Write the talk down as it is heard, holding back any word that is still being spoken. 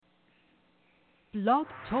Blog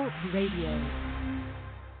Talk Radio.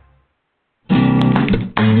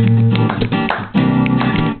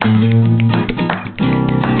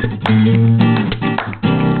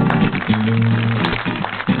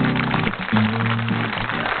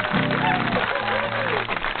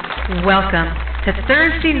 Welcome to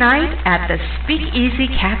Thursday night at the SpeakEasy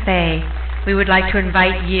Cafe. We would like to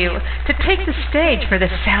invite you to take the stage for the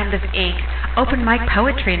Sound of Ink Open Mic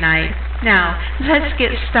Poetry Night. Now, let's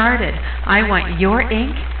get started. I want your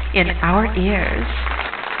ink in our ears.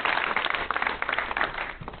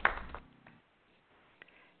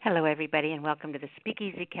 Hello, everybody, and welcome to the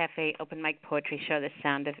SpeakEasy Cafe Open Mic Poetry Show, The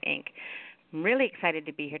Sound of Ink. I'm really excited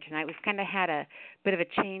to be here tonight. We've kind of had a bit of a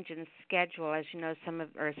change in schedule. As you know, some of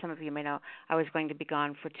you may know, I was going to be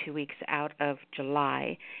gone for 2 weeks out of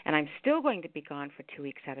July, and I'm still going to be gone for 2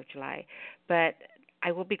 weeks out of July. But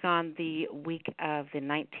I will be gone the week of the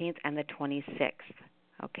 19th and the 26th,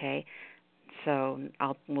 okay? So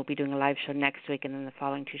we'll be doing a live show next week, and then the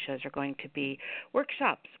following two shows are going to be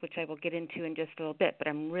workshops, which I will get into in just a little bit. But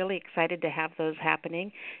I'm really excited to have those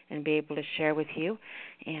happening and be able to share with you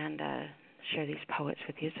and share these poets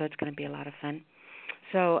with you, so it's going to be a lot of fun.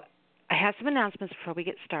 So I have some announcements before we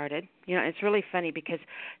get started. You know, it's really funny because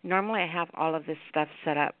normally I have all of this stuff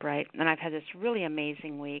set up, right? And I've had this really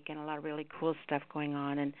amazing week and a lot of really cool stuff going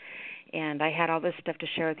on, and I had all this stuff to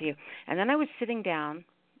share with you. And then I was sitting down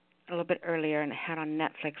a little bit earlier and had on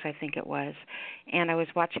Netflix, I think it was, and I was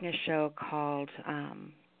watching a show called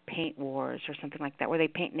Paint Wars or something like that, where they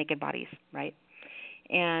paint naked bodies, right?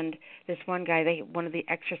 And this one guy, one of the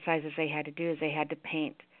exercises they had to do is they had to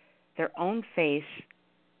paint their own face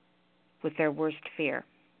with their worst fear.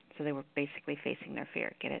 So they were basically facing their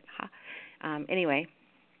fear. Get it? Huh? Anyway,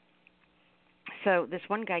 so this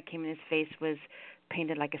one guy came in, his face was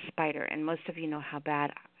painted like a spider. And most of you know how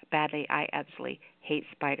badly I absolutely hate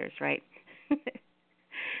spiders, right?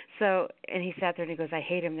 So, and he sat there and he goes, I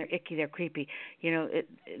hate them. They're icky. They're creepy. You know,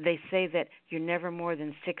 they say that you're never more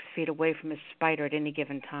than 6 feet away from a spider at any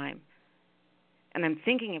given time. And I'm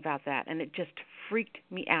thinking about that, and it just freaked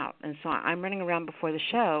me out. And so I'm running around before the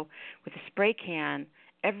show with a spray can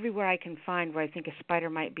everywhere I can find where I think a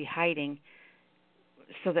spider might be hiding,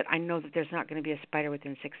 so that I know that there's not going to be a spider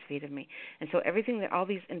within 6 feet of me. And so everything that, all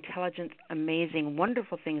these intelligent, amazing,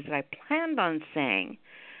 wonderful things that I planned on saying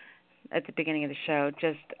at the beginning of the show,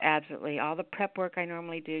 just absolutely, all the prep work I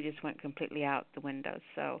normally do just went completely out the window.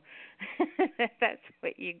 So that's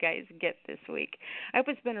what you guys get this week. I hope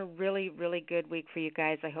it's been a really, really good week for you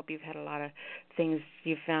guys. I hope you've had a lot of things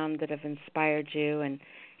you found that have inspired you and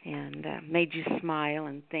made you smile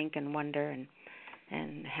and think and wonder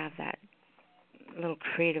and have that little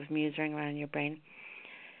creative muse running around in your brain.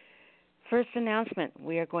 First announcement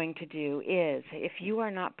we are going to do is, if you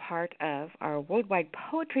are not part of our Worldwide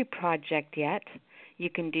Poetry Project yet, you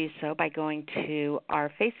can do so by going to our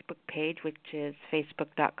Facebook page, which is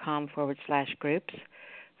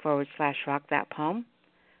facebook.com/groups/rock that poem.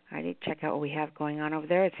 All right, check out what we have going on over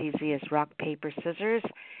there. It's easy as rock, paper, scissors,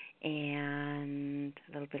 and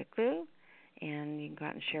a little bit of glue, and you can go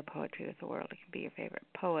out and share poetry with the world. It can be your favorite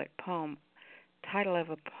poet, poem, title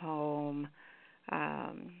of a poem,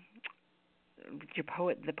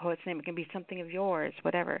 the poet's name. It can be something of yours,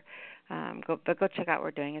 whatever. Go check out what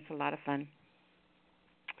we're doing. It's a lot of fun.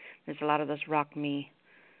 There's a lot of those rock me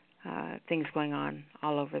things going on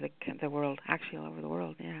all over the world. Actually, all over the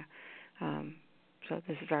world, yeah. So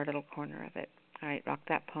this is our little corner of it. All right, rock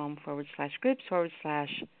that poem /groups/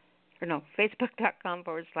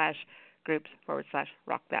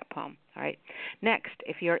 facebook.com/groups/rock that poem. All right. Next,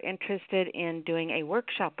 if you're interested in doing a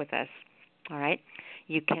workshop with us, all right,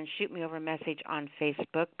 you can shoot me over a message on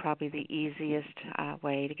Facebook, probably the easiest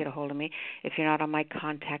way to get a hold of me. If you're not on my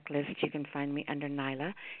contact list, you can find me under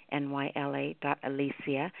Nyla,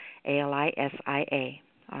 Nyla.Alisia, Alisia,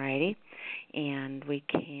 all righty? And we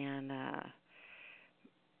can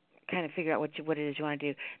kind of figure out what it is you want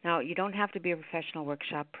to do. Now, you don't have to be a professional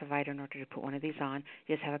workshop provider in order to put one of these on.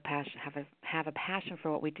 You just have a passion for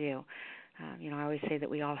what we do. You know, I always say that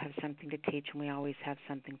we all have something to teach and we always have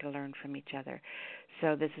something to learn from each other.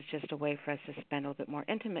 So this is just a way for us to spend a little bit more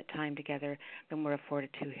intimate time together than we're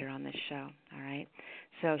afforded to here on this show, all right?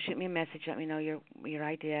 So shoot me a message. Let me know your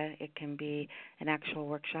idea. It can be an actual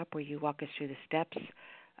workshop where you walk us through the steps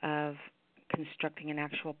of constructing an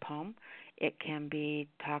actual poem. It can be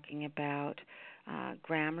talking about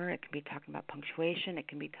grammar. It can be talking about punctuation. It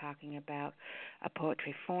can be talking about a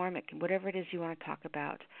poetry form. It can, whatever it is you want to talk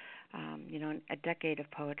about. You know, a decade of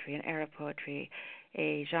poetry, an era of poetry,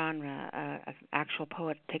 a genre, an actual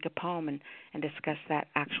poet, take a poem and discuss that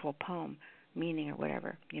actual poem, meaning or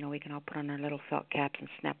whatever. You know, we can all put on our little felt caps and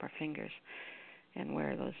snap our fingers. and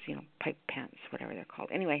wear those, pipe pants, whatever they're called.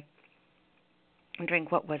 Anyway, and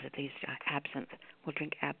drink, what was it they used to, absinthe. We'll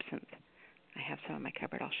drink absinthe. I have some in my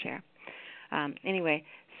cupboard I'll share. Anyway,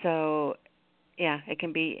 so yeah, it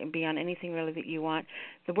can be on anything really that you want.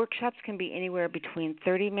 The workshops can be anywhere between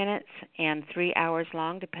 30 minutes and 3 hours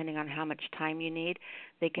long, depending on how much time you need.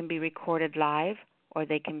 They can be recorded live, or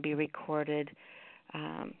they can be recorded,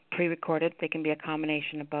 pre-recorded. They can be a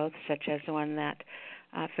combination of both, such as the one that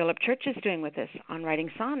Philip Church is doing with us on writing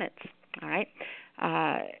sonnets. All right,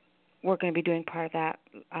 we're going to be doing part of that.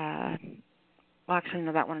 Well, actually,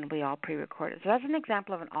 no, that one will be all pre-recorded. So that's an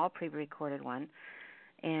example of an all pre-recorded one.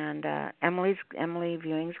 And Emily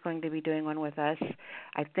Viewing is going to be doing one with us.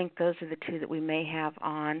 I think those are the two that we may have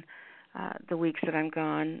on the weeks that I'm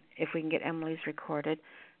gone, if we can get Emily's recorded.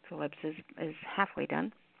 Phillips is halfway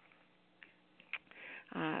done.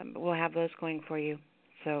 We'll have those going for you.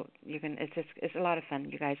 So it's a lot of fun,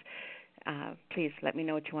 you guys. Please let me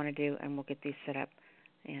know what you want to do, and we'll get these set up,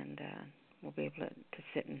 and we'll be able to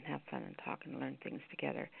sit and have fun and talk and learn things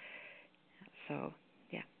together. So,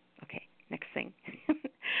 yeah, okay. Next thing, I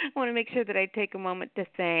want to make sure that I take a moment to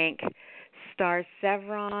thank Star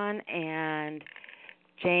Sevron and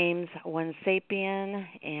James One Sapien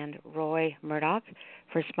and Roy Murdoch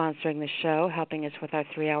for sponsoring the show, helping us with our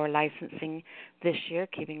 3-hour licensing this year,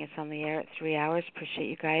 keeping us on the air at 3 hours. Appreciate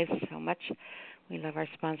you guys so much. We love our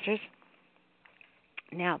sponsors.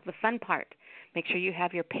 Now, the fun part. Make sure you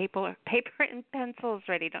have your paper and pencils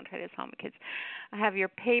ready. Don't try this at home, kids. Have your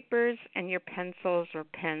papers and your pencils or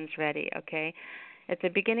pens ready, okay? At the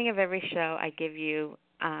beginning of every show, I give you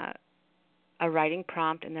a writing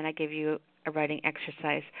prompt, and then I give you a writing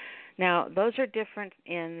exercise. Now, those are different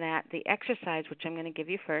in that the exercise, which I'm going to give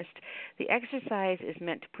you first, the exercise is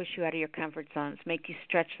meant to push you out of your comfort zones, make you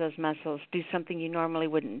stretch those muscles, do something you normally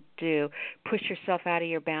wouldn't do, push yourself out of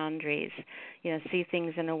your boundaries, see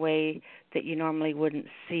things in a way that you normally wouldn't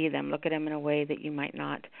see them, look at them in a way that you might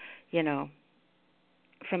not,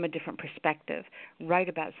 from a different perspective. Write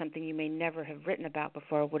about something you may never have written about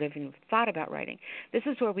before or would have even thought about writing. This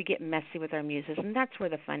is where we get messy with our muses, and that's where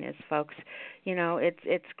the fun is, folks.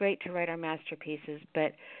 It's great to write our masterpieces,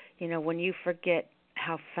 but, when you forget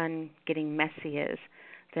how fun getting messy is,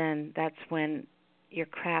 then that's when your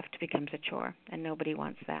craft becomes a chore, and nobody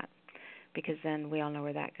wants that, because then we all know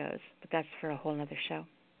where that goes. But that's for a whole other show.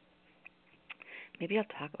 Maybe I'll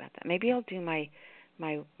talk about that. Maybe I'll do my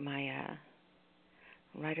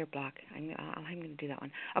writer block. I'm going to do that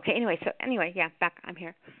one. Okay, anyway, back. I'm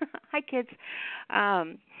here. Hi, kids.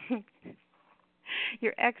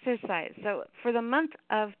 Your exercise. So for the month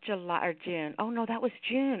of July or June. Oh, no, that was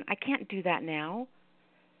June. I can't do that now.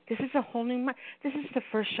 This is a whole new month. This is the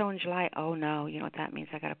first show in July. Oh, no. You know what that means?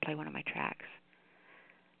 I got to play one of my tracks.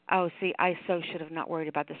 Oh, see, I so should have not worried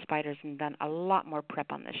about the spiders and done a lot more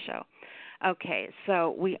prep on this show. Okay,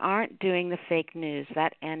 so we aren't doing the fake news.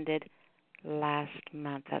 That ended last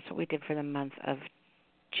month. That's what we did for the month of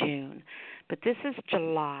June. But this is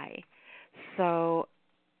July. So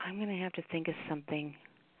I'm going to have to think of something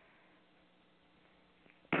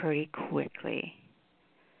pretty quickly.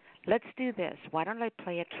 Let's do this. Why don't I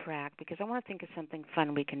play a track? Because I want to think of something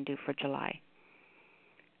fun we can do for July.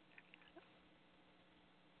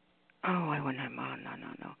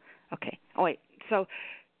 No. Okay. Oh, wait. So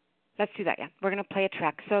let's do that, yeah. We're going to play a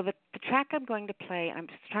track. So the track I'm going to play, I'm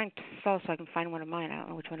just trying to stall so I can find one of mine. I don't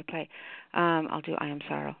know which one to play. I'll do I Am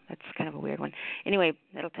Sorrow. That's kind of a weird one. Anyway,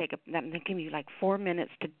 that'll give me like 4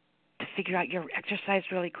 minutes to figure out your exercise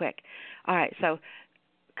really quick. All right, so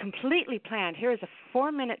completely planned. Here is a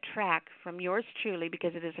 4-minute track from yours truly,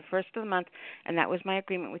 because it is the first of the month, and that was my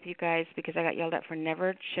agreement with you guys, because I got yelled at for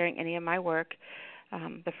never sharing any of my work.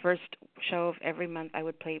 The first show of every month, I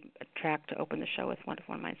would play a track to open the show with one of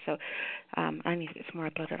mine. So I need it's more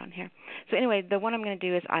uploaded on here. So anyway, the one I'm going to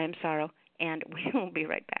do is I Am Sorrow, and we will be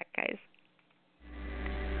right back, guys.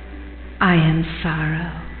 I am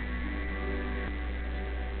sorrow.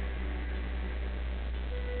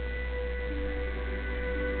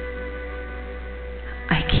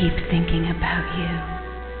 I keep thinking about you.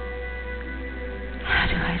 How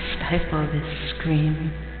do I stifle this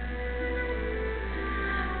scream?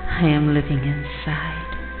 I am living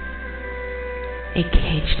inside a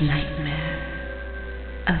caged nightmare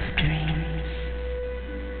of dreams.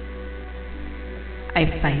 I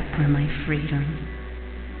fight for my freedom,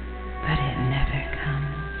 but it never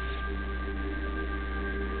comes.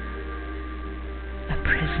 A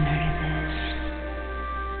prisoner in this.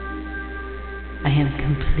 I am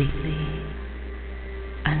completely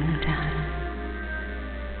undone.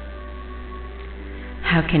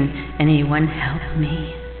 How can anyone help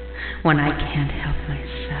me when I can't help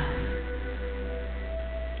myself?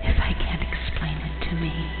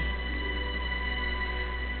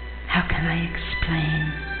 can I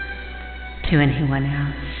explain to anyone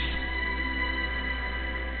else?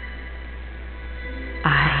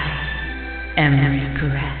 I am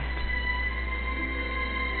regret.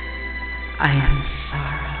 I am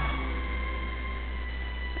sorrow.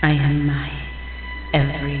 I am my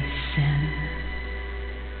every sin.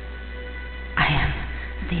 I am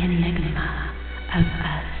the enigma of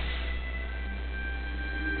us,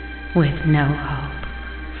 with no hope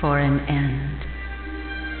for an end.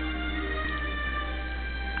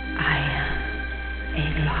 I am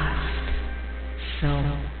a lost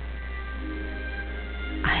soul.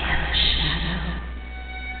 I am a shadow.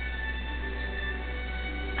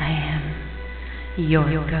 I am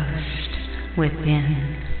your ghost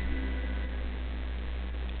within,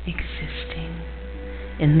 existing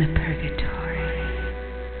in the purgatory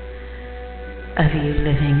of you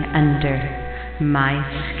living under my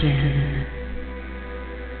skin.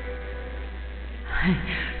 I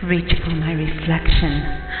reach for my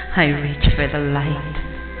reflection. I reach for the light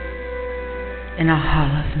in a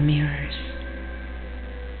hall of mirrors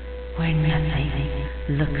where nothing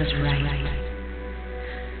looks right.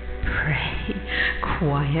 Pray,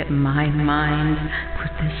 quiet my mind,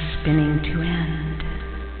 put this spinning to end.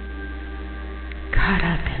 Caught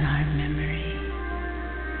up in our memory,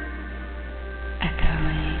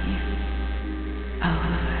 echoing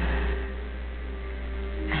over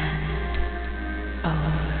and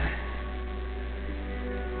over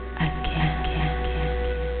again.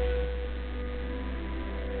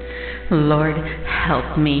 Lord,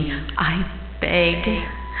 help me, I beg.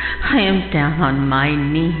 I am down on my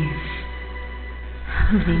knees.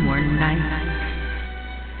 How many more nights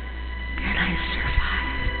can I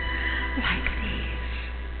survive like these?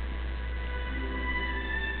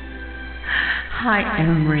 I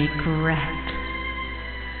am regret.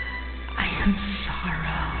 I am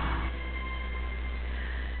sorrow.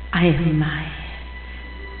 I am my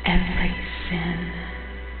every sin.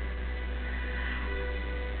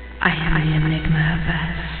 I am the enigma of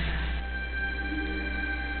us,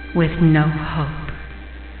 with no hope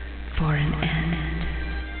for an end.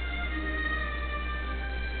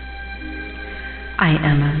 I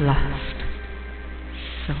am a lost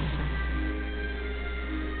soul.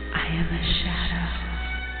 I am a shadow.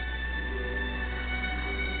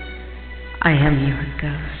 I am your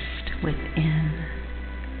ghost within,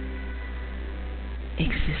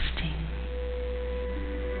 existing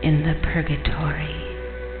in the purgatory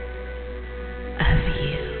of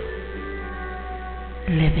you,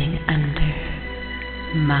 living under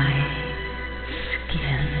my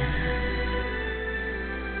skin.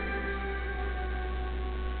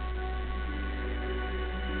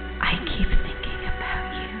 I keep thinking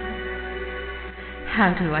about you.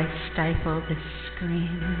 How do I stifle this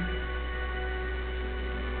scream?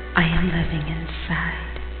 I am living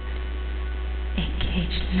inside a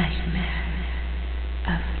caged nightmare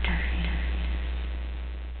of dirt.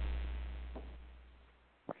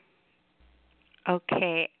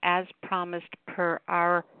 Okay, as promised per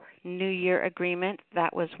our New Year agreement,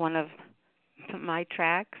 that was one of my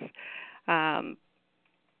tracks,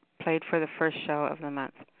 played for the first show of the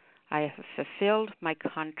month. I have fulfilled my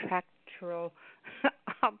contractual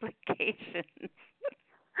obligations.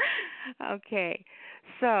 Okay,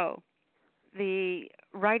 so the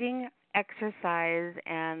writing exercise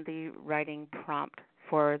and the writing prompt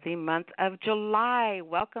for the month of July.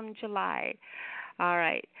 Welcome, July. All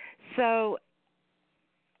right, so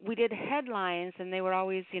we did headlines, and they were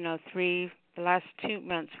always, three. The last 2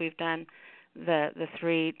 months we've done the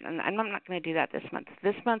three, and I'm not going to do that this month.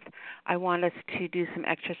 This month I want us to do some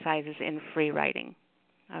exercises in free writing,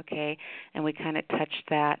 okay? And we kind of touched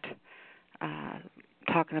that,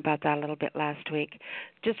 talking about that a little bit last week.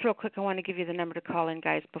 Just real quick, I want to give you the number to call in,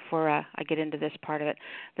 guys, before I get into this part of it.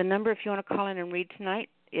 The number, if you want to call in and read tonight,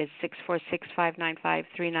 is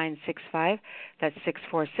 646-595-3965. That's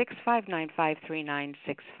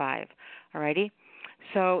 646-595-3965. All righty?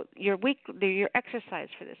 So your exercise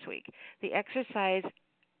for this week, the exercise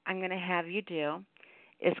I'm going to have you do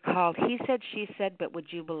is called He Said, She Said, But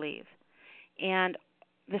Would You Believe? And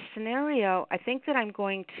the scenario, I think that I'm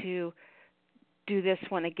going to do this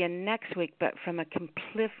one again next week, but from a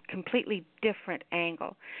completely different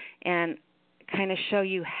angle, and kind of show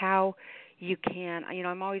you how you can,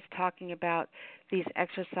 I'm always talking about these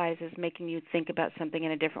exercises making you think about something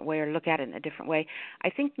in a different way or look at it in a different way. I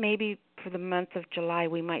think maybe for the month of July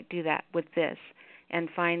we might do that with this and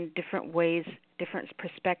find different ways, different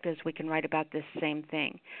perspectives we can write about this same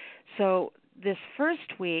thing. So this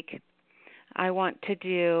first week I want to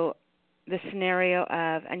do the scenario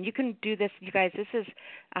of, and you can do this, you guys. This is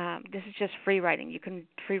just free writing. You can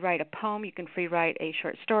free write a poem. You can free write a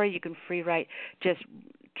short story. You can free write just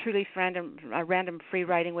truly random free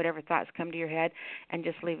writing, whatever thoughts come to your head, and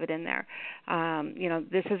just leave it in there.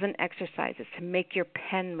 This is an exercise. It's to make your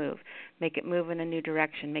pen move, make it move in a new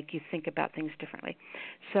direction, make you think about things differently.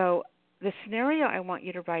 So the scenario I want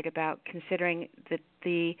you to write about, considering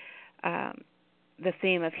the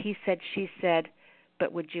theme of he said, she said,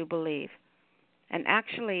 but would you believe? And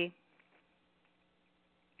actually,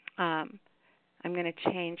 I'm going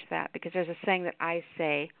to change that because there's a saying that I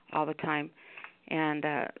say all the time, and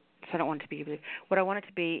so I don't want it to be. What I want it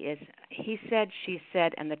to be is he said, she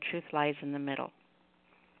said, and the truth lies in the middle.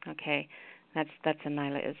 Okay, that's a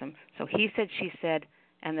Nylaism. So he said, she said,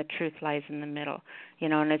 and the truth lies in the middle.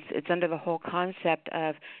 And it's under the whole concept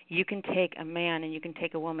of you can take a man and you can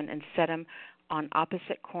take a woman and set them on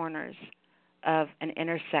opposite corners of an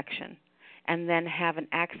intersection, and then have an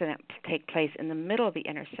accident take place in the middle of the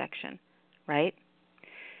intersection, right?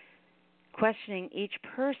 Questioning each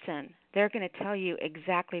person, they're going to tell you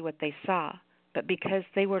exactly what they saw, but because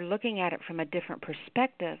they were looking at it from a different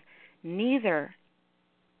perspective, neither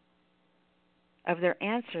of their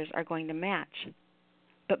answers are going to match,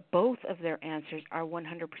 but both of their answers are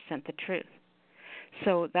 100% the truth.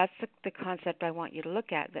 So that's the concept I want you to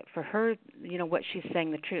look at, that for her, what she's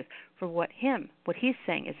saying, the truth. For what he's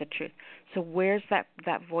saying is the truth. So where's that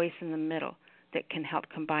voice in the middle that can help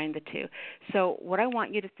combine the two? So what I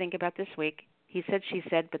want you to think about this week, he said, she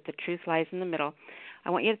said, but the truth lies in the middle. I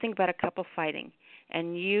want you to think about a couple fighting,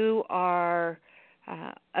 and you are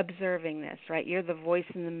observing this, right? You're the voice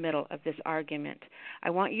in the middle of this argument. I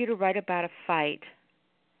want you to write about a fight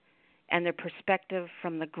and their perspective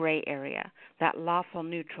from the gray area, that lawful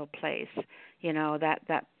neutral place,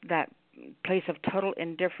 that place of total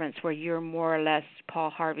indifference where you're more or less Paul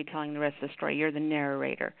Harvey telling the rest of the story. You're the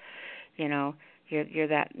narrator, you're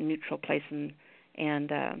that neutral place, and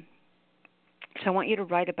so I want you to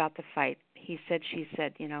write about the fight. He said, she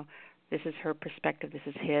said, this is her perspective, this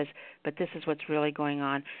is his, but this is what's really going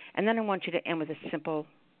on. And then I want you to end with a simple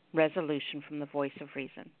resolution from the voice of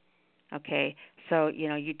reason. Okay, so,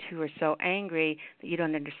 you two are so angry that you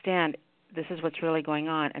don't understand. This is what's really going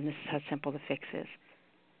on, and this is how simple the fix is,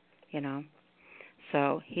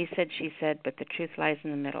 So he said, she said, but the truth lies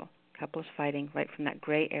in the middle. Couples fighting right from that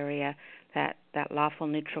gray area, that lawful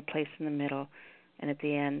neutral place in the middle, and at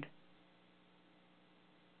the end,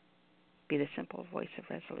 be the simple voice of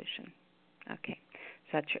resolution. Okay,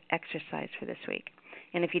 so that's your exercise for this week.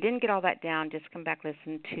 And if you didn't get all that down, just come back,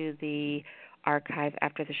 listen to the archive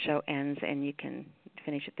after the show ends, and you can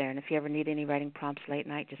finish it there. And if you ever need any writing prompts late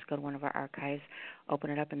night, just go to one of our archives,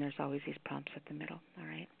 open it up, and there's always these prompts at the middle. All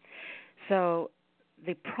right. So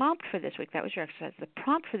the prompt for this week, that was your exercise. The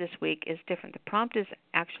prompt for this week is different. The prompt is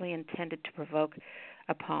actually intended to provoke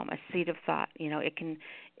a poem, a seed of thought.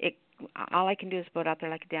 All I can do is put it out there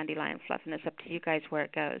like a dandelion fluff, and it's up to you guys where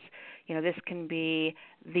it goes. This can be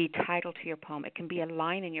the title to your poem. It can be a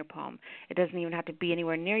line in your poem. It doesn't even have to be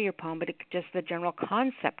anywhere near your poem, but it's just the general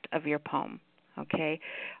concept of your poem. Okay?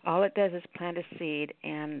 All it does is plant a seed,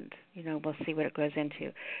 and, we'll see what it grows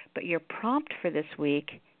into. But your prompt for this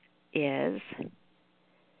week is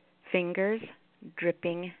fingers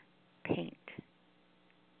dripping paint.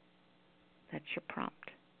 That's your prompt.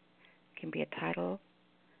 It can be a title,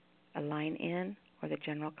 a line in, or the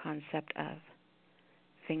general concept of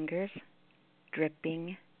fingers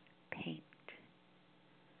dripping paint.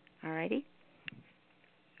 All righty?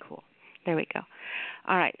 Cool. There we go.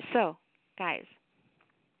 All right, so, guys,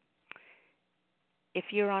 if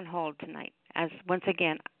you're on hold tonight, as once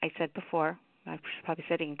again I said before, I should probably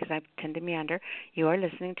say it again because I tend to meander, you are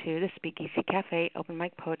listening to the SpeakEasy Cafe Open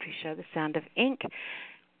Mic Poetry Show, The Sound of Ink.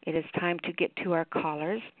 It is time to get to our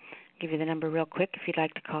callers. I'll give you the number real quick if you'd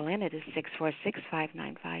like to call in. It is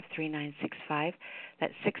 646-595-3965.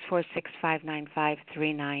 That's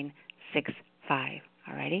 646-595-3965.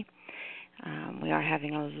 All righty? We are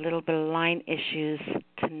having a little bit of line issues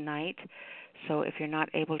tonight, so if you're not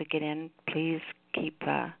able to get in, please keep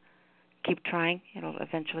trying. It'll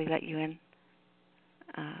eventually let you in.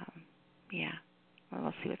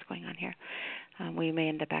 We'll see what's going on here. We may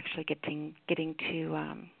end up actually getting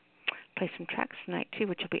to play some tracks tonight too,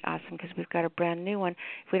 which will be awesome because we've got a brand new one.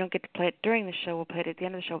 If we don't get to play it during the show, we'll play it at the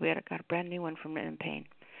end of the show. We've got a brand new one from Written Pain,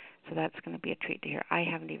 so that's going to be a treat to hear. I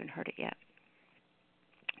haven't even heard it yet.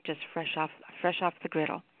 Just fresh off the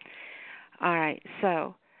griddle. All right,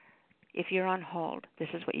 so if you're on hold, this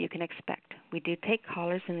is what you can expect. We do take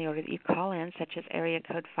callers in the order that you call in, such as area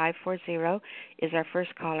code 540 is our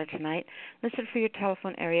first caller tonight. Listen for your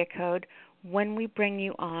telephone area code when we bring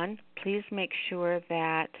you on, please make sure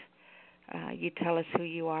that you tell us who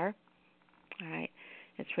you are. All right.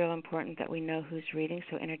 It's real important that we know who's reading,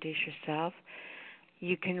 so introduce yourself.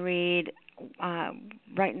 You can read,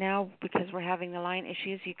 right now, because we're having the line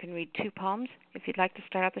issues, you can read 2 poems if you'd like to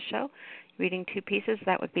start out the show. Reading 2 pieces,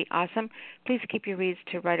 that would be awesome. Please keep your reads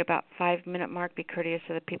to right about 5-minute mark. Be courteous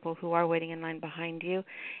to the people who are waiting in line behind you.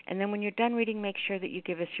 And then when you're done reading, make sure that you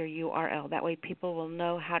give us your URL. That way people will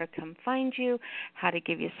know how to come find you, how to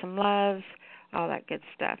give you some loves, all that good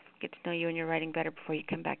stuff. Get to know you and your writing better before you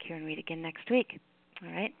come back here and read again next week.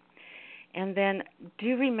 All right? And then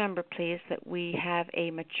do remember, please, that we have a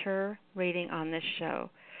mature rating on this show.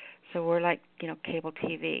 So we're like, cable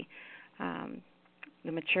TV,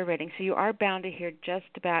 the mature rating. So you are bound to hear just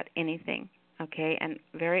about anything, okay? And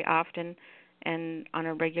very often and on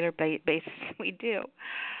a regular basis we do.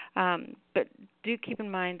 But do keep in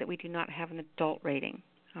mind that we do not have an adult rating,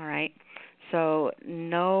 all right? So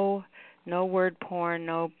no word porn,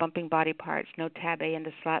 no bumping body parts, no tab A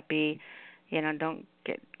into slot B. Don't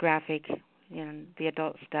get graphic, the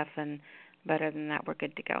adult stuff, but other than that, we're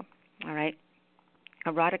good to go. All right?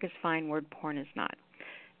 Erotic is fine, word porn is not.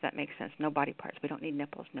 If that makes sense. No body parts. We don't need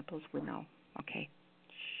nipples. Nipples, we know. Okay.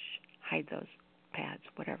 Shh. Hide those pads,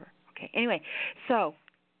 whatever. Okay. Anyway, so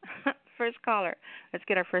first caller. Let's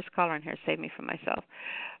get our first caller in here. Save me from myself.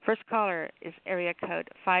 First caller is area code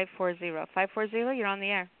 540. 540, you're on the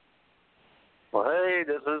air. Well, hey,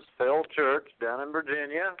 this is Phil Church down in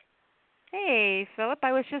Virginia. Hey, Philip,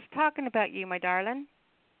 I was just talking about you, my darling.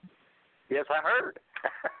 Yes, I heard.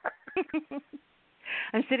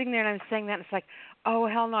 I'm sitting there and I'm saying that, and it's like, oh,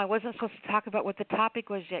 hell no, I wasn't supposed to talk about what the topic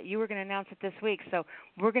was yet. You were going to announce it this week, so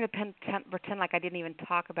we're going to pretend like I didn't even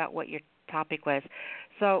talk about what your topic was.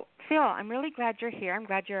 So, Phil, I'm really glad you're here. I'm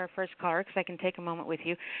glad you're our first caller because I can take a moment with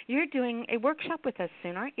you. You're doing a workshop with us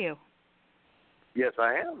soon, aren't you? Yes,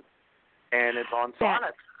 I am. And it's on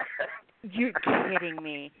sonnets. You're kidding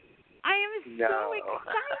me. I am so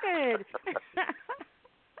excited.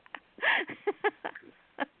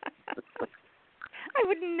 I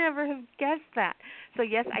would never have guessed that. So,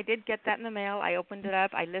 yes, I did get that in the mail. I opened it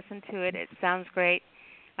up. I listened to it. It sounds great.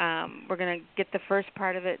 We're going to get the first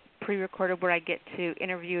part of it pre-recorded where I get to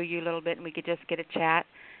interview you a little bit, and we could just get a chat,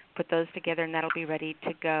 put those together, and that'll be ready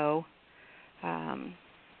to go.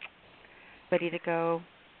 Ready to go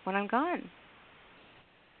when I'm gone.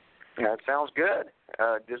 Yeah, that sounds good.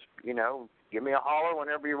 Just, give me a holler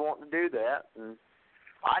whenever you want to do that. And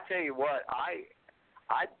I tell you what, I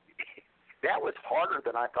that was harder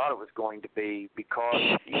than I thought it was going to be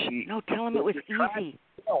because no, tell him it was easy.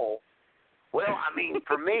 Well, I mean,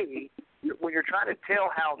 for me, when you're trying to tell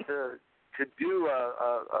how to do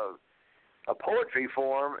a poetry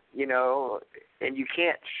form, and you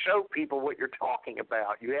can't show people what you're talking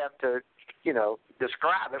about, you have to,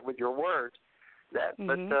 describe it with your words.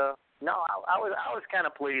 But no, I was kind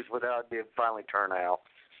of pleased with how it did finally turn out.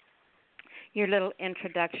 Your little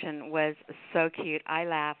introduction was so cute. I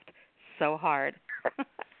laughed so hard.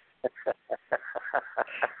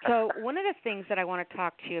 So one of the things that I want to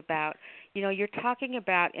talk to you about, you're talking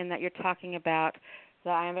about the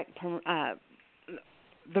iambic,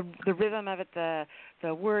 the rhythm of it,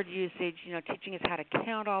 the word usage, teaching us how to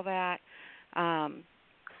count all that.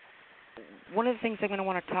 One of the things I'm going to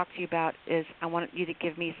want to talk to you about is I want you to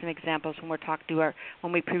give me some examples when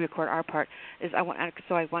we pre-record our part. I want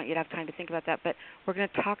you to have time to think about that. But we're going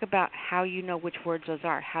to talk about how you know which words those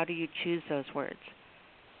are. How do you choose those words?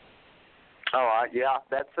 Oh, yeah,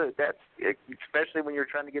 that's especially when you're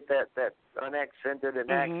trying to get that unaccented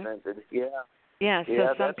and accented. Yeah. Yeah,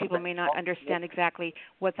 so some people may not understand exactly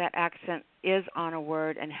what that accent is on a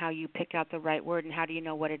word and how you pick out the right word and how do you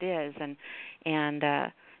know what it is. And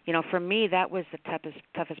for me, that was the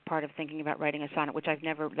toughest part of thinking about writing a sonnet, which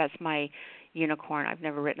that's my unicorn. I've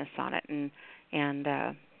never written a sonnet. And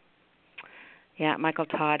Michael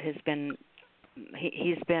Todd has been,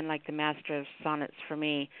 he's been like the master of sonnets for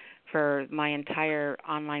me for my entire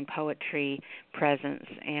online poetry presence.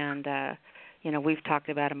 And, we've talked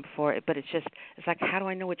about him before, but it's like, how do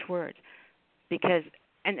I know which words? Because,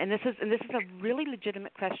 and this is a really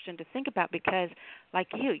legitimate question to think about because, like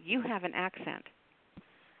you have an accent.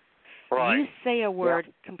 Right. You say a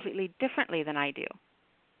word completely differently than I do.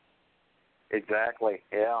 Exactly.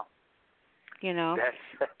 Yeah.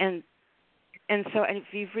 And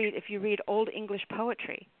if you read Old English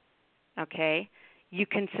poetry, okay, you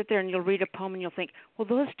can sit there and you'll read a poem and you'll think, well,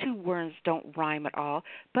 those two words don't rhyme at all.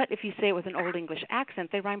 But if you say it with an Old English accent,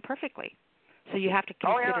 they rhyme perfectly. So you have to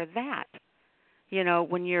consider that.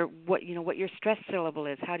 when you're what your stress syllable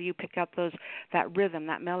is. How do you pick up that rhythm,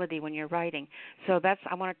 that melody when you're writing? So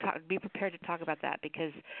I want to be prepared to talk about that,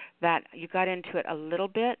 because that you got into it a little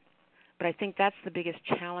bit, but I think that's the biggest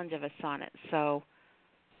challenge of a sonnet. So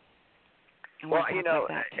I want to talk about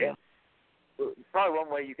that too. Probably one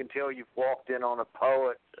way you can tell you've walked in on a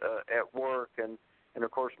poet at work, and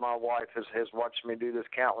of course my wife has watched me do this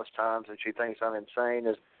countless times, and she thinks I'm insane,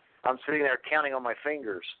 is I'm sitting there counting on my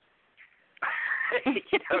fingers.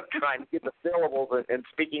 Trying to get the syllables and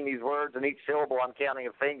speaking these words, and each syllable I'm counting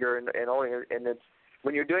a finger, and it's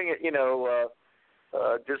when you're doing it,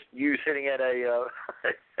 just you sitting at a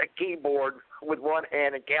keyboard with one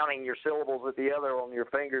hand and counting your syllables with the other on your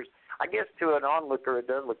fingers. I guess to an onlooker it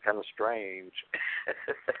does look kind of strange.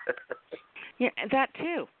 Yeah, that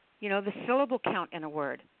too. The syllable count in a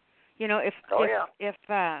word. If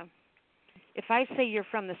I say you're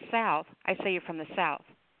from the South, I say you're from the South.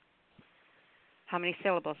 How many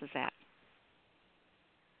syllables is that?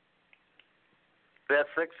 That's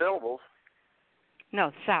 6 syllables.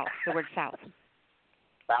 No, South. The word South.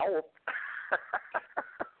 South.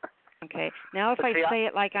 Okay. Now, if I say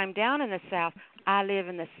it like I'm down in the South, I live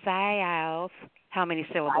in the South. How many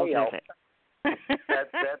syllables is it?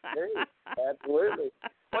 That's me. Absolutely.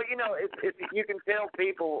 Well, you can tell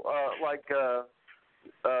people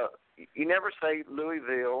you never say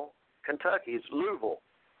Louisville, Kentucky. It's Louisville.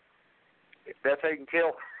 That's how you can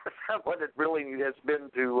tell someone that really has been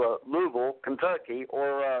to Louisville, Kentucky,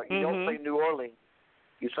 or you don't say New Orleans,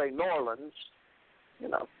 you say New Orleans,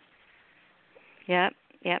 Yep.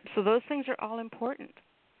 So those things are all important.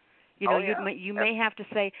 You may have to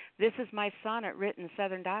say, this is my sonnet written in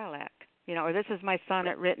Southern dialect, or this is my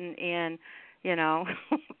sonnet written in,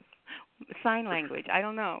 sign language. I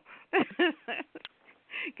don't know.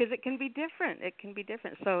 Because it can be different.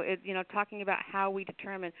 So, talking about how we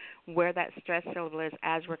determine where that stress syllable is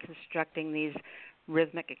as we're constructing these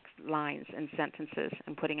rhythmic lines and sentences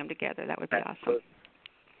and putting them together, that would be awesome.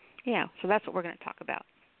 Yeah, so that's what we're going to talk about.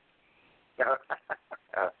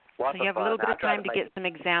 So you have a little bit of time to get some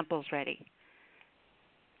examples ready.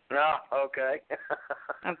 Oh, okay.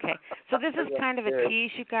 Okay. So this is kind of a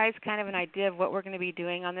tease, you guys, kind of an idea of what we're going to be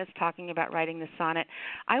doing on this, talking about writing the sonnet.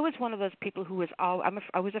 I was one of those people who was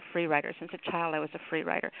I was a free writer. Since a child, I was a free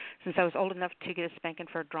writer. Since I was old enough to get a spanking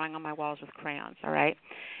for drawing on my walls with crayons, all right?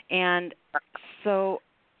 And so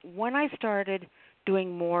when I started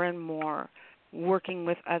doing more and more, working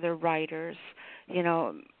with other writers,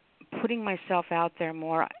 putting myself out there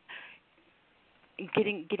more,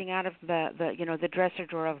 getting out of the dresser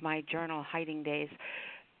drawer of my journal hiding days.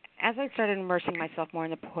 As I started immersing myself more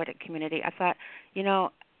in the poetic community, I thought,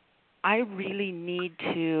 I really need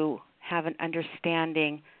to have an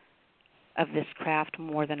understanding of this craft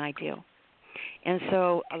more than I do. And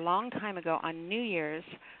so a long time ago on New Year's,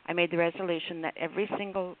 I made the resolution that every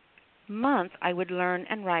single month I would learn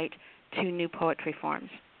and write 2 new poetry forms.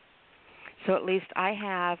 So at least I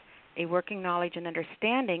have a working knowledge and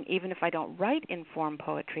understanding, even if I don't write in form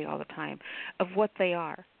poetry all the time, of what they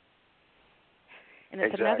are. And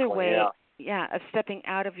it's another way, of stepping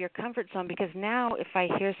out of your comfort zone, because now if I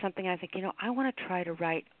hear something, I think, I want to try to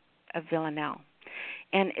write a villanelle.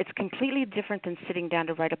 And it's completely different than sitting down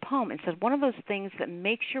to write a poem. It's one of those things that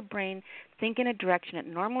makes your brain think in a direction it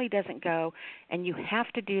normally doesn't go, and you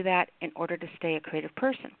have to do that in order to stay a creative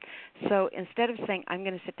person. So instead of saying, I'm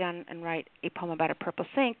going to sit down and write a poem about a purple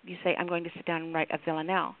sink, you say, I'm going to sit down and write a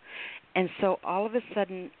villanelle. And so all of a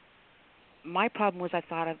sudden, my problem was I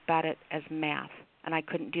thought about it as math, and I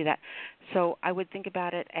couldn't do that. So I would think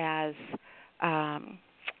about it as a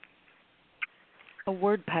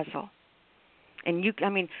word puzzle. And you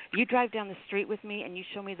drive down the street with me and you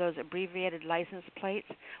show me those abbreviated license plates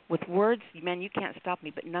with words, man, you can't stop me.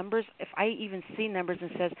 But numbers, if I even see numbers and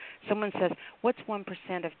someone says, what's 1%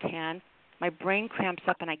 of 10? My brain cramps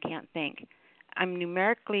up and I can't think. I'm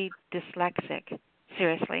numerically dyslexic,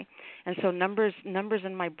 seriously. And so numbers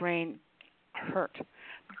in my brain hurt.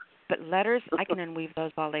 But letters, I can unweave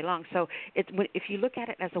those all day long. So if you look at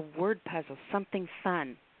it as a word puzzle, something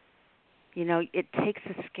fun, it takes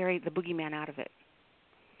the boogeyman out of it.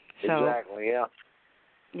 So, exactly, yeah.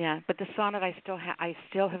 Yeah, but the sonnet, I still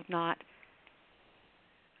have not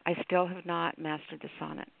mastered the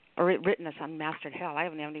sonnet, or written a sonnet, mastered hell. I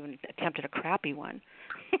haven't even attempted a crappy one.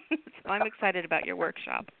 So I'm excited about your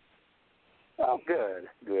workshop. Oh, good.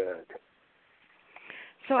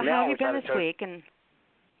 So how have you been this week? And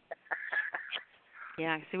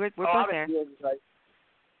yeah, see, we're both there.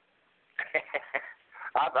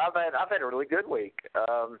 I've had a really good week.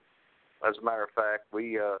 As a matter of fact,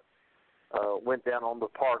 we went down on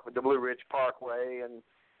the Blue Ridge Parkway and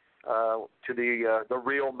to the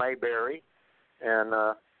real Mayberry,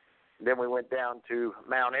 and then we went down to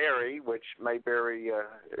Mount Airy, which Mayberry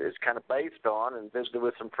is kind of based on, and visited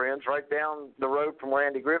with some friends right down the road from where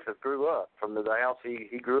Andy Griffith grew up, from the house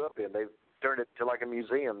he grew up in. They've turned it to like a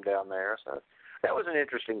museum down there, so that was an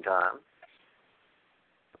interesting time.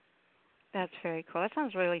 That's very cool. That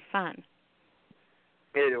sounds really fun.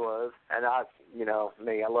 It was, and I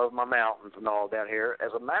love my mountains and all down here.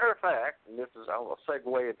 As a matter of fact, and I'll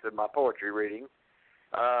segue into my poetry reading.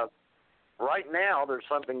 Right now, there's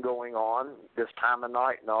something going on this time of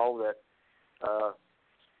night and all that.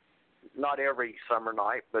 Not every summer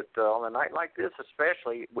night, but on a night like this,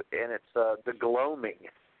 especially, and it's the gloaming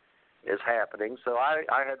is happening. So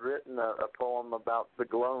I had written a poem about the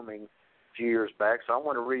gloaming a few years back, so I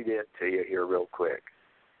want to read it to you here real quick.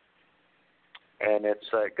 And it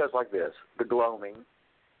goes like this: the gloaming,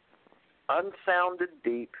 unsounded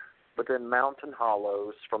deep within mountain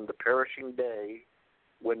hollows from the perishing day,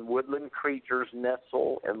 when woodland creatures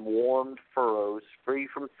nestle in warmed furrows, free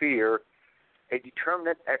from fear, a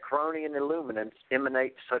determinate Acronian illuminance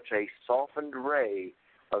emanates such a softened ray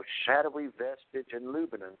of shadowy vestige and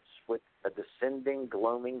luminance with a descending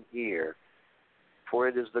gloaming here. For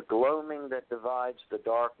it is the gloaming that divides the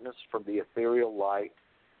darkness from the ethereal light,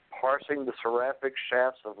 parsing the seraphic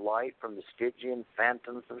shafts of light from the Stygian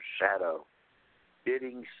phantoms of shadow,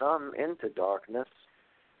 bidding some into darkness,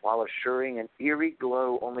 while assuring an eerie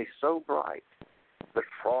glow only so bright, but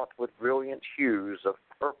fraught with brilliant hues of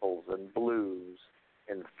purples and blues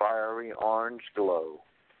in fiery orange glow.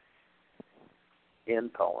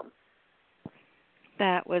 End poem.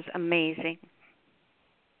 That was amazing.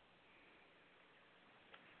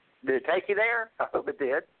 Did it take you there? I hope it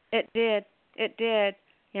did. It did. It did.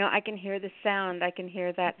 I can hear the sound. I can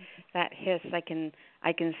hear that hiss. I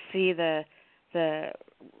can see the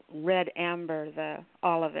red amber,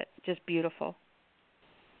 all of it. Just beautiful.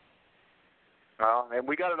 And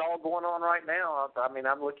we got it all going on right now. I mean,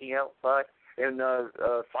 I'm looking outside, and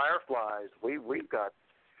fireflies. We've got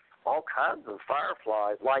all kinds of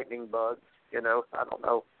fireflies, lightning bugs. I don't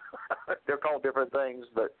know. They're called different things,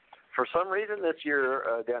 but for some reason this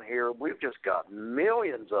year down here, we've just got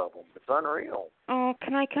millions of them. It's unreal. Oh,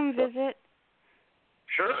 can I come visit?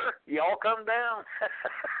 Sure, you all come down.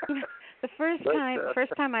 The first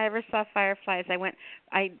time I ever saw fireflies, I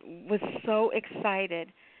was so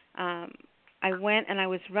excited. I went and I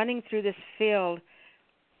was running through this field,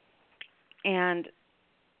 and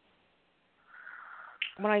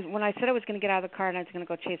when I said I was going to get out of the car and I was going to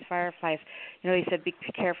go chase fireflies, they said be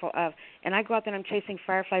careful of. And I go out there and I'm chasing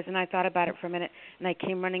fireflies, and I thought about it for a minute, and I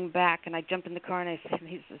came running back and I jumped in the car, and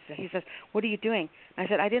he says, "What are you doing?" And I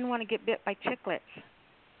said, "I didn't want to get bit by chiclets."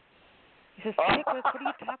 He says, "Chiclets? What are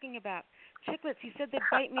you talking about? Chiclets?" He said, "They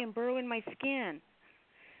bite me and burrow in my skin."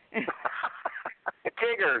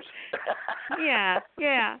 Tigers. Yeah.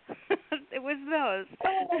 It was those.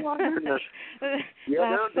 Oh, my goodness.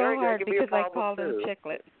 Laughed so hard because I called them too.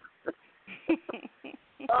 chiclets.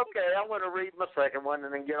 Okay, I'm going to read my second one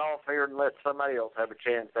and then get off here and let somebody else have a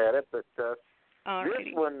chance at it. But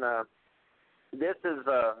this one, this is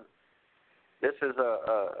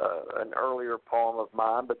an earlier poem of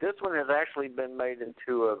mine, but this one has actually been made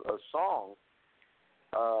into a song.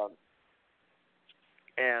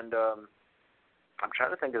 And I'm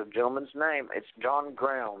trying to think of the gentleman's name. It's John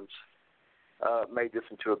Grounds. Made this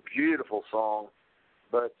into a beautiful song.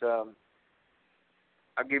 But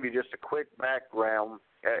I'll give you just a quick background.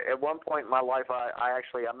 At one point in my life, I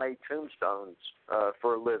made tombstones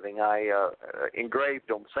for a living. I engraved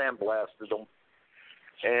them, sandblasted them.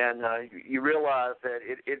 And you realize that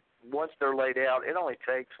it once they're laid out, it only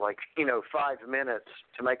takes 5 minutes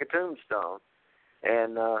to make a tombstone.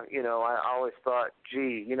 And, I always thought,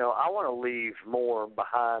 gee, I want to leave more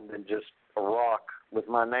behind than just a rock with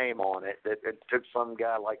my name on it. It took some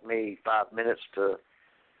guy like me 5 minutes to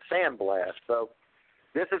sandblast. So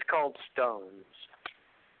this is called Stones.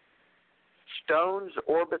 Stones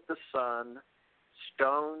orbit the sun,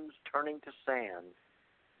 stones turning to sand.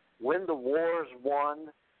 When the war's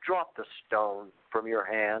won, drop the stone from your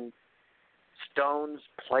hand. Stones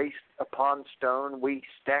placed upon stone, we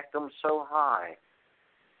stack them so high.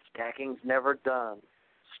 Stacking's never done.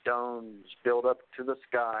 Stones build up to the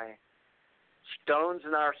sky. Stones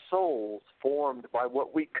in our souls formed by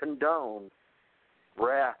what we condone.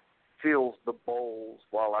 Wrath fills the bowls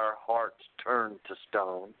while our hearts turn to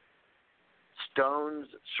stone. Stones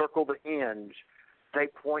circle the hinge. They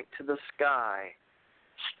point to the sky.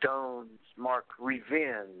 Stones mark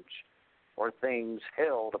revenge or things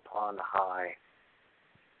held upon high.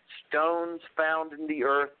 Stones found in the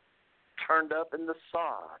earth turned up in the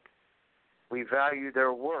sod. we value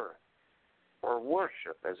their worth or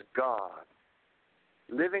worship as God.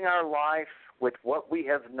 Living our life with what we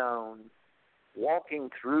have known, walking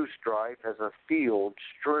through strife as a field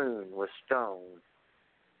strewn with stone.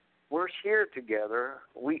 We're here together,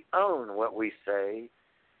 we own what we say,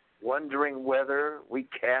 wondering whether we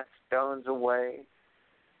cast stones away.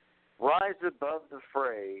 Rise above the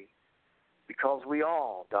fray, because we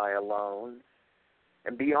all die alone,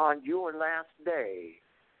 and beyond your last day,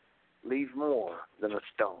 leave more than a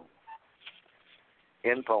stone.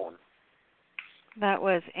 End poem. That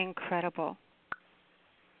was incredible.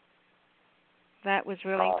 That was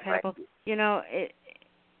really incredible. You know,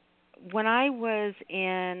 when I was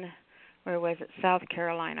in, where was it, South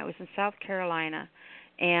Carolina. I was in South Carolina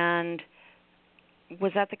and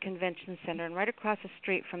was at the convention center. And right across the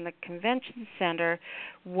street from the convention center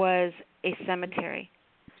was a cemetery.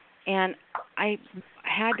 And I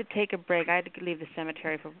had to take a break. I had to leave the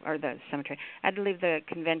cemetery I had to leave the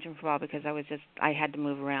convention for a while because I had to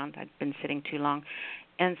move around. I'd been sitting too long.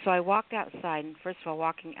 And so I walked outside, and first of all,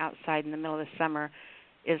 walking outside in the middle of the summer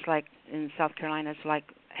is like, in South Carolina, it's like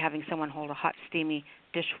having someone hold a hot, steamy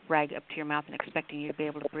dish rag up to your mouth and expecting you to be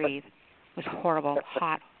able to breathe. It was horrible,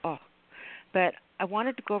 hot, But I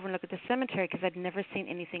wanted to go over and look at the cemetery because I'd never seen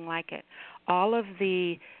anything like it. All of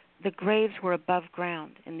the graves were above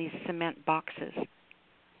ground in these cement boxes,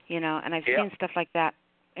 and I've seen stuff like that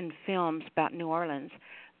in films about New Orleans,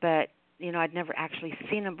 but, I'd never actually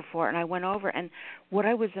seen them before. And I went over, and what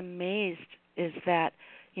I was amazed is that,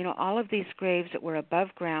 all of these graves that were above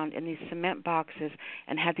ground in these cement boxes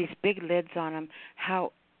and had these big lids on them,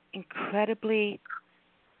 how incredibly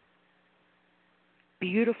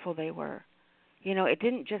beautiful they were. It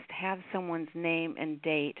didn't just have someone's name and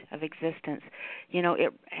date of existence.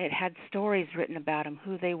 It had stories written about them,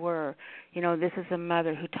 who they were. This is a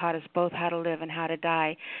mother who taught us both how to live and how to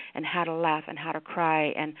die and how to laugh and how to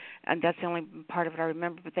cry. And that's the only part of it I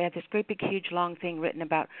remember. But they had this great big, huge, long thing written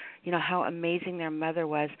about, how amazing their mother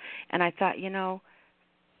was. And I thought,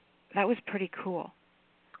 that was pretty cool.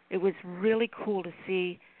 It was really cool to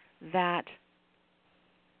see that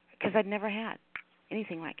because I'd never had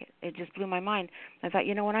anything like it. It just blew my mind. I thought,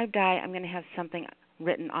 when I die, I'm going to have something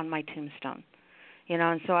written on my tombstone.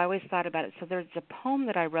 And so I always thought about it. So there's a poem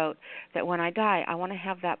that I wrote that when I die, I want to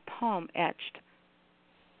have that poem etched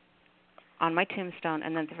on my tombstone,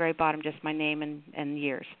 and then at the very bottom just my name and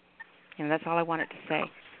years. That's all I want it to say.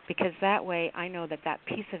 Because that way I know that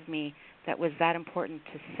piece of me that was that important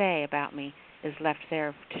to say about me is left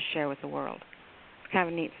there to share with the world. It's kind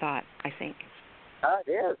of a neat thought, I think.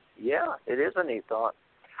 It is. Yeah, it is a neat thought.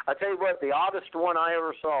 I tell you what, the oddest one I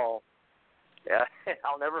ever saw,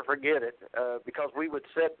 I'll never forget it, because we would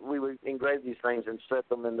engrave these things and set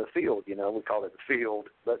them in the field. We call it the field,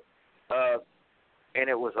 but and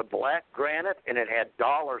it was a black granite, and it had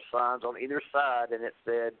dollar signs on either side, and it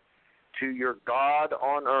said, "To your God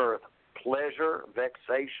on earth, pleasure,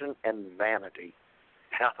 vexation, and vanity."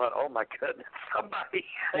 And I thought, oh my goodness, somebody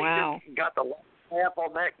got the half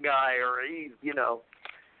on that guy, or he's,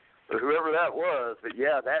 or whoever that was. But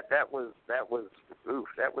yeah, that was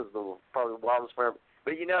the probably the wildest one ever.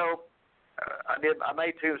 But I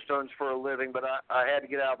made tombstones for a living, but I had to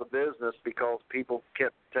get out of the business because people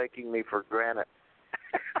kept taking me for granted.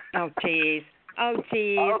 Oh jeez. Okay.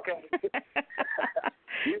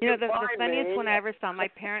 The funniest one I ever saw. My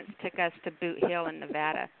parents took us to Boot Hill in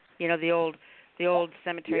Nevada. The old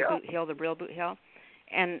cemetery, Boot Hill, the real Boot Hill.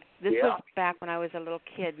 And this was back when I was a little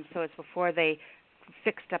kid, and so it's before they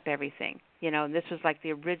fixed up everything. This was like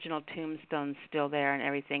the original tombstone still there and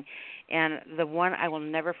everything. And the one I will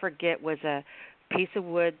never forget was a piece of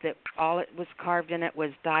wood that all it was carved in it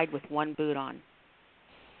was dyed with one boot on.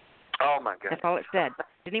 Oh, my God. That's all it said.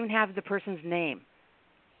 Didn't even have the person's name.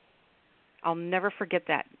 I'll never forget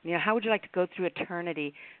that. How would you like to go through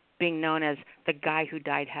eternity being known as the guy who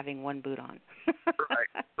died having one boot on?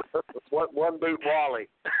 Right. One boot Wally.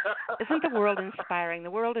 Isn't the world inspiring?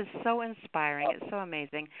 The world is so inspiring. It's so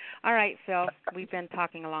amazing. All right, Phil, we've been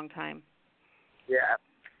talking a long time. Yeah.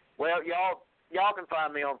 Well, y'all can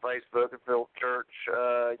find me on Facebook at Philip Church.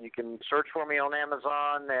 You can search for me on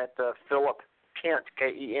Amazon at Philip Kent,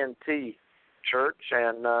 Kent Church.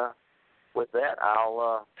 And with that,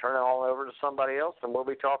 I'll turn it all over to somebody else, and we'll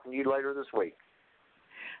be talking to you later this week.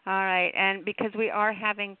 All right, and because we are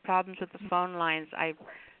having problems with the phone lines,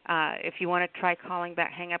 if you want to try calling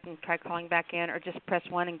back, hang up and try calling back in, or just press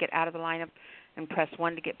 1 and get out of the lineup and press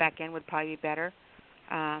 1 to get back in would probably be better.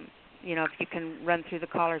 If you can run through the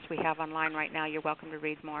callers we have online right now, you're welcome to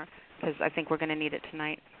read more, because I think we're going to need it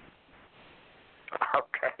tonight.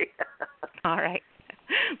 Okay. All right.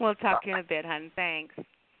 We'll talk to you in a bit, hon. Thanks.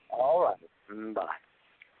 All right. Bye.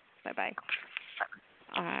 Bye-bye.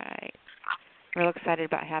 All right. Real excited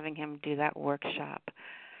about having him do that workshop.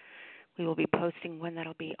 We will be posting when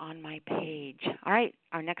that'll be on my page. All right,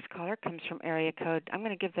 our next caller comes from area code. I'm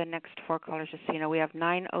going to give the next 4 callers just so you know. We have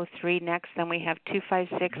 903 next, then we have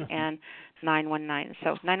 256 and 919.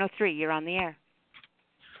 So 903, you're on the air.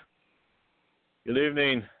 Good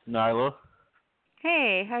evening, Nyla.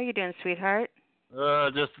 Hey, how are you doing, sweetheart?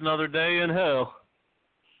 Just another day in hell.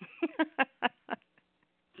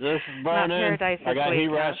 This is burning. I got heat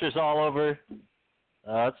rashes all over.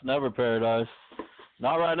 It's never paradise.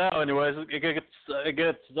 Not right now, anyways. It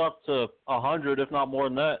gets up to 100, if not more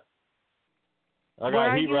than that. I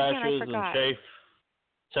got heat rashes and chafe.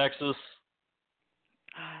 Texas.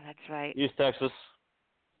 Ah, that's right. East Texas.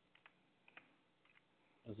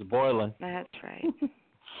 It's boiling. That's right.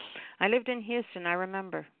 I lived in Houston, I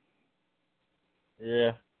remember. Yeah,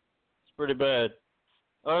 it's pretty bad.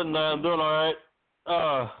 Other than that, I'm doing all right.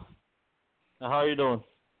 How are you doing?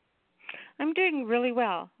 I'm doing really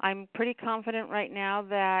well. I'm pretty confident right now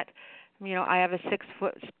that, I have a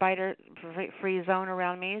 6-foot spider-free zone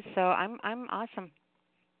around me, so I'm awesome.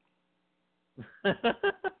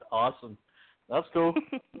 Awesome. That's cool.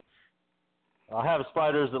 I have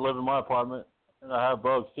spiders that live in my apartment, and I have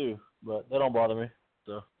bugs too, but they don't bother me.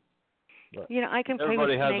 So. I can play with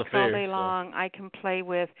snakes all day long. I can play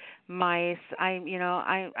with mice. I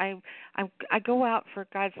go out, for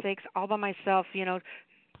God's sakes, all by myself,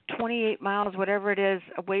 28 miles, whatever it is,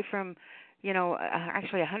 away from,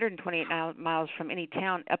 actually 128 miles from any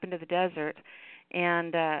town up into the desert,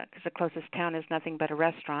 and because the closest town is nothing but a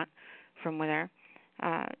restaurant from there,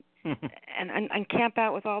 and camp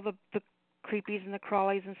out with all the creepies and the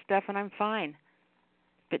crawlies and stuff, and I'm fine.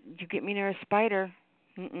 But you get me near a spider,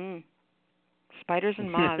 spiders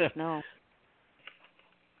and moths, no.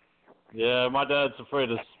 Yeah, my dad's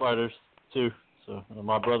afraid of spiders too, so and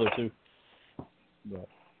my brother too. But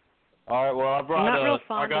all right, well I brought. I'm not real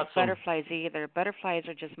fond of butterflies either. Butterflies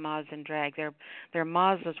are just moths in drag. They're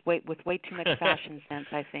moths with way too much fashion sense,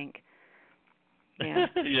 I think. Yeah.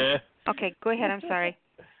 Yeah. Okay, go ahead. I'm sorry.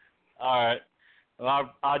 All right.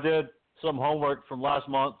 Well, I did some homework from last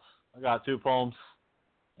month. I got 2 poems,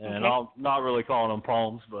 and I'm not really calling them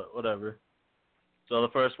poems, but whatever. So the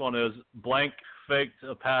first one is blank faked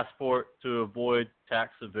a passport to avoid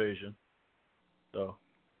tax evasion. So,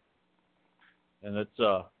 and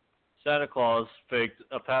it's Santa Claus faked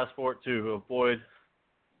a passport to avoid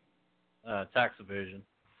tax evasion.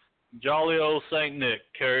 Jolly old Saint Nick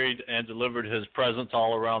carried and delivered his presents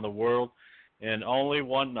all around the world in only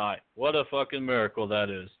one night. What a fucking miracle that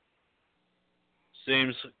is.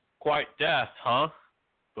 Seems quite daft, huh?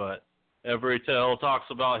 But every tale talks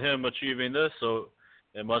about him achieving this, so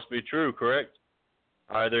it must be true, correct?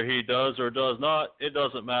 Either he does or does not. It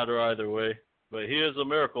doesn't matter either way. But he is a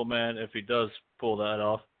miracle man if he does pull that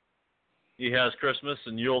off. He has Christmas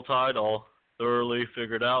and Yuletide all thoroughly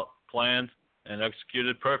figured out, planned, and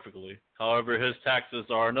executed perfectly. However, his taxes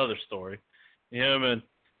are another story. Him and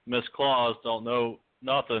Miss Claus don't know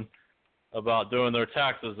nothing about doing their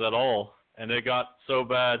taxes at all. And it got so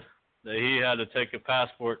bad that he had to take a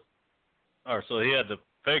passport, or so he had to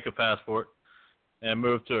fake a passport and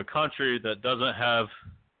move to a country that doesn't have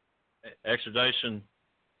extradition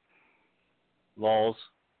laws.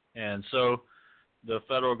 And so the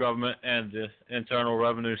federal government and the Internal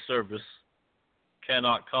Revenue Service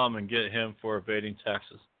cannot come and get him for evading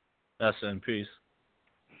taxes. That's in peace.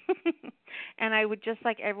 And I would just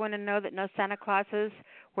like everyone to know that no Santa Clauses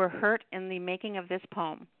were hurt in the making of this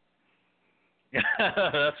poem.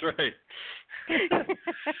 That's right.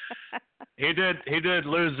 He did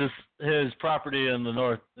lose his property in the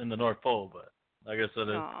North Pole, but I guess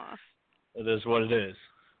it is what it is.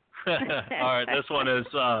 All right, this one is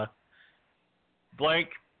blank,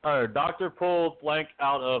 or doctor pulled blank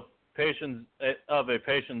out of a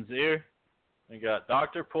patient's ear. We got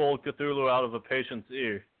doctor pulled Cthulhu out of a patient's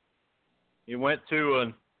ear. He went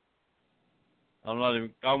to I'm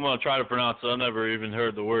gonna try to pronounce it. I've never even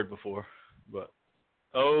heard the word before, but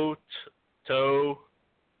otolaryngeologist.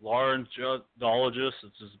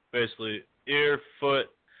 It's just basically ear, foot,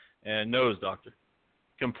 and nose doctor,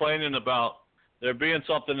 complaining about there being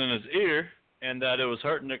something in his ear and that it was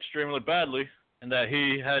hurting extremely badly, and that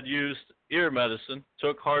he had used ear medicine,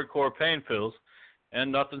 took hardcore pain pills,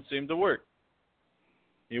 and nothing seemed to work.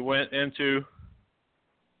 He went into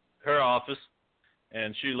her office,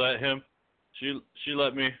 and she let me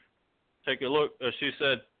take a look. She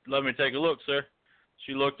said, "Let me take a look, sir."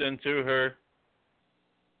 She looked into her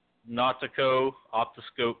Nautico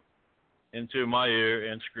optoscope into my ear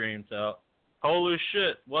and screamed out, "Holy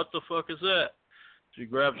shit, what the fuck is that?" She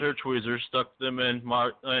grabbed her tweezers, stuck them in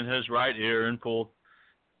his right ear, and pulled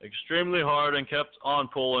extremely hard and kept on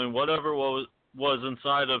pulling whatever was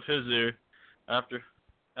inside of his ear.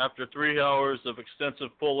 After 3 hours of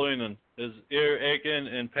extensive pulling and his ear aching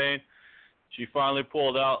in pain, she finally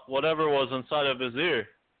pulled out whatever was inside of his ear.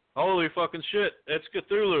 Holy fucking shit, it's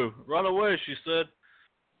Cthulhu. Run away, she said.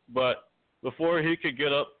 But before he could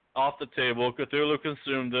get up off the table, Cthulhu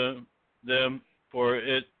consumed them for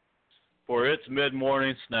its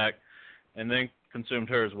mid-morning snack, and then consumed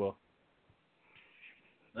her as well.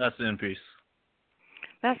 That's the end piece.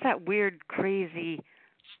 That's that weird, crazy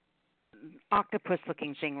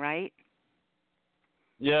octopus-looking thing, right?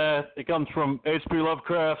 Yeah, it comes from H.P.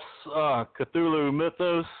 Lovecraft's Cthulhu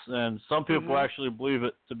mythos, and some people actually believe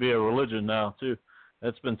it to be a religion now, too.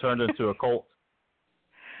 It's been turned into a cult.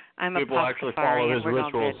 I'm people a actually follow his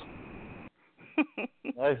rituals.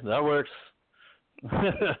 Hey, that works.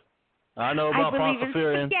 I know about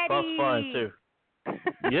Poxiferian. Poxiferian, too.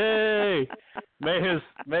 Yay! May his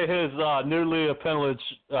newly appendage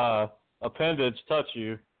touch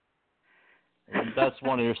you. That's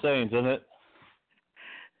one of your sayings, isn't it?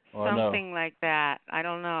 Or something like that. I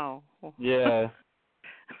don't know. Yeah.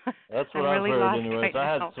 That's what I've really heard anyways. Right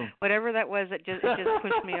I had now. some Whatever that was, it just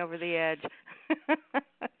pushed me over the edge.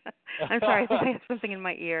 I'm sorry, I think I have something in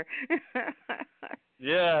my ear.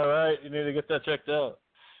 Yeah, right. You need to get that checked out.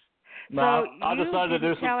 So no, you I decided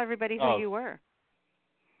to do tell everybody who you were.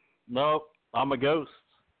 Nope, I'm a ghost.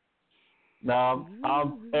 No,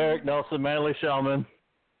 I'm Eric Nelson, Manly Shaman,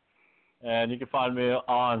 and you can find me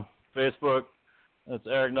on Facebook. It's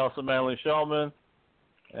Eric Nelson, Manly Shaman,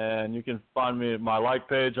 and you can find me at my like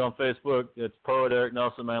page on Facebook. It's Poet Eric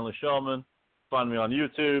Nelson, Manly Shaman. Find me on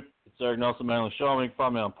YouTube. It's Eric Nelson, Manly Shaman. You can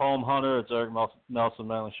find me on Poem Hunter. It's Eric Nelson,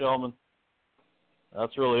 Manly Shaman.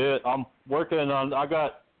 That's really it. I'm working on. I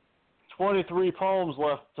got 23 poems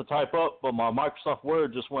left to type up, but my Microsoft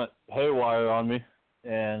Word just went haywire on me,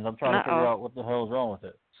 and I'm trying to figure out what the hell is wrong with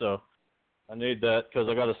it. So I need that because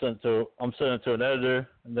I got to send it to. I'm sending it to an editor,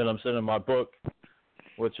 and then I'm sending my book,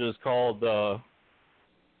 which is called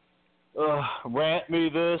Rant Me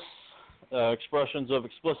This, Expressions of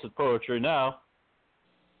Explicit Poetry Now,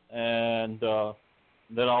 and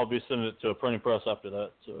then I'll be sending it to a printing press after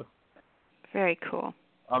that. So very cool.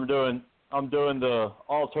 I'm doing the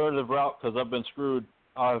alternative route because I've been screwed.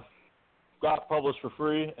 I've got published for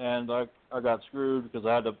free, and I got screwed because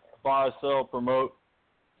I had to buy, sell, promote,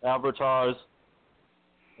 advertise,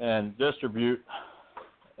 and distribute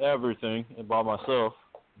everything by myself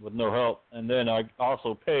with no help. And then I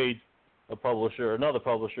also paid another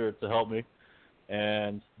publisher to help me,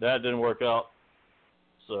 and that didn't work out.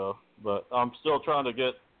 So, but I'm still trying to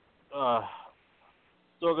get,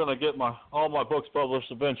 still gonna get all my books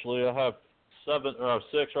published eventually. I have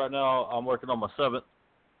 6 right now. I'm working on my 7th.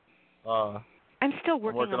 I'm still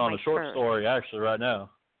working on a short story actually right now.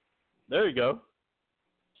 There you go.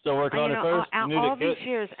 Still working on it first. All these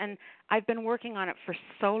years, and I've been working on it for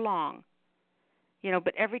so long.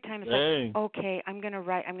 But every time it's like, okay, I'm going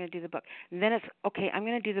to do the book. And then it's, okay, I'm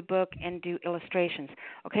going to do the book and do illustrations.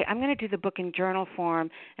 Okay, I'm going to do the book in journal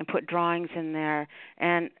form and put drawings in there.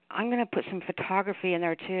 And I'm going to put some photography in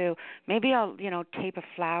there, too. Maybe I'll, tape a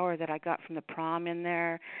flower that I got from the prom in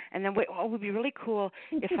there. And then it would be really cool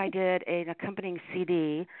if I did an accompanying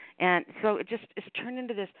CD. And so it's turned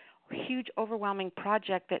into this huge, overwhelming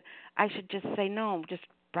project that I should just say, no, just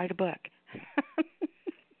write a book.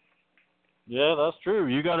 Yeah, that's true.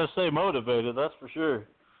 You got to stay motivated, that's for sure.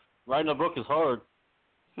 Writing a book is hard.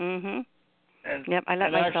 Yep, I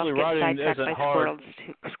let myself get sidetracked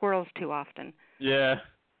by squirrels too often. Yeah.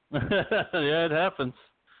 Yeah, it happens,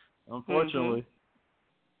 unfortunately.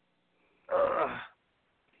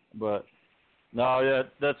 But no,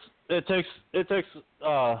 yeah, it takes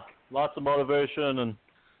lots of motivation and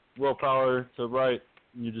willpower to write.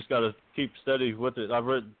 You just got to keep steady with it. I've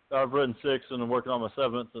written 6 and I'm working on my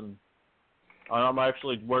 7th, and I'm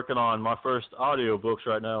actually working on my first audio books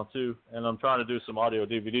right now too, and I'm trying to do some audio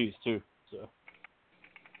DVDs too. So.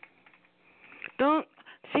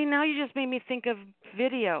 Now you just made me think of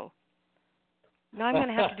video. Now I'm going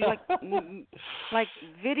to have to do like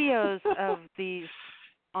videos of these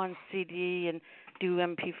on CD and do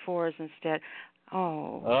MP4s instead.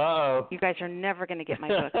 Oh. You guys are never going to get my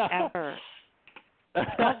book ever.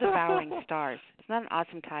 It's called Devouring Stars. It's not an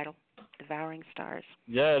awesome title. Devouring Stars.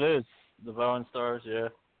 Yeah, it is. Devouring Stars, yeah.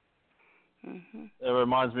 It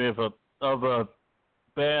reminds me of a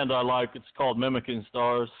band I like. It's called Mimicking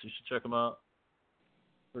Stars. You should check them out.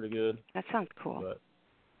 Pretty good. That sounds cool. But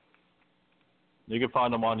you can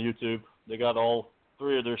find them on YouTube. They got all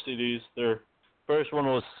 3 of their CDs. They're first one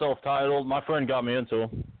was self-titled. My friend got me into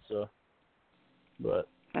them, so. But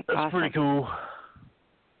That's that's awesome. pretty cool.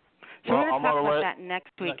 So Well, we're going to I'm talk gonna about let that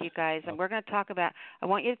next week, you guys, and we're going to talk about. I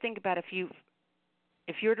want you to think about if you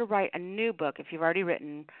were to write a new book, if you've already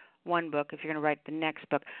written one book, if you're going to write the next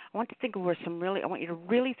book, I want to think of I want you to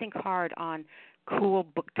really think hard on cool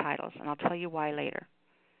book titles, and I'll tell you why later.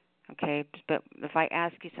 Okay, but if I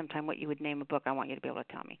ask you sometime what you would name a book, I want you to be able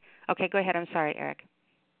to tell me. Okay, go ahead. I'm sorry, Eric.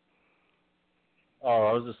 Oh,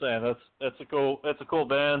 I was just saying that's a cool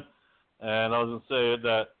band, and I was gonna say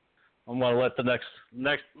that I'm gonna let the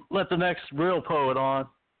next real poet on.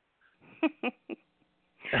 All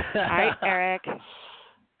right, Eric.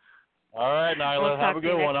 All right, Nyla, we'll have a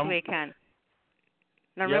good one. Next week, hon.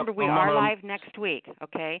 Now Yep, remember, we I'm are gonna... live next week.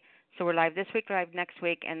 Okay, so we're live this week, live next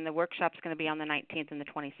week, and the workshop's going to be on the 19th and the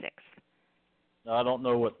 26th. I don't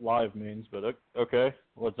know what live means, but okay,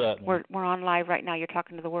 what's that mean? We're on live right now. You're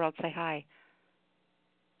talking to the world. Say hi.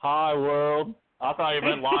 Hi, world. I thought you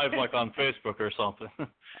meant live like on Facebook or something.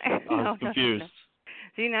 I was confused. No.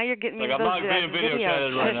 See, now you're getting me like, to I'm those not being video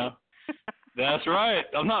chatted right now. That's right.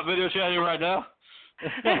 I'm not video chatting right now.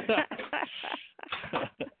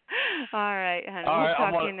 All right, honey. All right,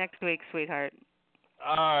 we'll talk to you next week, sweetheart.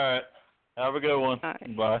 All right. Have a good one. All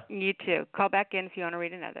right. Bye. You too. Call back in if you want to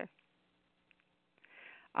read another.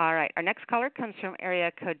 All right. Our next caller comes from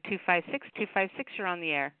area code 256. 256, you're on the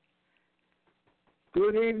air.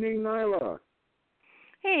 Good evening, Nyla.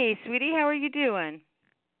 Hey, sweetie. How are you doing?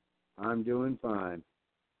 I'm doing fine.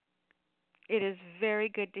 It is very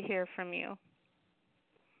good to hear from you.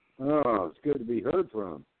 Oh, it's good to be heard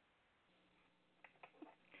from.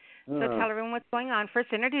 So tell everyone what's going on.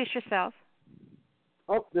 First, introduce yourself.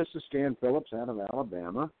 Oh, this is Stan Phillips out of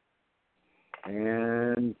Alabama.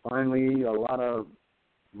 And finally, a lot of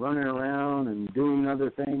running around and doing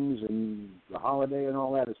other things, and the holiday and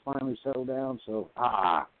all that has finally settled down. So,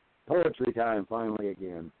 poetry time finally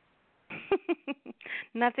again.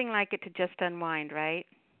 Nothing like it to just unwind, right?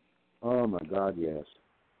 Oh, my God, yes.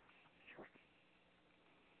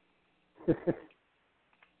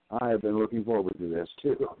 I have been looking forward to this,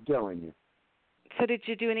 too, I'm telling you. So did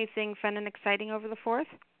you do anything fun and exciting over the 4th?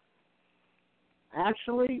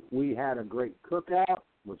 Actually, we had a great cookout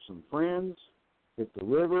with some friends, hit the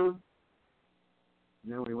river, and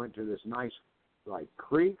then we went to this nice,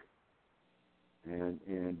 creek and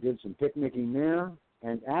did some picnicking there,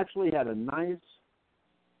 and actually had a nice,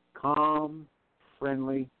 calm,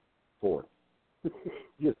 friendly 4th.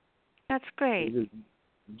 That's great.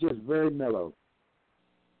 Just very mellow.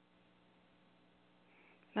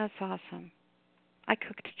 That's awesome. I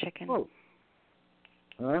cooked chicken. Oh.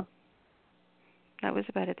 Huh? That was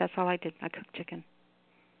about it. That's all I did. I cooked chicken.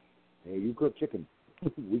 Hey, you cook chicken.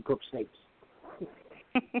 We cook steaks.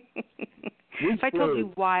 If I told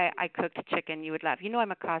you why I cooked chicken, you would laugh. You know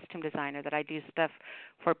I'm a costume designer, that I do stuff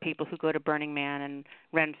for people who go to Burning Man and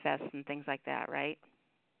Renfest and things like that, right?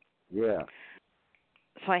 Yeah.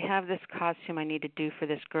 So I have this costume I need to do for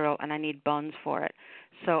this girl, and I need bones for it.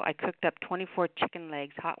 So I cooked up 24 chicken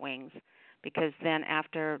legs, hot wings, because then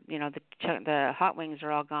after, the hot wings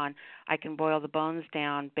are all gone, I can boil the bones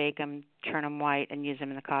down, bake them, turn them white, and use them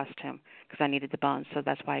in the costume because I needed the bones. So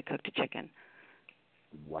that's why I cooked a chicken.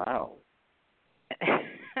 Wow.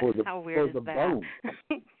 How weird is that? Bones.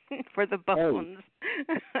 For the bones.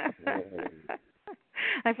 Hey.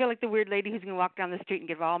 I feel like the weird lady who's going to walk down the street and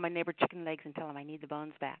give all my neighbor chicken legs and tell them I need the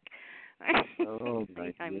bones back. Oh,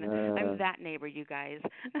 my I'm God. that neighbor, you guys.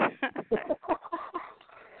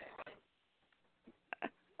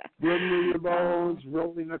 Bring me your bones,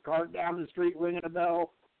 rolling the cart down the street, ringing a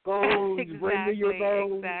bell. Bones, exactly, bring me your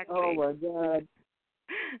bones. Exactly. Oh, my God.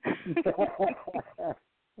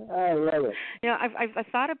 I love it. I've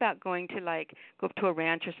thought about going to go up to a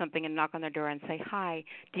ranch or something and knock on their door and say, "Hi,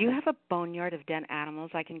 do you have a boneyard of dead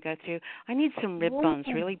animals I can go through? I need some rib bones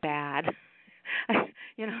really bad."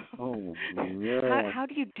 Oh, yeah. How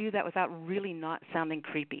do you do that without really not sounding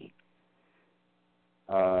creepy?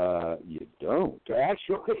 You don't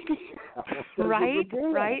actually.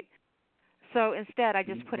 Right. So instead, I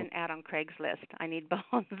just put an ad on Craigslist. I need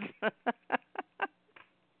bones.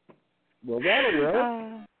 Well, that'll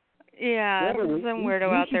work. Yeah, some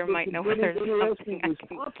weirdo out there might know where there's something I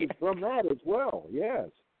can get from that as well. Yes,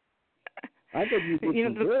 I think you put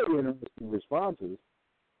some very interesting responses.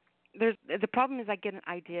 The problem is I get an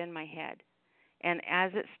idea in my head, and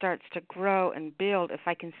as it starts to grow and build, if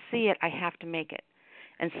I can see it, I have to make it.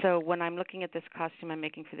 And so when I'm looking at this costume I'm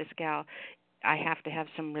making for this gal, I have to have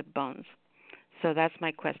some rib bones. So that's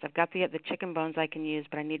my quest. I've got the chicken bones I can use,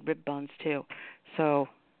 but I need rib bones too. So,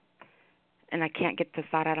 and I can't get the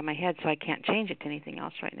thought out of my head, so I can't change it to anything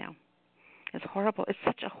else right now. It's horrible. It's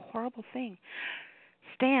such a horrible thing.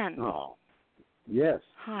 Stan. Oh, yes.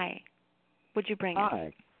 Hi. Would you bring Hi.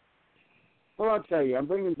 it? Well, I'll tell you, I'm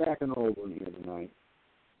bringing back an old one here tonight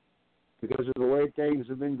because of the way things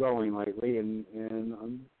have been going lately, and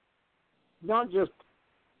not just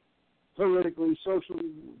politically,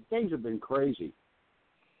 socially, things have been crazy.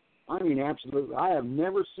 I mean, absolutely. I have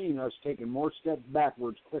never seen us taking more steps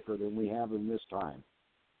backwards quicker than we have in this time.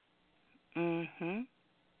 Mhm.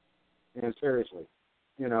 And seriously,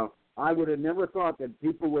 you know, I would have never thought that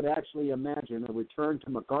people would actually imagine a return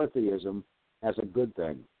to McCarthyism as a good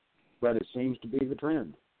thing, but it seems to be the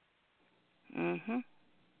trend. Mhm.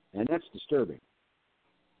 And that's disturbing.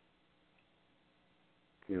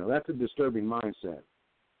 You know, that's a disturbing mindset.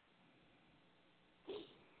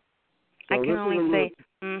 I can only say,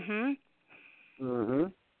 mhm.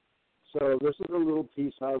 Mhm. So this is a little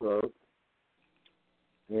piece I wrote.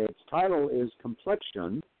 Its title is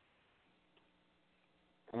Complexion.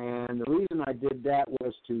 And the reason I did that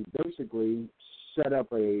was to basically set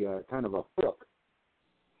up a kind of a hook.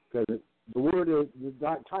 Because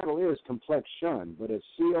the title is Complexion, but it's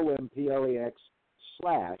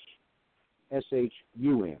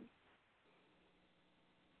COMPLEX/SHUN.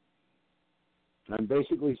 I'm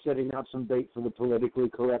basically setting out some bait for the politically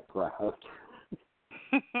correct crowd.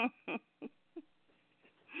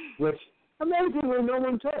 Which, amazingly, no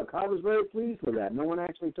one took. I was very pleased with that. No one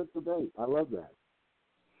actually took the bait. I love that.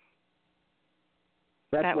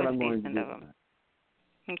 That's that what was I'm going to decent do. of them.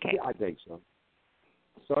 Okay. Yeah, I think so.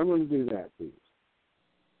 So I'm going to do that, please.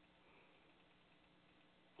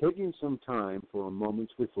 Taking some time for a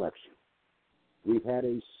moment's reflection. We've had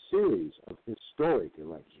a series of historic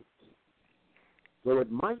elections. Though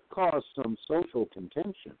it might cause some social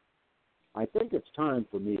contention, I think it's time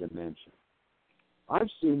for me to mention.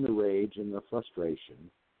 I've seen the rage and the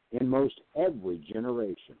frustration in most every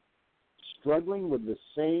generation, struggling with the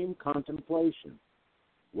same contemplation.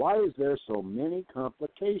 Why is there so many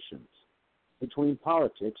complications between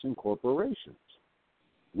politics and corporations?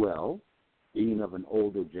 Well, being of an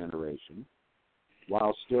older generation,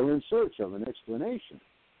 while still in search of an explanation,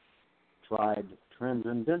 tried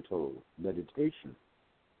transcendental meditation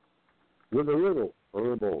with a little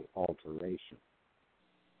herbal alteration,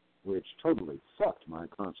 which totally fucked my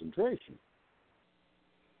concentration.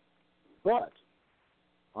 But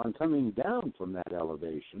on coming down from that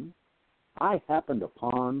elevation, I happened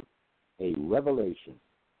upon a revelation,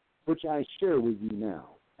 which I share with you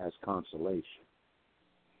now as consolation.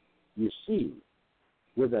 You see,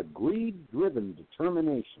 with a greed-driven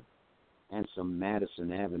determination and some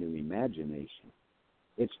Madison Avenue imagination,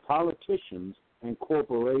 it's politicians and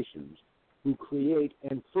corporations who create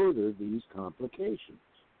and further these complications.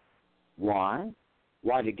 Why?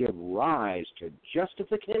 Why, to give rise to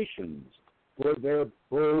justifications for their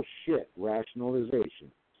bullshit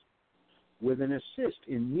rationalizations. With an assist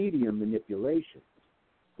in media manipulation,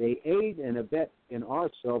 they aid and abet in our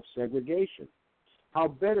self-segregation. How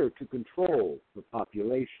better to control the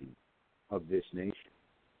population of this nation?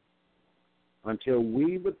 Until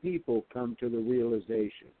we, the people, come to the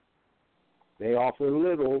realization, they offer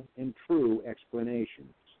little and true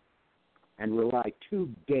explanations and rely too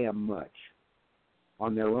damn much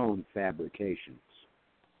on their own fabrications.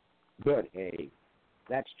 But hey,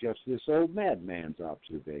 that's just this old madman's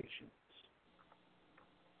observations.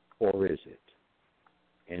 Or is it?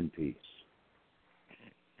 In peace.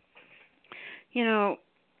 You know,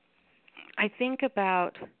 I think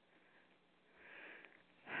about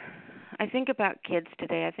kids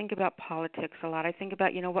today. I think about politics a lot. I think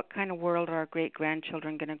about, what kind of world are our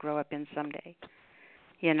great-grandchildren going to grow up in someday?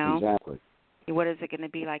 Exactly. What is it going to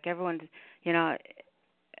be like? Everyone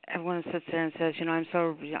sits there and says, I was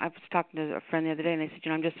talking to a friend the other day, and they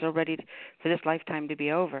said, I'm just so ready for this lifetime to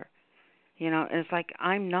be over. And it's like,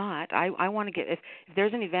 I'm not. I want to get, if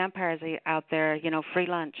there's any vampires out there, free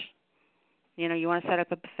lunch. You want to set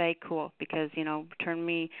up a buffet, cool, because, turn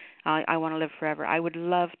me, I want to live forever. I would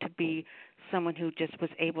love to be someone who just was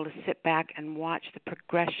able to sit back and watch the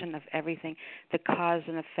progression of everything, the cause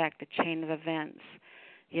and effect, the chain of events,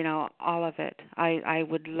 all of it. I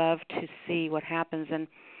would love to see what happens, and,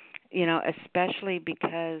 especially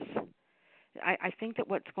because I think that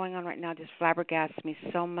what's going on right now just flabbergasts me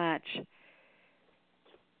so much,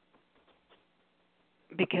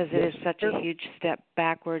 because it is such a huge step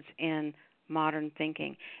backwards in modern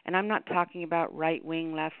thinking. And I'm not talking about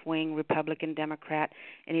right-wing, left-wing, Republican, Democrat,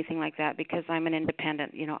 anything like that, because I'm an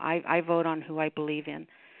independent. I vote on who I believe in,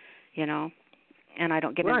 and I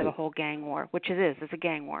don't get into the whole gang war, which it is. It's a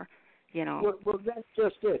gang war, Well, that's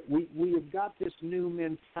just it. We have got this new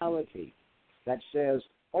mentality that says,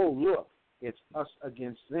 oh, look, it's us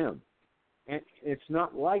against them. And it's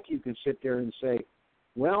not like you can sit there and say,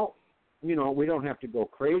 well, we don't have to go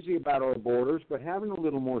crazy about our borders, but having a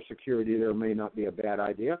little more security there may not be a bad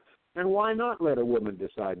idea. And why not let a woman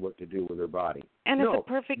decide what to do with her body? And it's a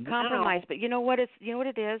perfect compromise. But you know what it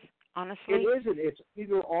is, honestly? It isn't. It's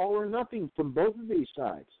either all or nothing from both of these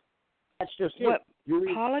sides. That's just it. You're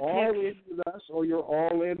either all in with us or you're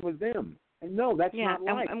all in with them. And no, that's not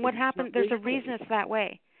right. And what happened, there's a reason it's that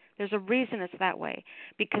way. There's a reason it's that way.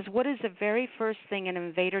 Because what is the very first thing an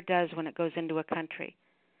invader does when it goes into a country?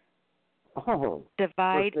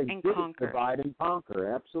 Divide and conquer. Divide and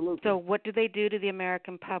conquer, absolutely. So what do they do to the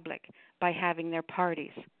American public by having their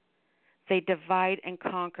parties? They divide and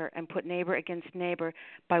conquer and put neighbor against neighbor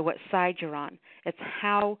by what side you're on. It's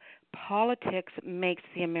how politics makes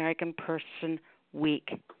the American person weak,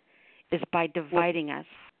 is by dividing us,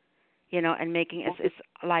 and making us it's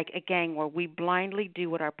like a gang where we blindly do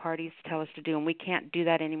what our parties tell us to do, and we can't do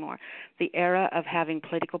that anymore. The era of having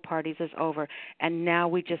political parties is over, and now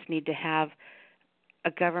we just need to have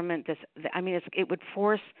a government it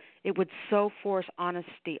would so force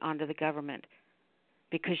honesty onto the government,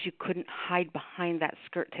 because you couldn't hide behind that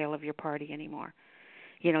skirt tail of your party anymore.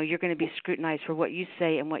 You're going to be scrutinized for what you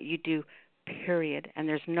say and what you do, period, and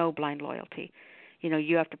there's no blind loyalty.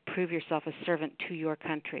 You have to prove yourself a servant to your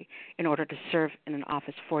country in order to serve in an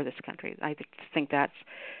office for this country. I think that's,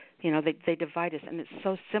 they divide us, and it's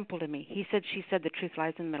so simple to me. He said, she said, the truth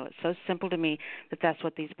lies in the middle. It's so simple to me that that's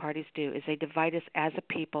what these parties do, is they divide us as a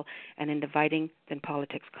people, and in dividing, then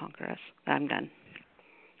politics conquer us. I'm done.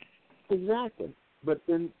 Exactly. But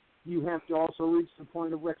then you have to also reach the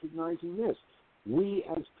point of recognizing this. We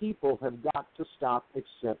as people have got to stop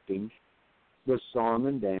accepting the song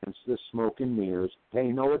and dance, the smoke and mirrors, pay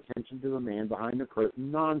no attention to the man behind the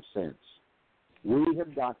curtain nonsense. We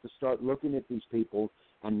have got to start looking at these people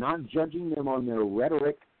and not judging them on their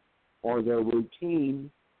rhetoric or their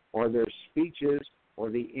routine or their speeches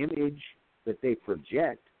or the image that they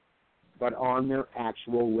project, but on their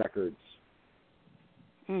actual records.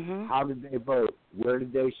 Mm-hmm. How did they vote? Where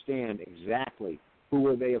did they stand exactly? Who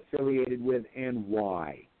were they affiliated with and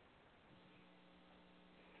why?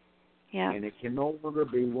 Yeah. And it can no longer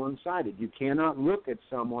be one-sided. You cannot look at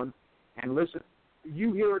someone and listen.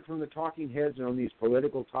 You hear it from the talking heads on these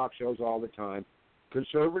political talk shows all the time.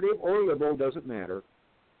 Conservative or liberal, doesn't matter.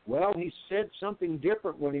 Well, he said something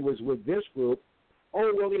different when he was with this group.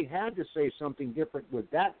 Oh, well, he had to say something different with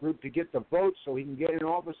that group to get the votes so he can get in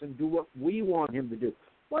office and do what we want him to do.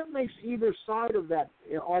 What makes either side of that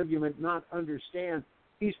argument not understand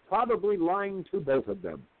he's probably lying to both of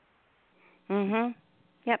them? Mm-hmm.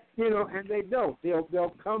 Yep. And they don't.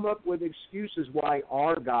 They'll come up with excuses why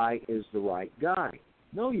our guy is the right guy.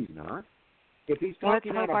 No, he's not. If he's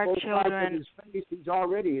talking out of both sides of his face, he's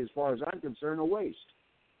already, as far as I'm concerned, a waste.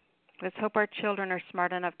 Let's hope our children are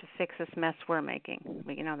smart enough to fix this mess we're making.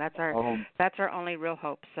 That's our only real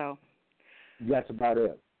hope. So. That's about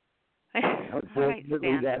it.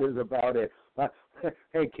 Unfortunately, that is about it.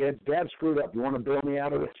 Hey, kids, Dad screwed up. You want to bail me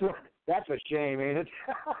out of this? That's a shame, ain't it?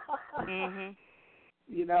 Mm-hmm.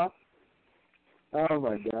 Oh,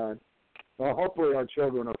 my God. Well, hopefully our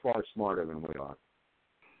children are far smarter than we are.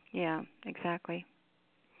 Yeah, exactly.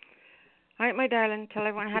 All right, my darling, tell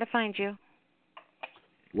everyone how to find you.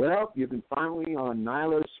 Well, you can find me on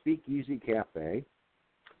Nyla's SpeakEasy Cafe,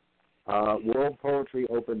 World Poetry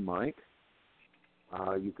Open Mic.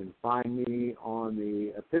 You can find me on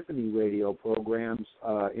the Epiphany radio programs,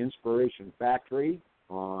 Inspiration Factory,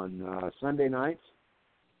 on Sunday nights,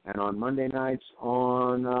 and on Monday nights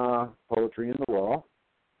on Poetry in the Raw.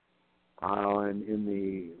 I'm in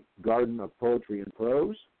the Garden of Poetry and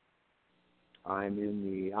Prose. I'm in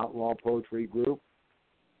the Outlaw Poetry Group,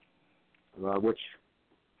 which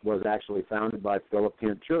was actually founded by Philip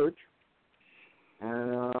Kent Church.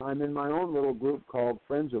 And I'm in my own little group called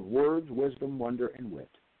Friends of Words, Wisdom, Wonder, and Wit.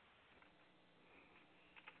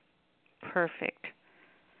 Perfect.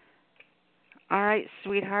 All right,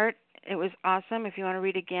 sweetheart. It was awesome. If you want to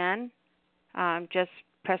read again, just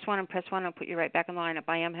press 1 and press 1. I'll put you right back in the lineup.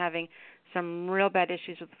 I am having some real bad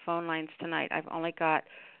issues with the phone lines tonight. I've only got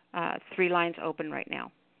 3 lines open right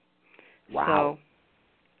now. Wow.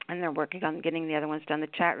 And they're working on getting the other ones done. The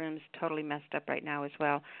chat room's totally messed up right now as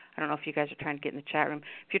well. I don't know if you guys are trying to get in the chat room.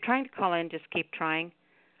 If you're trying to call in, just keep trying.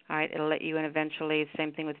 All right, it'll let you in eventually.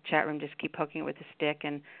 Same thing with the chat room. Just keep poking it with the stick,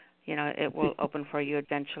 and, it will open for you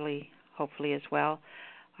eventually, hopefully as well.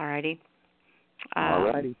 All righty. All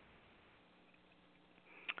righty.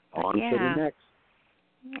 On to the next.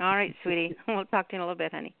 All right, sweetie. We'll talk to you in a little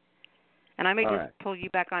bit, honey. And I may pull you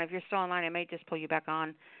back on. If you're still online, I may just pull you back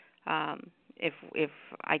on if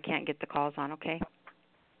I can't get the calls on, okay?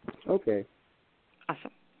 Okay.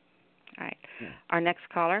 Awesome. All right. Yeah. Our next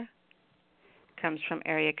caller comes from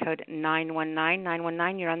area code 919.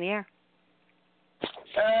 919, you're on the air.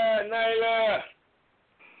 Nyla.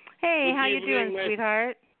 Hey, Good how you evening, doing, man.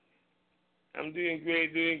 sweetheart? I'm doing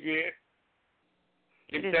great, doing great.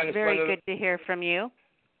 It Give is thanks very for good to hear from you.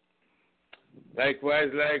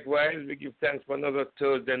 Likewise. We give thanks for another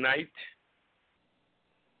Thursday night.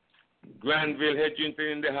 Granville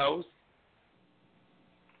Hedgington in the house.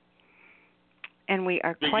 And we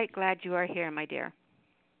are quite glad you are here, my dear.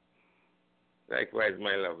 Likewise,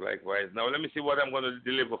 my love, likewise. Now, let me see what I'm going to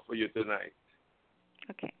deliver for you tonight.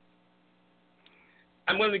 Okay.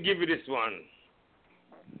 I'm going to give you this one.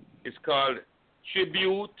 It's called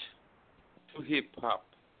Tribute to Hip Hop.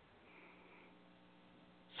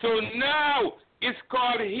 So now it's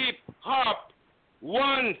called hip hop,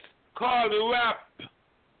 once called rap,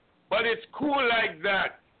 but it's cool like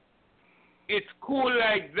that. It's cool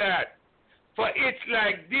like that. For it's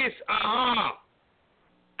like this,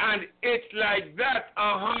 and it's like that,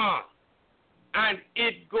 and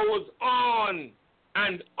it goes on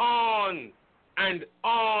and on and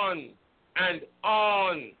on and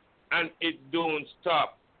on, and it don't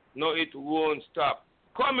stop. No, it won't stop.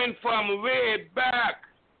 Coming from way back,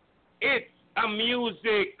 it's a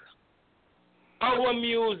music, our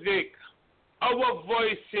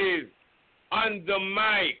voices on the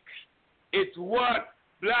mic. It's what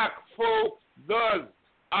black folk does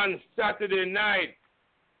on Saturday night.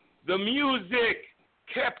 The music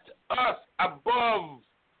kept us above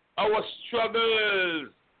our struggles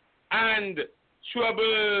and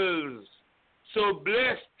troubles. So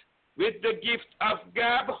blessed with the gift of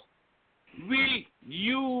gab, we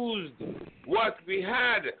used what we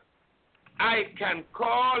had. I can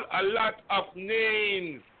call a lot of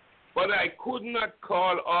names, but I could not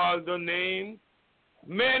call all the names.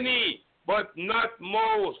 Many, but not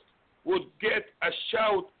most, would get a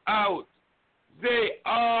shout out. They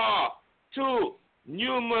are too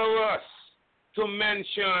numerous to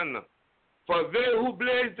mention. For they who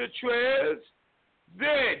blazed the trails,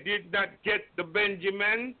 they did not get the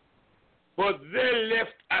Benjamin, but they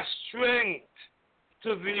left a strength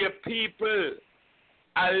to their people,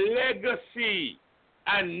 a legacy,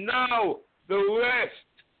 and now the rest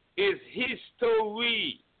is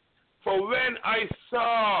history. For when I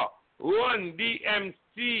saw Run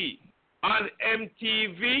DMC on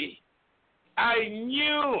MTV, I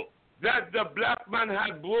knew that the black man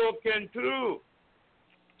had broken through.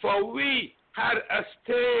 For we had a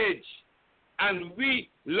stage, and we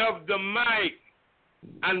loved the mic.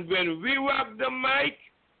 And when we rock the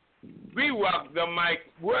mic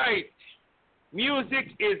right.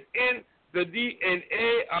 Music is in the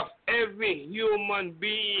DNA of every human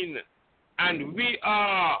being, and we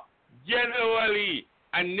are generally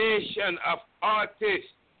a nation of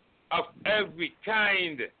artists of every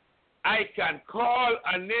kind. I can call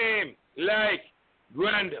a name like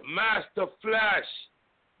Grandmaster Flash,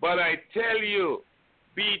 but I tell you,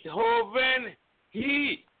 Beethoven,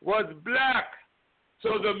 he was black.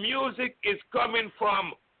 So the music is coming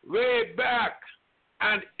from way back,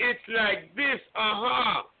 and it's like this,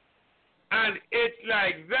 and it's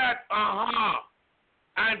like that,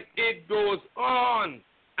 and it goes on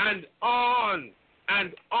and on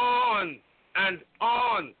and on and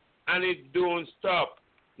on, and it don't stop.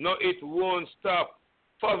 No, it won't stop.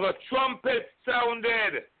 For the trumpet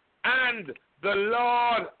sounded, and the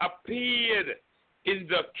Lord appeared in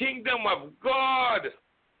the kingdom of God.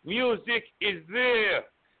 Music is there,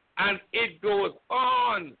 and it goes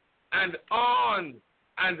on and on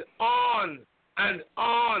and on and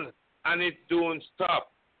on, and it don't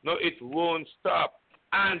stop. No, it won't stop.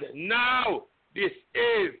 And now this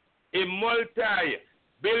is a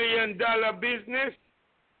multi-billion-dollar business,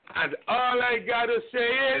 and all I gotta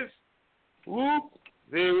say is, whoop,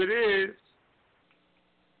 there it is.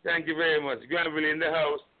 Thank you very much. Granville in the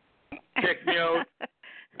house. Check me out.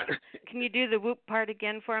 Can you do the whoop part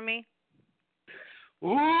again for me?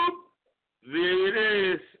 Whoop, there it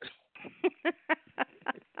is.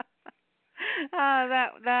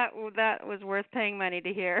 That was worth paying money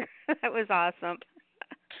to hear. That was awesome.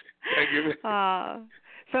 Thank you.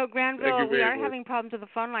 So Granville, we are much. having problems with the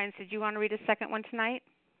phone lines. Did you want to read a second one tonight?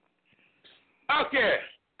 Okay,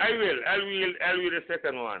 I will. I'll read the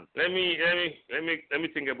second one. Let me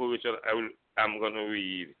think about which one I'm gonna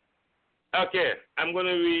read. Okay, I'm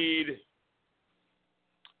gonna read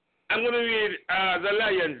The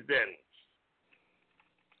Lion's Den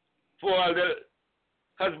for all the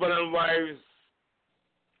husband and wives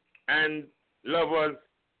and lovers.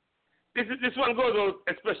 This one goes out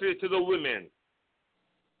especially to the women.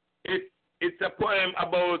 It's a poem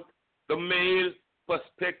about the male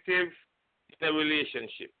perspective in a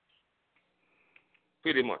relationship.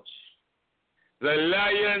 Pretty much. The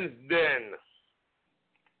lion's den.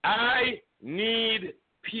 I need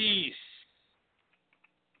peace.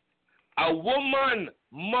 A woman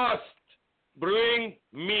must bring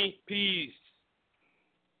me peace.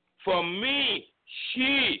 For me,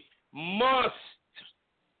 she must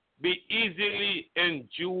be easily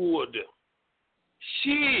endured.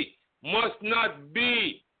 She must not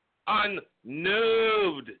be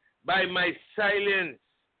unnerved by my silence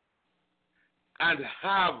and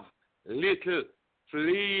have little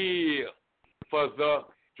flair for the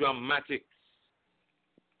dramatics.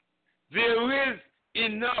 There is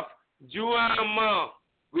enough drama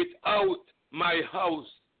without my house.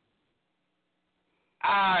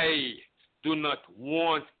 I do not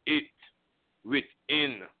want it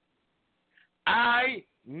within. I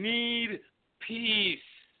need peace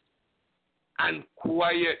and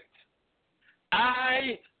quiet.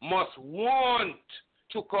 I must want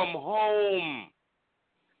to come home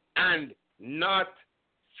and not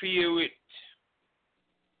fear it.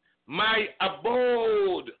 My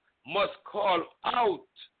abode must call out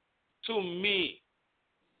to me.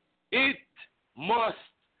 It must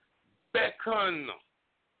beckon.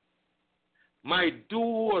 My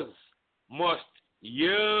doors must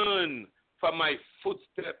yearn for my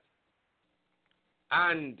footsteps,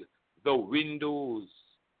 and the windows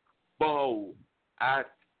bow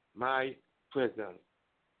at my presence.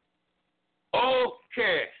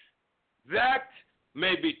 Okay, that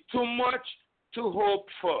may be too much to hope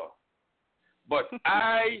for, but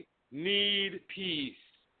I need peace.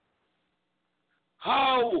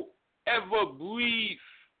 However brief,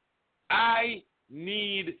 I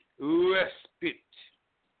need respite.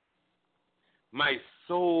 My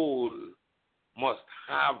soul must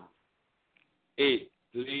have a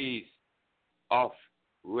place of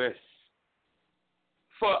rest.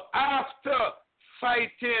 For after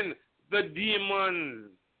fighting the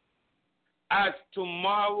demons, as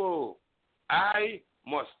tomorrow I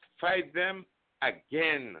must fight them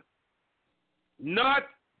again. Not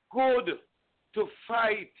good to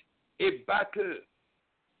fight a battle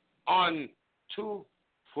on two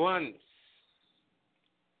fronts.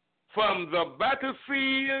 From the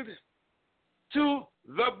battlefield to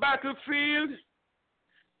the battlefield?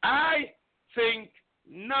 I think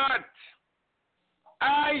not.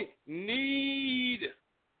 I need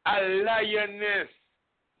a lioness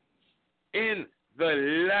in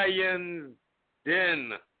the lion's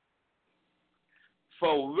den.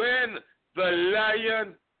 For when the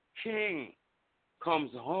lion king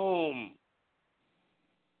comes home,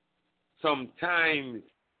 sometimes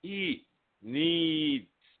he needs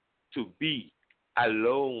to be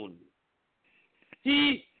alone.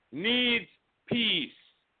 He needs peace.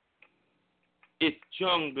 It's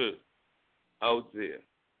jungle out there.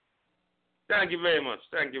 Thank you very much.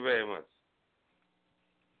 Thank you very much.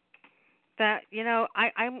 That,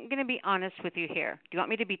 I'm going to be honest with you here. Do you want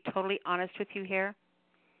me to be totally honest with you here?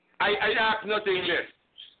 I ask nothing less.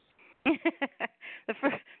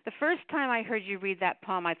 The first time I heard you read that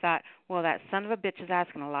poem, I thought, well, that son of a bitch is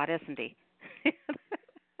asking a lot, isn't he?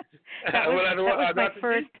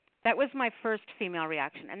 That was my first female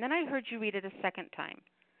reaction. And then I heard you read it a second time.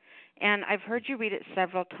 And I've heard you read it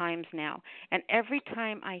several times now. And every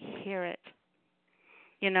time I hear it,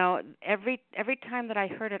 every time that I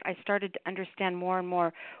heard it, I started to understand more and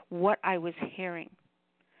more what I was hearing.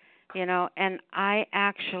 And I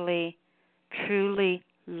actually truly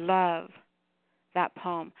love that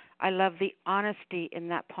poem. I love the honesty in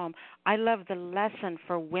that poem. I love the lesson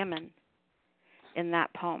for women in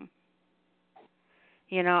that poem.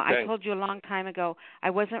 I told you a long time ago, I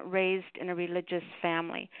wasn't raised in a religious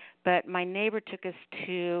family, but my neighbor took us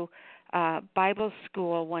to Bible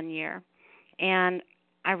school one year, and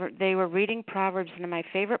they were reading Proverbs, and my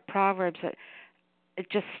favorite Proverbs that it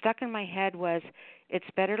just stuck in my head was, it's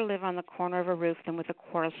better to live on the corner of a roof than with a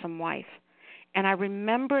quarrelsome wife. And I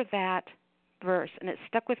remember that verse, and it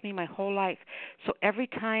stuck with me my whole life. So every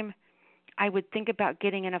time I would think about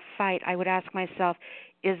getting in a fight, I would ask myself,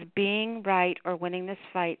 is being right or winning this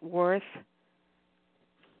fight worth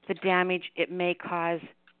the damage it may cause,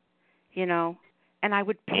 And I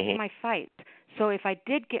would pick my fight. So if I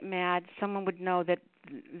did get mad, someone would know that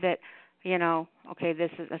okay,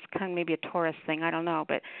 that's kind of maybe a Taurus thing, I don't know,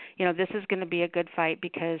 but this is going to be a good fight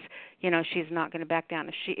because she's not going to back down.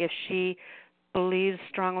 If she believes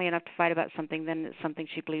strongly enough to fight about something, then it's something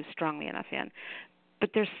she believes strongly enough in.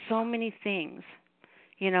 But there's so many things,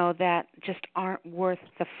 that just aren't worth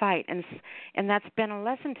the fight, and that's been a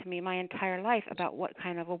lesson to me my entire life about what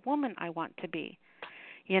kind of a woman I want to be.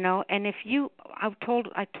 And if you, I told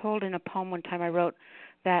in a poem one time I wrote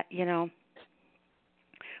that,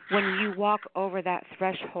 when you walk over that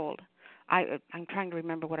threshold, I'm trying to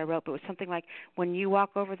remember what I wrote, but it was something like, when you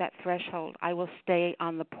walk over that threshold, I will stay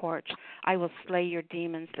on the porch. I will slay your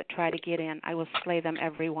demons that try to get in. I will slay them,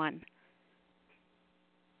 every one.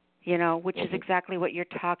 Which is exactly what you're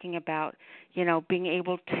talking about, being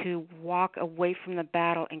able to walk away from the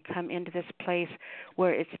battle and come into this place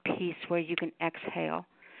where it's peace, where you can exhale,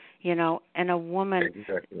 and a woman,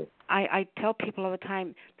 Exactly. I tell people all the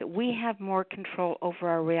time that we have more control over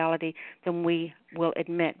our reality than we will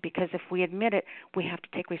admit, because if we admit it, we have to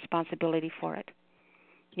take responsibility for it,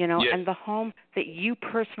 Yes. and the home that you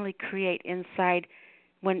personally create inside,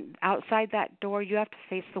 when outside that door, you have to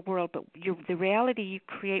face the world, but the reality you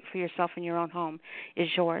create for yourself in your own home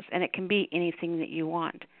is yours, and it can be anything that you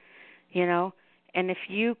want, and if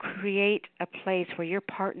you create a place where your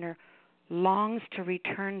partner longs to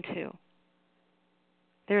return to,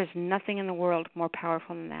 there is nothing in the world more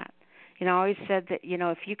powerful than that. I always said that,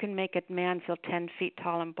 if you can make a man feel 10 feet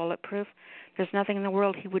tall and bulletproof, there's nothing in the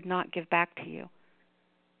world he would not give back to you.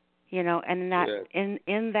 And that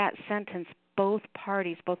in that sentence, both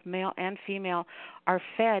parties, both male and female, are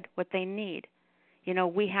fed what they need.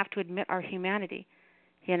 We have to admit our humanity.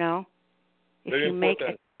 If Very you make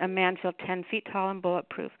important. a man feel 10 feet tall and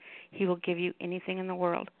bulletproof, he will give you anything in the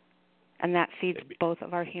world. And that feeds both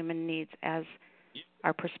of our human needs as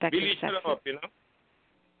our perspective Build each sexes. other up,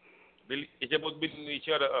 It's about building each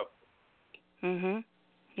other up. Mhm.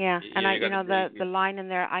 Yeah, and the line in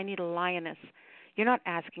there, I need a lioness. You're not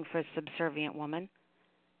asking for a subservient woman.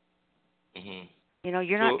 Mhm.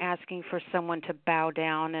 You're not asking for someone to bow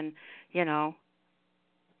down, and you're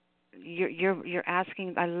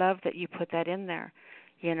asking. I love that you put that in there.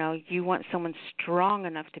 You want someone strong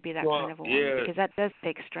enough to be that kind of a woman, because that does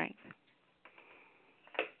take strength.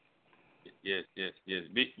 Yes.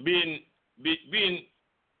 Being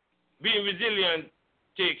resilient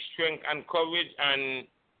takes strength and courage, and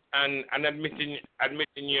admitting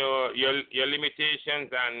your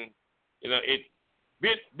limitations, and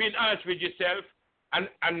being honest with yourself, and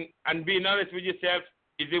being honest with yourself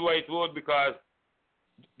is the right word, because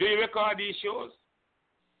do you record these shows,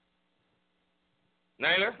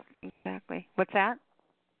 Nyla? Exactly. What's that?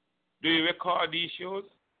 Do you record these shows?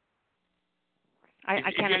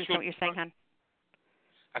 I can't understand what you're saying, hon.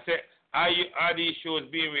 I said, are these shows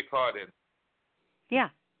being recorded? Yeah.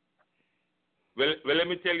 Well, let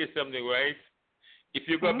me tell you something, right? If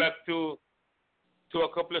you go back to a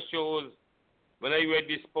couple of shows, when I read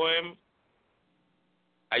this poem,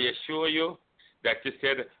 I assure you that you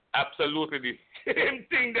said absolutely the same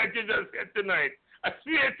thing that you just said tonight. I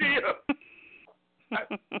swear to you.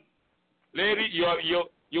 Lady,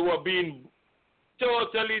 you were being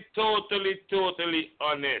totally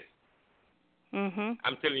honest. Mhm.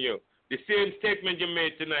 I'm telling you, the same statement you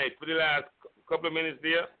made tonight for the last couple of minutes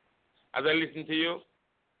there, as I listened to you.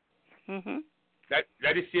 Mhm. That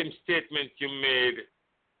is the same statement you made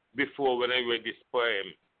before when I read this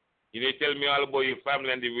poem. You tell me all about your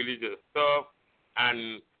family and the religious stuff,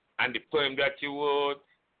 and the poem that you wrote.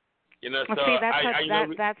 Well, so see,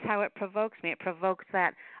 that's how it provokes me. It provokes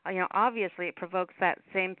that. Obviously, it provokes that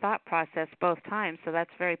same thought process both times. So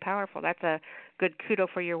that's very powerful. That's a good kudo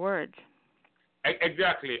for your words.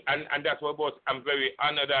 Exactly, and that's what I'm very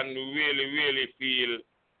honored and really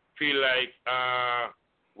feel like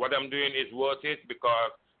what I'm doing is worth it,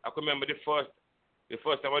 because I can remember the first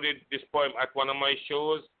time I did this poem at one of my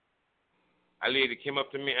shows. A lady came up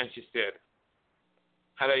to me and she said,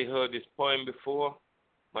 "Had I heard this poem before,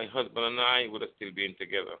 my husband and I would have still been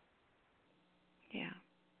together." Yeah.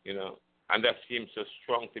 And that seems so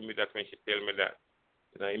strong to me that when she tell me that,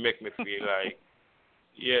 it makes me feel like,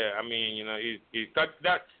 yeah, I mean,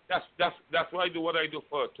 that's why I do what I do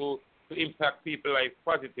to impact people life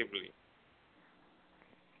positively.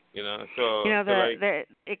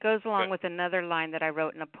 It goes along with another line that I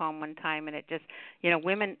wrote in a poem one time, and it just,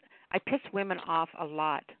 women. I piss women off a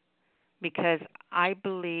lot because I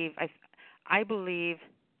believe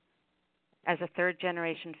as a third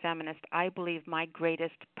generation feminist, I believe my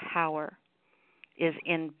greatest power is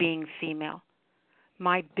in being female.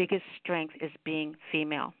 My biggest strength is being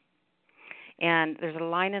female. And there's a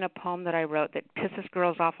line in a poem that I wrote that pisses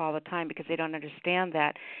girls off all the time because they don't understand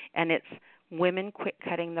that. And it's, women, quit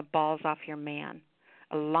cutting the balls off your man.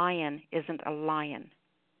 A lion isn't a lion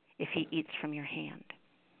if he eats from your hand.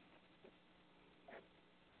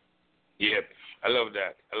 Yep. I love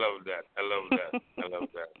that.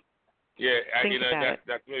 Yeah,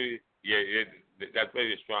 that's very, that's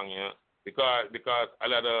very strong, because a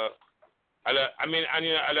lot of I mean, and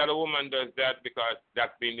you know, a lot of women does that because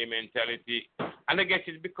that's been the mentality, and I guess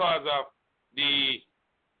it's because of the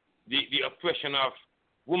oppression of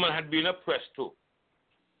women had been oppressed too.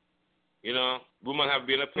 You know, women have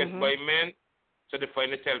been oppressed by men, so they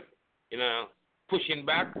find themselves, you know, pushing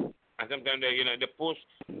back, and sometimes they, you know, they push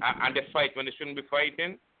and they fight when they shouldn't be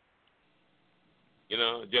fighting. You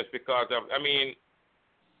know, just because of, I mean,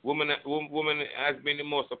 woman has been the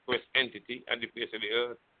most oppressed entity on the face of the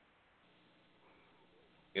earth.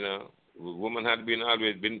 You know, woman had been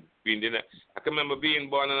always been there. I can remember being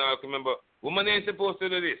born, and I can remember woman ain't supposed to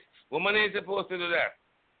do this, woman ain't supposed to do that,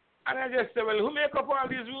 and I just said, well, who make up all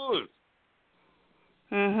these rules?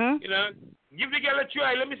 You know, give the girl a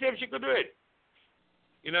try. Let me see if she could do it.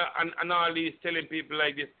 You know, and all these telling people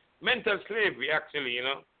like this, mental slavery actually. You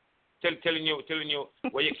know, telling you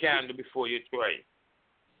what you can do before you try.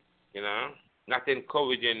 You know, not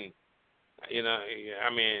encouraging. You know, I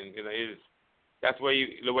mean, you know, that's why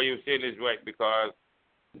what you're saying is right because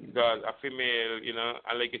a female, you know,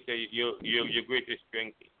 and like you say, your greatest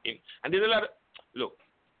strength and there's a lot of look.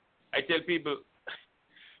 I tell people,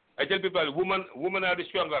 women are the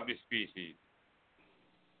stronger of the species.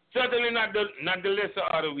 Certainly not the lesser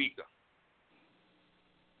or the weaker.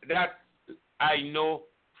 That I know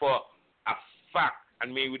for a fact,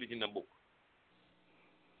 and may read it in the book.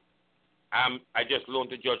 I just learned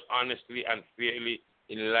to judge honestly and fairly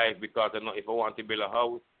in life because I know if I want to build a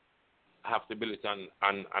house, I have to build it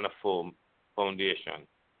on a firm foundation.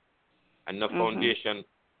 And the foundation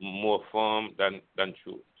more firm than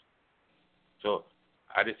truth. So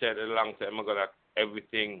I decided a long time ago that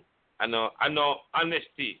everything I know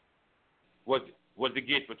honesty was the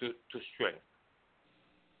gateway to strength.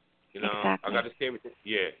 You know, exactly. I gotta say everything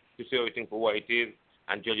to say everything for what it is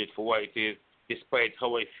and judge it for what it is, despite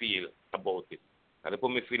how I feel about it. I have to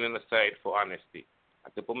put my feeling aside for honesty. I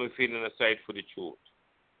have to put my feeling aside for the truth.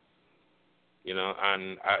 You know,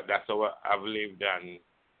 and that's how I've lived, and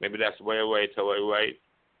maybe that's why I write how I write.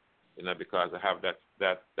 You know, because I have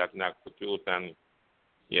that knack for truth, and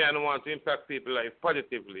I don't want to impact people's life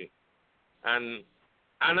positively, and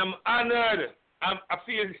I'm honored. I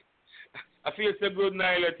feel so good,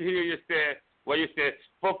 Nyla, to hear you say what you say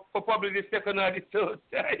for probably the second or the third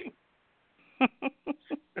time.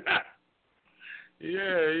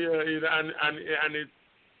 And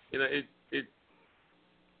it's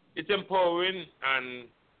it's empowering, and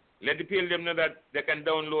let the people them know that they can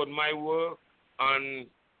download my work on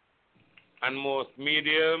most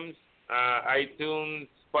mediums, iTunes,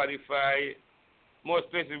 Spotify, most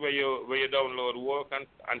places where you download work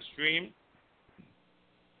and stream.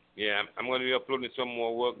 Yeah, I'm going to be uploading some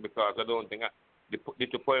more work because I don't think the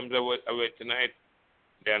two poems I read tonight,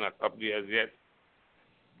 they're not up there as yet.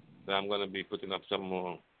 So I'm going to be putting up some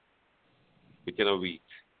more within a week.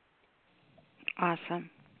 Awesome.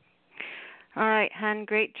 All right, hon,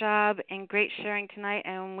 great job and great sharing tonight,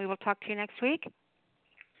 and we will talk to you next week.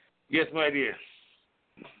 Yes, my dear.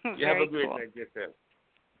 You have a great night yourself.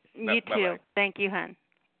 You too. Bye-bye. Thank you, hon.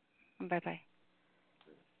 Bye-bye.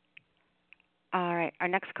 All right, our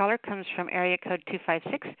next caller comes from area code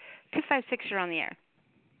 256. 256, you're on the air.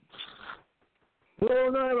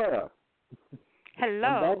 Hello, Nyla. Hello.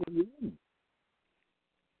 I'm back again.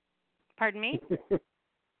 Pardon me?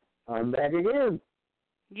 I'm back again.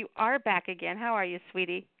 You are back again. How are you,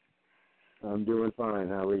 sweetie? I'm doing fine.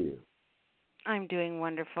 How are you? I'm doing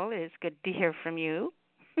wonderful. It is good to hear from you.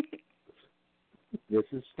 This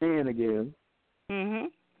is Stan again. Mm-hmm.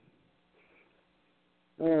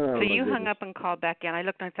 Oh, so you goodness. hung up and called back in. I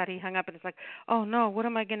looked and I thought he hung up, and it's like, oh, no, what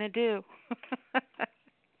am I going to do?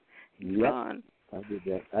 He's gone. I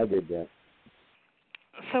did that.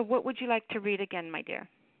 So what would you like to read again, my dear?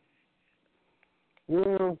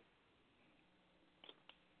 Well,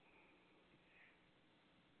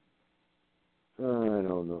 I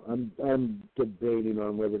don't know. I'm debating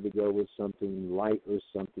on whether to go with something light or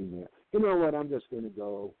something that. You know what? I'm just going to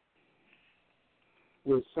go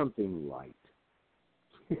with something light.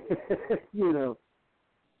 You know,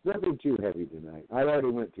 nothing too heavy tonight. I already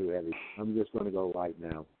went too heavy. I'm just going to go light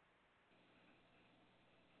now.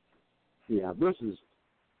 Yeah, this is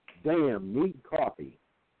Damn Neat Coffee.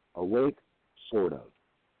 Awake, sort of.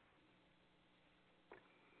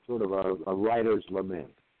 Sort of a writer's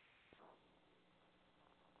lament.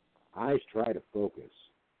 Eyes try to focus.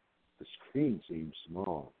 The screen seems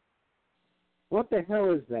small. What the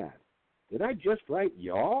hell is that? Did I just write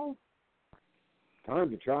y'all?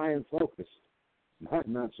 Time to try and focus.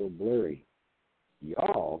 Not so blurry.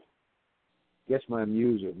 Y'all? Guess my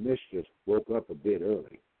muse of mischief woke up a bit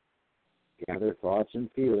early. Gather thoughts and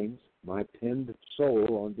feelings, my penned soul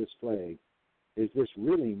on display. is this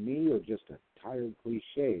really me or just a tired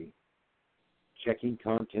cliche? Checking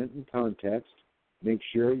content and context. Make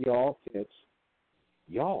sure y'all fits.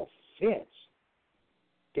 Y'all fits.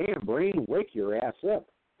 Damn, brain, wake your ass up.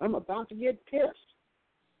 I'm about to get pissed.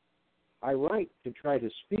 I write to try to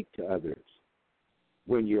speak to others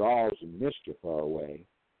when your all's in mischief are away.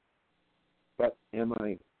 But am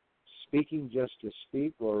I speaking just to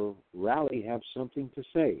speak, or rally have something to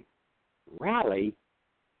say? Rally?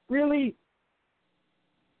 Really?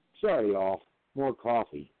 Sorry, y'all. More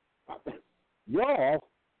coffee. Y'all?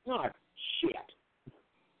 Oh, shit.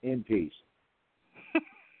 In peace.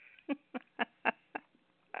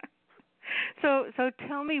 So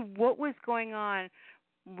tell me what was going on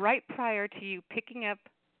right prior to you picking up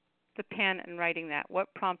the pen and writing that.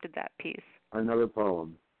 What prompted that piece? Another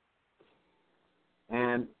poem.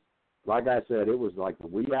 And like I said, it was like the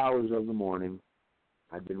wee hours of the morning.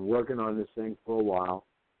 I'd been working on this thing for a while,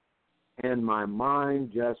 and my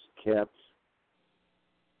mind just kept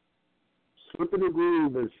slipping a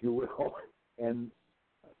groove, if you will, and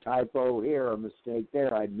a typo here, a mistake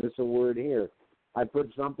there. I'd miss a word here. I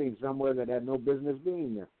put something somewhere that had no business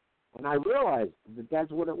being there. And I realized that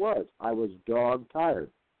that's what it was. I was dog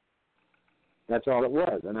tired. That's all it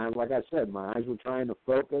was. And like I said, my eyes were trying to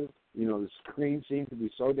focus. You know, the screen seemed to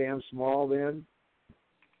be so damn small then.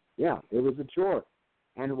 Yeah, it was a chore.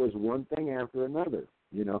 And it was one thing after another.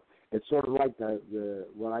 You know, it's sort of like the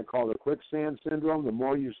what I call the quicksand syndrome. The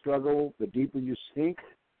more you struggle, the deeper you sink.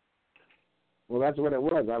 Well, that's what it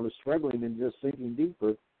was. I was struggling and just sinking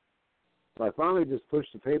deeper. So I finally just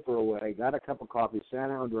pushed the paper away, got a cup of coffee, sat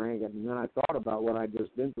down, drank it, and then I thought about what I'd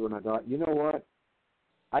just been through, and I thought, you know what?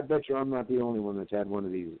 I bet you I'm not the only one that's had one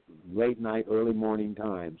of these late night, early morning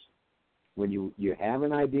times when you have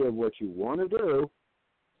an idea of what you want to do,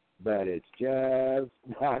 but it's just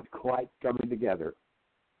not quite coming together.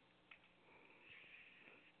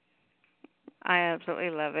 I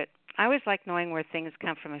absolutely love it. I always like knowing where things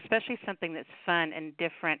come from, especially something that's fun and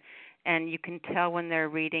different, and you can tell when they're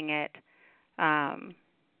reading it that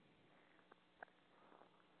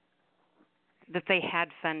they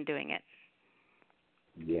had fun doing it.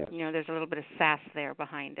 Yes. You know, there's a little bit of sass there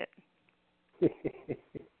behind it.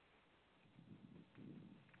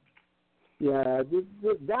 Yeah,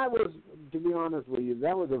 that was, to be honest with you,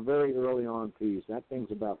 that was a very early on piece. That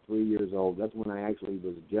thing's about 3 years old. That's when I actually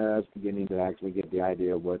was just beginning to actually get the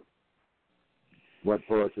idea of what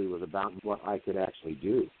poetry was about and what I could actually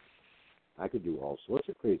do. I could do all sorts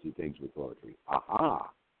of crazy things with poetry. Aha!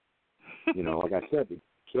 You know, like I said, the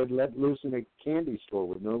kid let loose in a candy store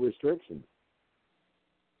with no restrictions.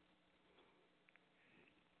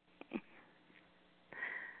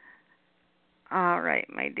 All right,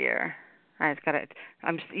 my dear. I just got it.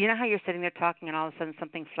 You know how you're sitting there talking, and all of a sudden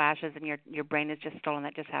something flashes, and your brain is just stolen.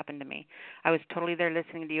 That just happened to me. I was totally there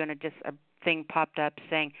listening to you, and a thing popped up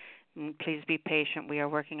saying, "Please be patient. We are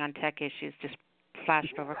working on tech issues." Just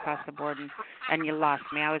flashed over across the board, and you lost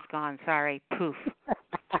me. I was gone. Sorry. Poof.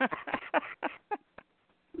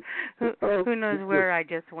 Who knows where I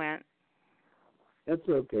just went? That's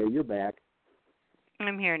okay. You're back.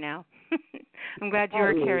 I'm here now. I'm glad you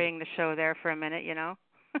were carrying the show there for a minute, you know.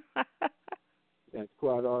 That's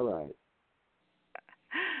quite all right.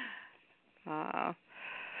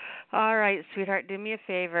 All right, sweetheart, do me a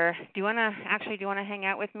favor. Do you want to hang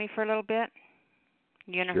out with me for a little bit?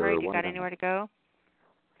 You in a hurry? Do you got anywhere to go?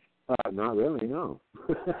 Not really, no.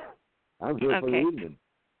 I'm here for the evening.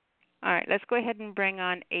 All right, let's go ahead and bring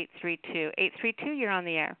on 832. 832, you're on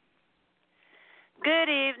the air. Good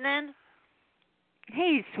evening.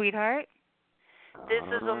 Hey, sweetheart. This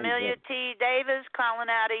is Amelia T. Davis calling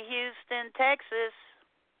out of Houston, Texas.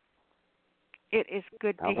 It is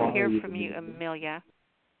good to hear from you, Amelia.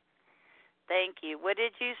 Thank you. What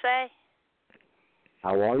did you say?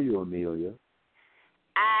 How are you, Amelia?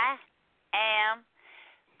 I am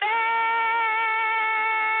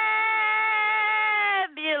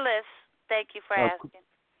fabulous. Thank you for asking.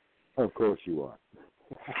 Of course you are.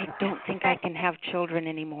 I don't think I can have children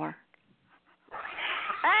anymore.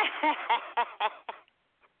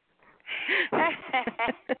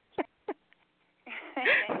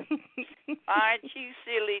 Aren't you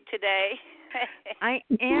silly today? I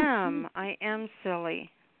am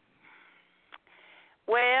silly.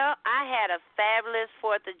 Well, I had a fabulous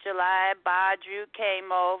 4th of July. Badru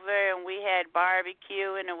came over, and we had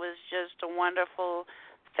barbecue, and it was just a wonderful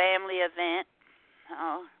family event.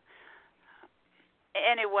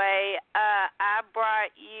 Anyway, I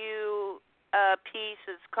brought you a piece.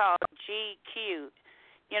 It's called GQ.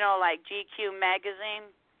 You know, like GQ magazine?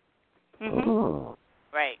 Mm-hmm.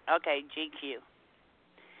 Right. Okay, GQ.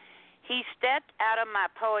 He stepped out of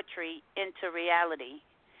my poetry into reality.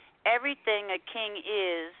 Everything a king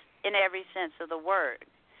is in every sense of the word.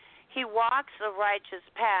 He walks a righteous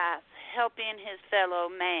path, helping his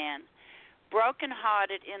fellow man.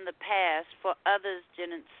 Broken-hearted in the past, for others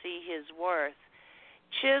didn't see his worth.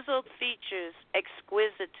 Chiseled features,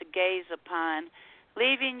 exquisite to gaze upon,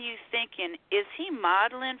 leaving you thinking, is he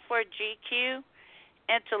modeling for GQ?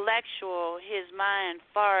 Intellectual, his mind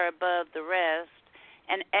far above the rest,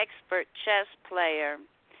 an expert chess player.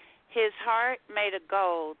 His heart made of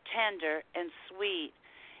gold, tender and sweet.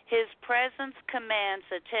 His presence commands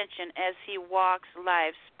attention as he walks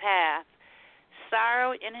life's path.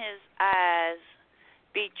 Sorrow in his eyes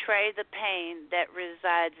betray the pain that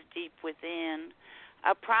resides deep within.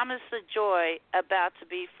 A promise of joy about to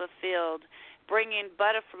be fulfilled, bringing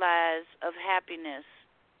butterflies of happiness.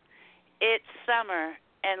 It's summer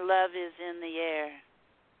and love is in the air.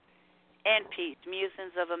 And peace,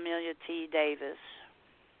 Musings of Amelia T. Davis.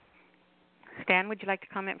 Stan, would you like to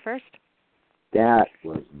comment first? That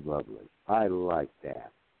was lovely. I like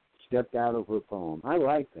that. Stepped out of her poem. I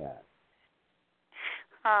like that.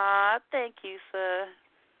 Thank you, sir.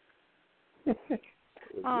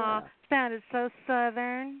 Aw, sounded so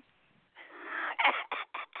southern.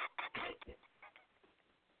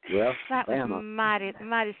 Well, that was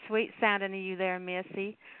mighty sweet sounding to you there,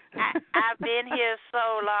 Missy. I've been here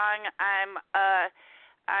so long. I'm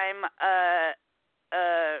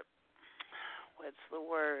what's the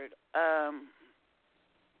word?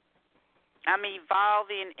 I'm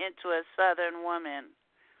evolving into a Southern woman.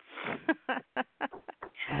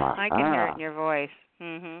 I can hear it in your voice.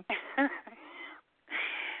 Mhm.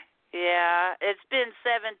 Yeah, it's been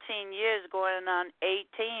 17 years, going on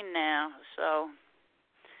 18 now. So,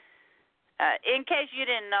 in case you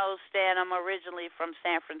didn't know, Stan, I'm originally from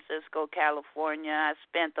San Francisco, California. I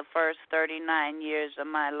spent the first 39 years of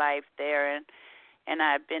my life there, and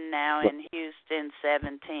I've been now in Houston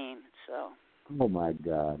 17. So. Oh my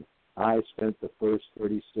God. I spent the first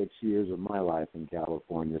 36 years of my life in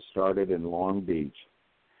California, started in Long Beach.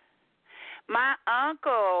 My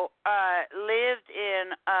uncle lived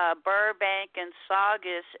in Burbank and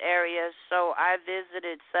Saugus areas, so I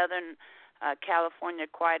visited Southern California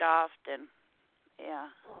quite often. Yeah.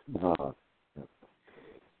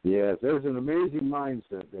 Yes, there's an amazing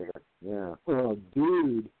mindset there. Yeah. Oh,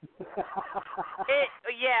 dude.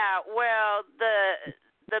 Well,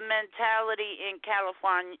 the mentality in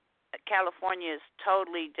California is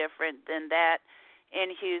totally different than that in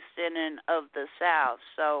Houston and of the South.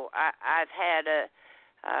 So I've had a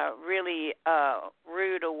really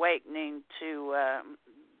rude awakening to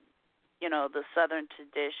the Southern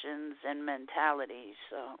traditions and mentalities.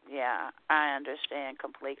 So yeah, I understand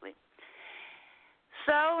completely.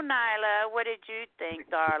 So Nyla, what did you think,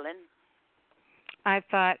 darling? I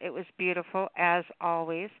thought it was beautiful as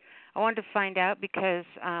always. I wanted to find out because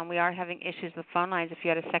we are having issues with phone lines. If you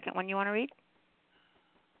had a second one you want to read?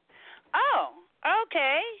 Oh,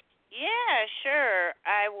 okay. Yeah, sure.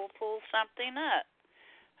 I will pull something up.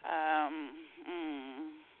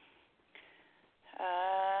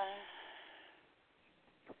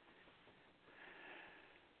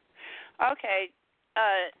 Okay.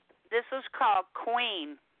 This is called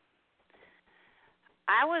Queen.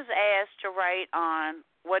 I was asked to write on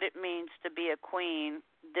what it means to be a queen.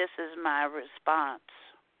 This is my response.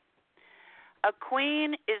 A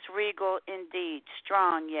queen is regal indeed,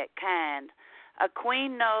 strong yet kind. A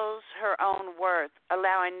queen knows her own worth,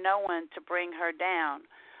 allowing no one to bring her down.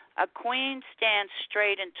 A queen stands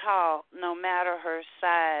straight and tall, no matter her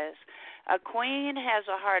size. A queen has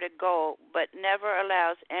a heart of gold, but never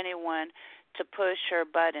allows anyone to push her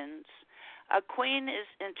buttons. A queen is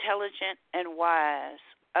intelligent and wise.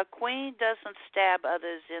 A queen doesn't stab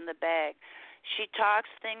others in the back. She talks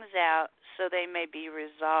things out so they may be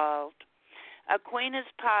resolved. A queen is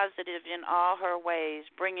positive in all her ways,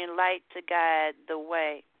 bringing light to guide the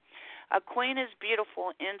way. A queen is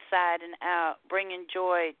beautiful inside and out, bringing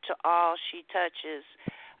joy to all she touches.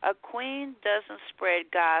 A queen doesn't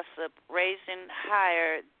spread gossip, raising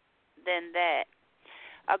higher than that.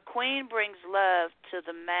 A queen brings love to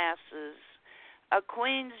the masses. A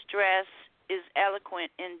queen's dress is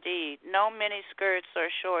eloquent indeed. No mini skirts or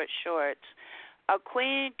short shorts. A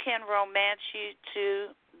queen can romance you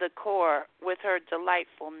to the core with her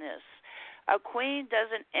delightfulness. A queen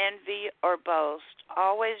doesn't envy or boast,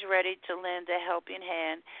 always ready to lend a helping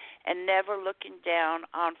hand and never looking down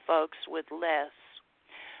on folks with less.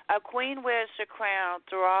 A queen wears her crown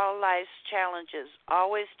through all life's challenges,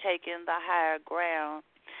 always taking the higher ground.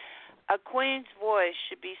 A queen's voice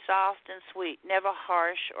should be soft and sweet, never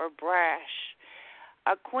harsh or brash.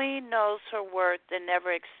 A queen knows her worth and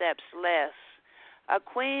never accepts less. A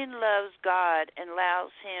queen loves God and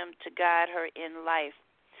allows him to guide her in life.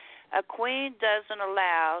 A queen doesn't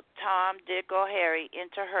allow Tom, Dick, or Harry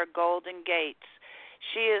into her golden gates.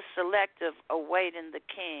 She is selective, awaiting the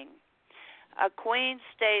king. A queen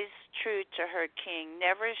stays true to her king,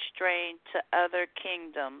 never strained to other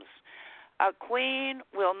kingdoms. A queen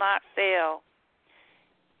will not fail.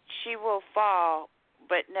 She will fall,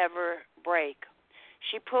 but never break.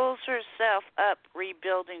 She pulls herself up,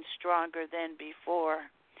 rebuilding stronger than before.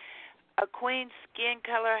 A queen's skin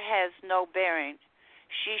color has no bearing.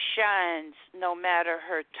 She shines no matter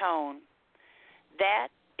her tone. That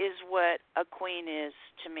is what a queen is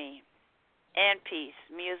to me. And peace.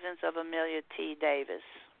 Musings of Amelia T. Davis.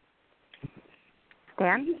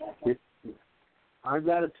 Dan? I've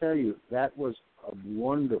got to tell you, that was a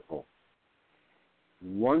wonderful,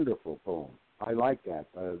 wonderful poem. I like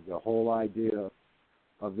that. The whole idea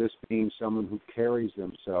of this being someone who carries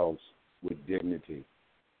themselves with dignity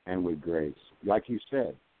and with grace. Like you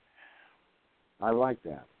said. I like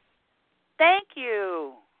that. Thank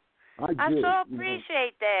you. I so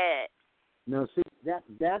appreciate that. Now, see,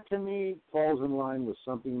 that to me falls in line with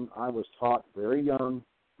something I was taught very young,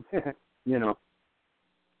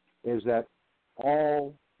 is that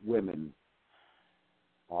all women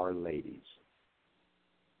are ladies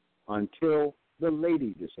until the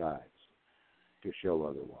lady decides to show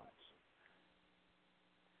otherwise.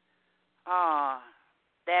 Ah,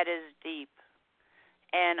 that is deep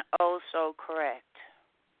and oh so correct.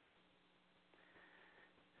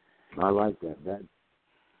 I like that.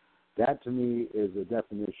 That to me is a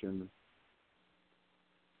definition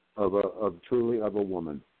of truly a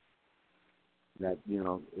woman. That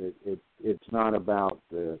it's not about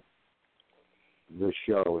the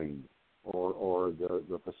showing or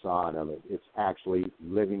the facade of it. It's actually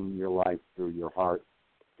living your life through your heart,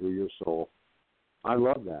 through your soul. I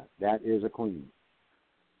love that. That is a queen.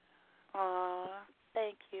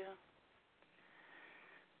 Thank you.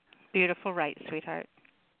 Beautiful right, sweetheart.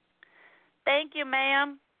 Thank you,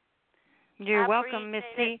 ma'am. You're welcome,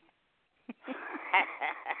 Missy.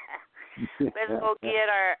 Let's go get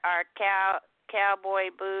our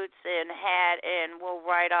cowboy boots and hat, and we'll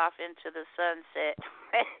ride off into the sunset.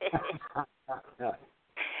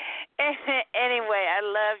 Anyway, I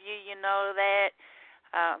love you. You know that.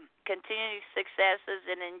 Continue successes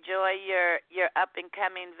and enjoy your up and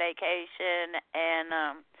coming vacation,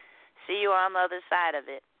 and see you on the other side of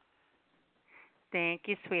it. Thank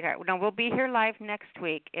you, sweetheart. No, we'll be here live next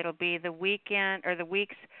week. It'll be the weekend or the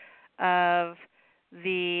weeks of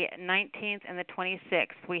the 19th and the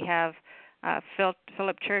 26th. We have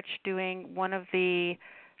Philip Church doing one of the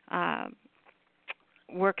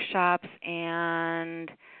workshops,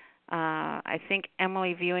 and I think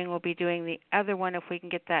Emily Viewing will be doing the other one if we can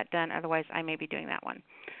get that done. Otherwise, I may be doing that one.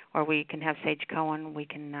 Or we can have Sage Cohen. We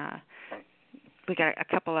got a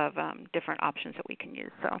couple of different options that we can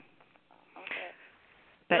use. So.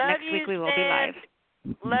 But Love next week we will be live.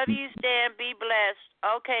 Love you, Stan. Be blessed.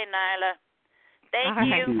 Okay, Nyla. Thank All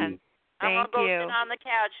you. right, hon. I'm Thank going to go you. sit on the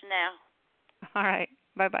couch now. All right.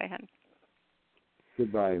 Bye-bye, hon.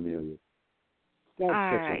 Goodbye, Amelia. That's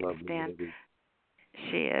All such right, a lovely Stan. lady.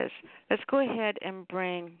 She is. Let's go ahead and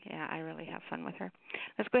bring, I really have fun with her.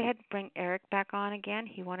 Let's go ahead and bring Eric back on again.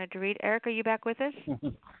 He wanted to read. Eric, are you back with us?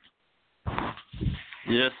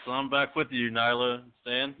 Yes, I'm back with you, Nyla.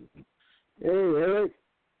 Stan? Hey, Eric.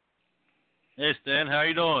 Hey, Stan, how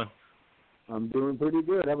you doing? I'm doing pretty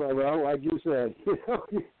good. Well, like you said,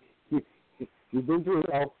 you've been through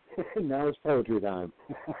hell. Now it's poetry time.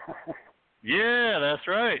 Yeah, that's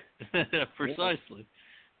right. Precisely.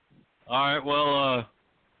 All right. Well,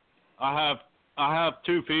 I have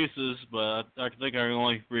two pieces, but I think I can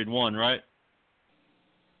only read one, right?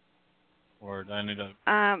 Or do I need to?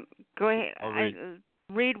 Go ahead.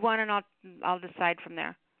 Read one, and I'll decide from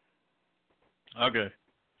there. Okay.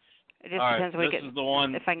 It just All depends right, this is the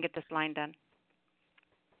one. if I can get this line done.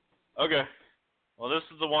 Okay. Well, this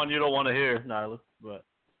is the one you don't want to hear, Nyla, but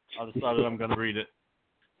I decided I'm going to read it.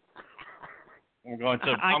 I'm going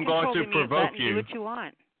to provoke you. Do what you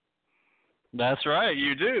want. That's right,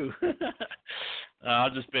 you do.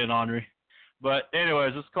 I'm just being ornery. But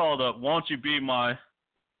anyways, it's called "Won't You Be My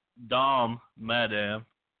Dom, Madame?"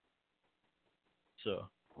 So,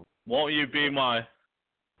 won't you be my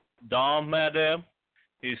Dom, Madame?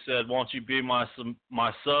 He said, won't you be my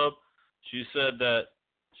sub? She said that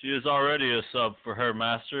she is already a sub for her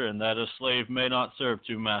master, and that a slave may not serve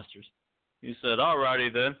two masters. He said, all righty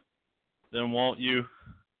then. Then won't you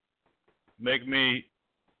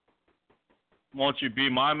be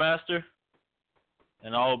my master,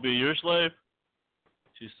 and I will be your slave?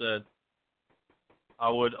 She said, I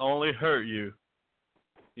would only hurt you.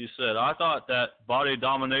 He said, I thought that body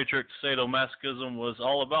dominatrix sadomasochism was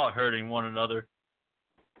all about hurting one another,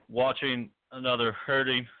 watching another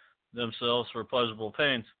hurting themselves for pleasurable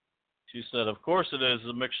pains. She said, of course it is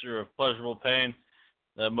a mixture of pleasurable pain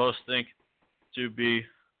that most think to be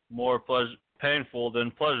more painful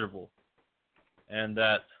than pleasurable, and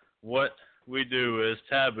that what we do is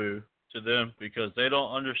taboo to them because they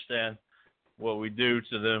don't understand what we do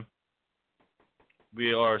to them.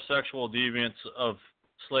 We are sexual deviants of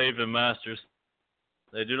slave and masters.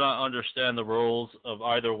 They do not understand the roles of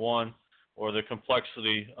either one or the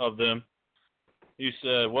complexity of them. He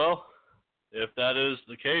said, well, if that is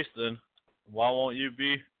the case, then why won't you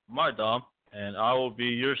be my dom, and I will be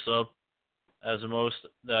your sub, as most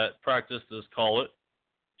that practice this call it.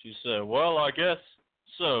 She said, well, I guess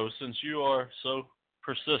so, since you are so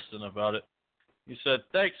persistent about it. He said,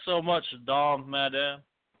 thanks so much, dom, madame.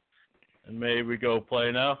 And may we go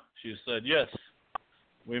play now? She said, yes,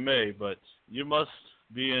 we may, but you must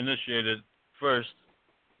be initiated first.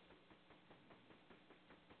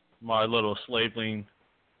 My little slaveling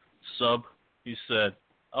sub, he said,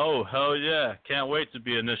 oh, hell yeah, can't wait to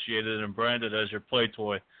be initiated and branded as your play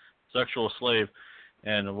toy, sexual slave,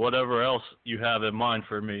 and whatever else you have in mind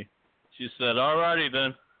for me. She said, alrighty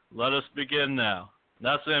then, let us begin now.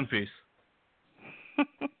 That's in peace.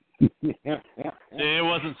 See, it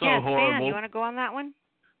wasn't so horrible. Stan, you want to go on that one?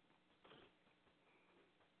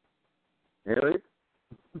 Eric?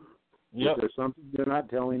 Yep. Is there something you're not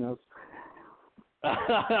telling us?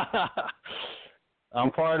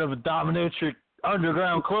 I'm part of a dominatrix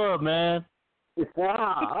underground club, man.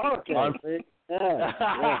 Ah, okay.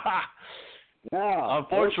 Yeah.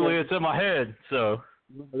 Unfortunately, it's in my head, so.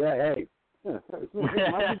 Hey. It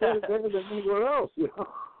might be better than anywhere else, you know.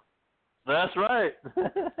 That's right.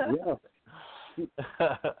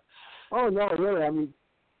 Yeah. Oh, no, really. I mean,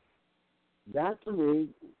 that to me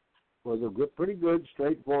was a good, pretty good,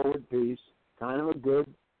 straightforward piece, kind of a good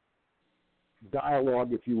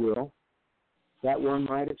dialogue, if you will, that one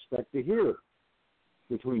might expect to hear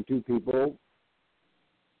between two people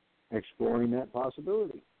exploring that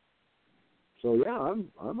possibility. So, yeah,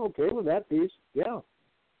 I'm okay with that piece. Yeah.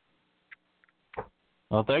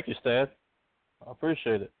 Well, thank you, Stan. I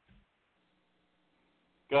appreciate it.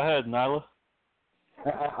 Go ahead, Nyla.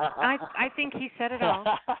 I think he said it all.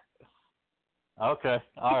 Okay,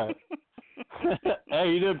 all right. Hey,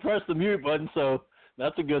 you didn't press the mute button, so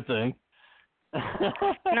that's a good thing.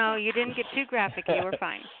 No, you didn't get too graphic. You were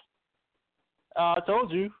fine. I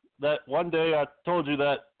told you that one day. I told you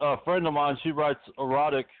that a friend of mine, she writes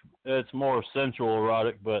erotic. It's more sensual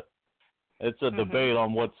erotic, but it's a debate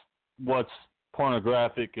on what's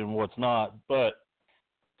pornographic and what's not. But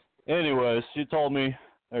anyways, she told me,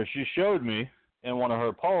 or she showed me in one of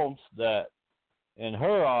her poems that in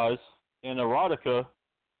her eyes, in erotica,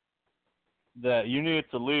 that you need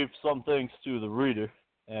to leave some things to the reader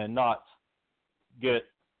and not get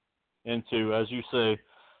into, as you say,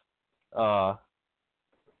 hang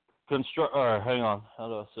on, how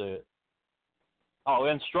do I say it? Oh,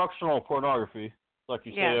 instructional pornography, like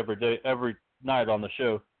you say every day, every night on the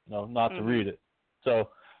show, not to read it. So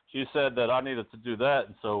she said that I needed to do that,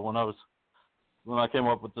 and so when I came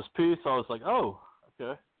up with this piece, I was like, oh,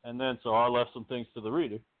 okay. And then so I left some things to the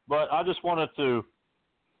reader. But I just wanted to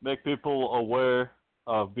make people aware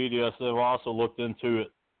of BDSM. I also looked into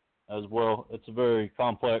it as well. It's a very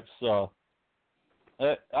complex, I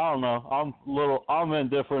don't know, I'm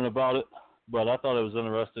indifferent about it, but I thought it was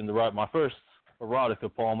interesting to write my first erotica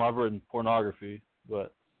poem. I've written pornography,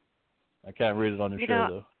 but I can't read it on your show,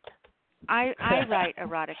 though. I write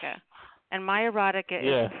erotica, and my erotica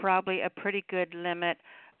is probably a pretty good limit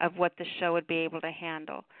of what the show would be able to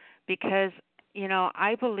handle, because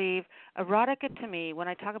I believe erotica, to me, when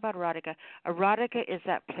I talk about erotica is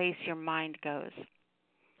that place your mind goes,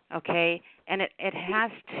 okay, and it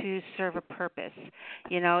has to serve a purpose.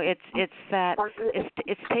 It's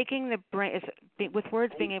taking the brain, with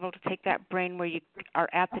words being able to take that brain where you are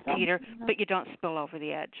at the teeter, but you don't spill over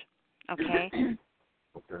the edge, okay.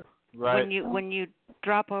 Right. When you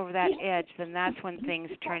drop over that edge, then that's when things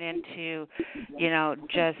turn into,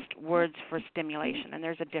 just words for stimulation, and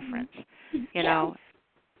there's a difference.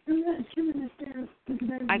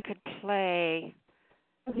 I could play.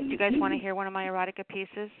 Do you guys want to hear one of my erotica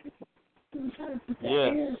pieces?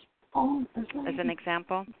 Yes. As an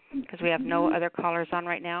example, because we have no other callers on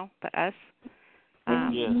right now but us,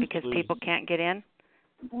 because please. people can't get in.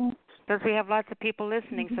 Because we have lots of people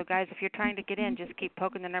listening, so guys, if you're trying to get in, just keep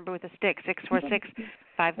poking the number with a stick,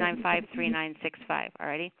 646-595-3965,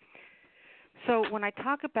 alrighty? So when I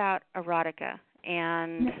talk about erotica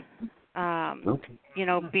and you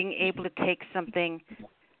know, being able to take something,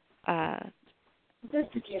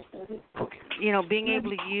 you know, being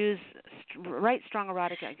able to use write strong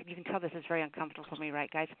erotica. You can tell this is very uncomfortable for me, right,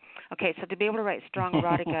 guys? Okay, so to be able to write strong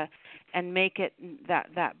erotica and make it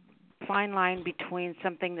that fine line between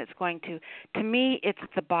something that's going to me, it's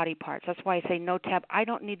the body parts. That's why I say no tab. I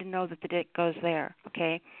don't need to know that the dick goes there,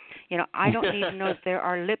 okay? You know, I don't need to know if there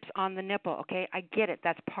are lips on the nipple, okay? I get it.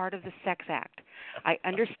 That's part of the sex act. I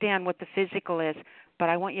understand what the physical is, but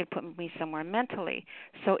I want you to put me somewhere mentally.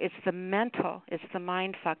 So it's the mental, it's the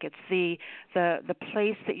mind fuck, it's the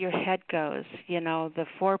place that your head goes, you know, the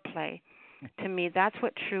foreplay. To me, that's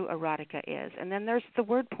what true erotica is. And then there's the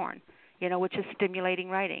word porn, you know, which is stimulating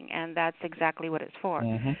writing, and that's exactly what it's for.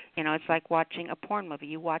 Mm-hmm. You know, it's like watching a porn movie.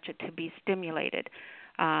 You watch it to be stimulated.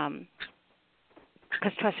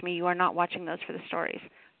 Because trust me, you are not watching those for the stories.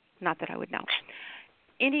 Not that I would know.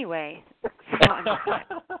 Anyway, so I'm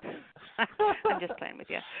just playing with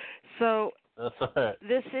you. So That's right.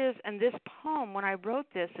 this poem, when I wrote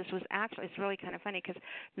this was actually, it's really kind of funny because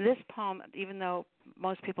this poem, even though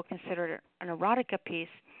most people consider it an erotica piece,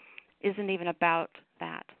 isn't even about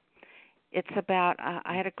that. It's about,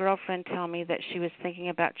 I had a girlfriend tell me that she was thinking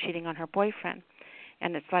about cheating on her boyfriend.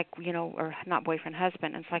 And it's like, you know, or not boyfriend,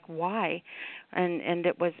 husband. And it's like, why? And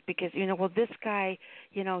it was because, you know, well, this guy,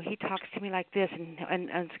 you know, he talks to me like this, and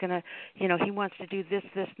it's going to, you know, he wants to do this,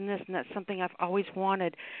 this, and this, and that's something I've always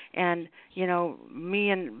wanted. And, you know, me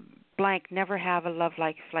and blank never have a love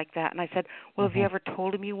like that. And I said, well, have you ever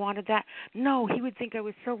told him you wanted that? No, he would think I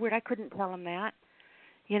was so weird. I couldn't tell him that.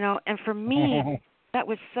 You know, and for me, that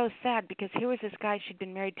was so sad because here was this guy she'd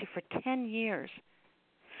been married to for 10 years.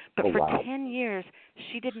 But for 10 years,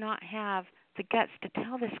 she did not have the guts to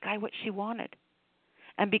tell this guy what she wanted.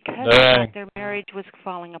 And because of that, their marriage was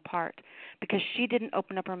falling apart. Because she didn't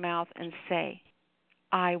open up her mouth and say,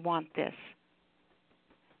 I want this.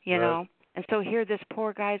 You know? And so here this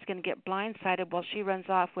poor guy is going to get blindsided while she runs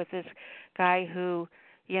off with this guy who,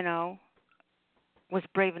 you know, was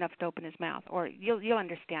brave enough to open his mouth. Or you'll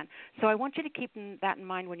understand. So I want you to keep that in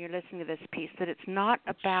mind when you're listening to this piece, that it's not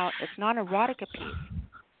an erotica piece.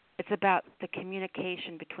 It's about the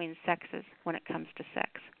communication between sexes when it comes to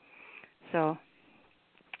sex. So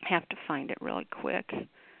I have to find it really quick.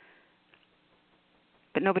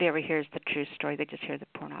 But nobody ever hears the true story. They just hear the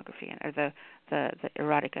pornography or the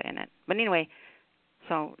erotica in it. But anyway,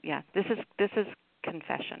 so yeah, this is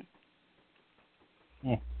confession.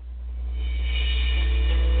 Yeah.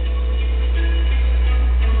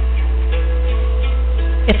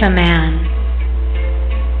 If a man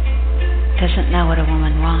doesn't know what a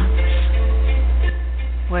woman wants,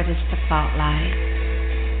 where does the fault lie?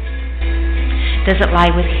 Does it lie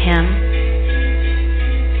with him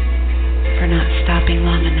for not stopping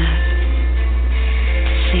long enough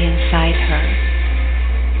to see inside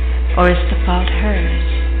her? Or is the fault hers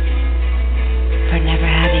for never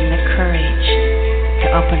having the courage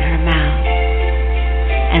to open her mouth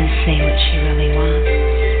and say what she really wants?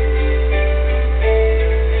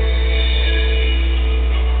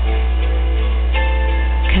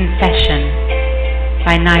 Confession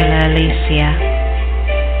by Nyla Alisia.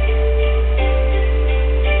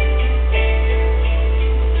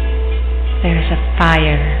 There is a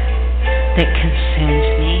fire that consumes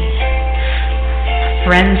me, a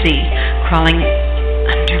frenzy crawling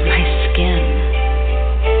under my skin,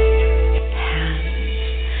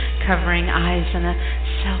 hands covering eyes in a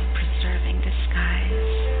self-preserving disguise,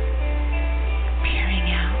 peering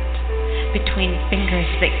out between fingers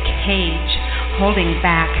that cage, holding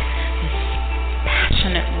back this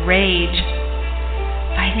passionate rage,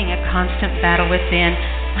 fighting a constant battle within,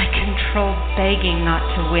 my control begging not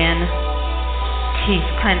to win, teeth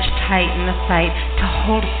clenched tight in the fight to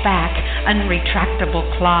hold back unretractable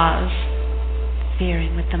claws,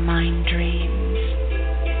 fearing what the mind dreams,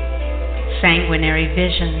 sanguinary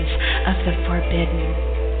visions of the forbidden,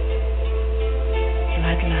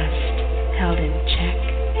 bloodlust held in check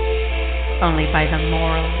only by the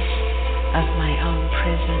morals of my own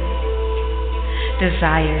prison.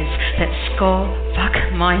 Desires that skull fuck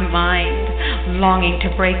my mind, longing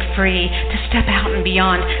to break free, to step out and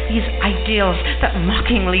beyond these ideals that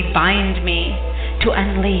mockingly bind me, to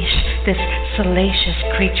unleash this salacious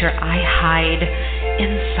creature I hide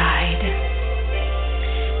inside.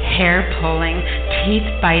 Hair pulling, teeth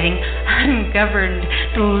biting, ungoverned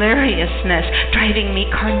deliriousness driving me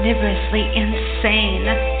carnivorously insane.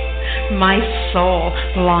 My soul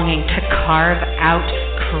longing to carve out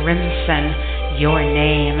crimson your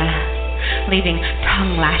name, leaving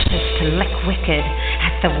tongue lashes to lick wicked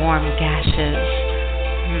at the warm gashes,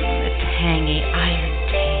 the tangy iron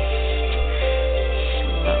taste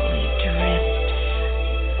drips,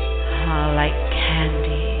 like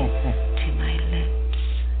candy to my lips.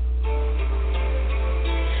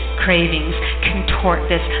 Cravings contort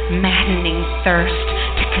this maddening thirst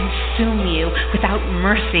to consume you without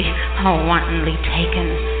mercy, wantonly taken,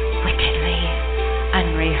 wickedly,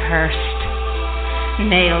 unrehearsed.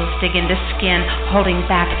 Nails dig into skin, holding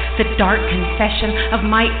back the dark confession of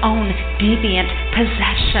my own deviant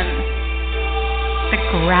possession. The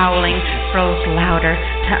growling grows louder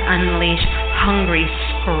to unleash hungry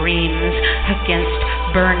screams against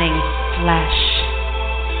burning flesh.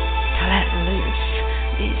 To let loose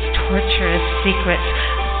these torturous secrets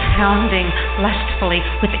pounding lustfully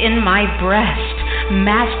within my breast,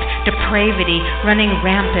 masked depravity running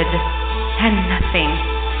rampant, and nothing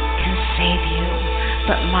can save you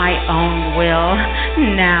but my own will,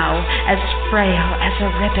 now as frail as a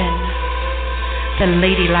ribbon. The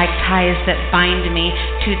ladylike ties that bind me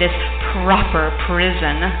to this proper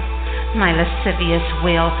prison, my lascivious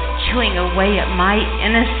will chewing away at my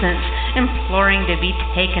innocence, imploring to be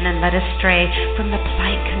taken and led astray from the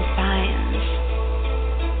plight confines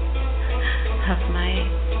of my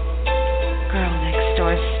girl next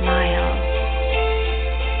door smile.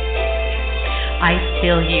 I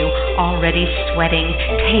feel you already sweating,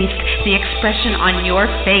 taste the expression on your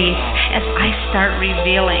face as I start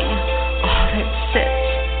revealing all that sits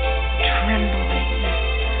trembling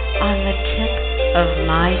on the tip of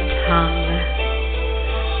my tongue,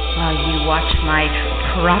 while you watch my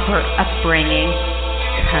proper upbringing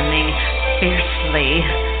coming fiercely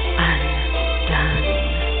undone.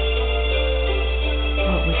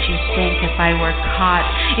 What would you think if I were caught,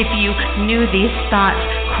 if you knew these thoughts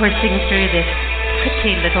coursing through this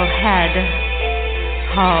pretty little head?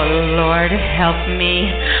 Oh, Lord, help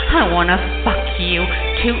me. I want to fuck you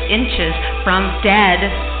 2 inches from dead.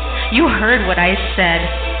 You heard what I said.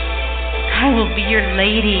 I will be your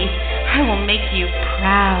lady. I will make you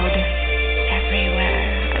proud. Everywhere,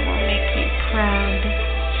 I will make you proud.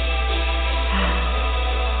 Oh,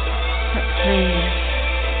 but please,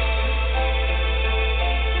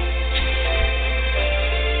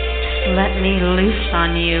 just let me loose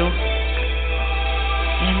on you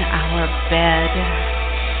in our bed.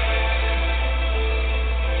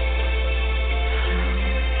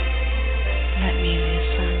 Let me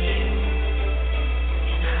loose on you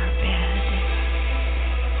in our bed.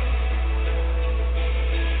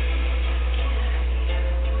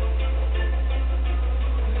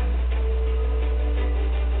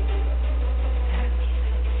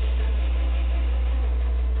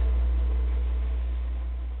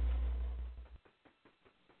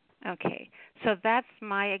 Okay, so that's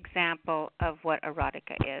my example of what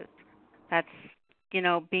erotica is. That's,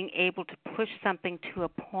 being able to push something to a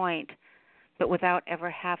point, but without ever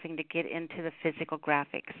having to get into the physical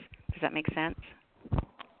graphics. Does that make sense?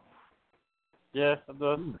 Yeah, it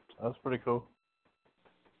does. That's pretty cool.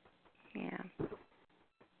 Yeah.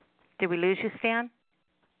 Did we lose you, Stan?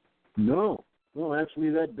 No,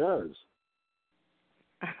 actually that does.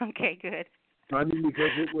 Okay, good. I mean,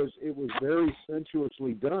 because it was very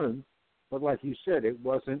sensuously done, but like you said, it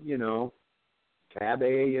wasn't, tab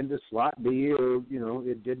A into slot B, or,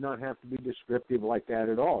 it did not have to be descriptive like that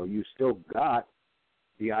at all. You still got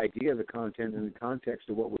the idea, the content, and the context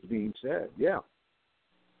of what was being said. Yeah.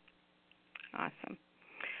 Awesome.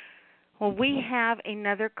 Well, we have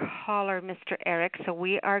another caller, Mr. Eric, so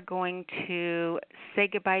we are going to say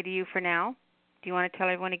goodbye to you for now. Do you want to tell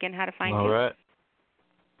everyone again how to find you? All right.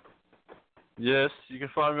 Yes, you can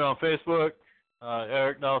find me on Facebook,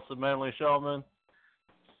 Eric Nelson Manley Showman.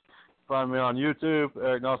 Find me on YouTube,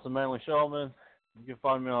 Eric Nelson Manley Showman. You can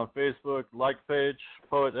find me on Facebook, like page,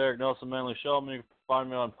 Poet Eric Nelson Manley Showman. You can find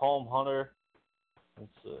me on Poem Hunter.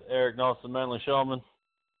 It's Eric Nelson Manley Showman.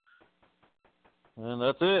 And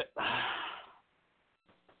that's it.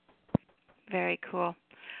 Very cool.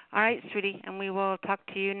 All right, sweetie, and we will talk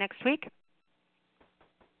to you next week?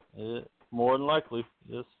 More than likely,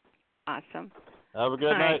 yes. Awesome. Have a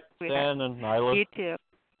good night, Stan and Nyla. You too.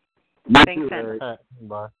 Thanks, Stan. Right,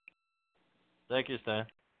 bye. Thank you, Stan.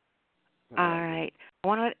 All right. I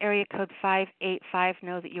want to let area code 585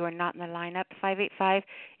 know that you are not in the lineup. 585,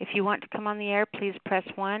 if you want to come on the air, please press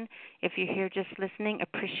 1. If you're here just listening,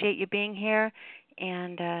 appreciate you being here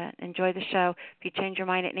and enjoy the show. If you change your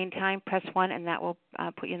mind at any time, press 1, and that will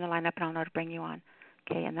put you in the lineup, and I'll know to bring you on.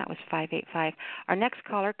 Okay, and that was 585. Our next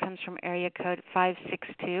caller comes from area code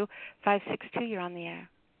 562. 562, you're on the air.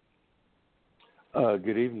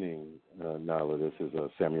 Good evening, Nyla. This is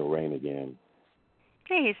Samuel Rain again.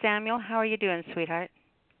 Hey, Samuel. How are you doing, sweetheart?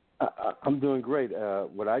 I'm doing great.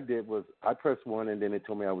 What I did was I pressed 1, and then it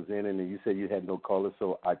told me I was in, and then you said you had no caller,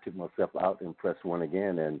 so I took myself out and pressed 1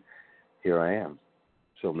 again, and here I am.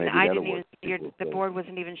 So maybe I that'll didn't work. even. The board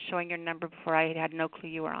wasn't even showing your number before. I had no clue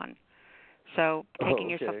you were on. So taking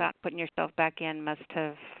yourself out, putting yourself back in, must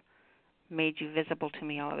have made you visible to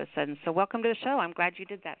me all of a sudden. So welcome to the show. I'm glad you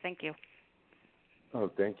did that. Thank you. Oh,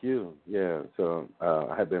 thank you. Yeah. So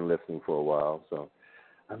I have been listening for a while. So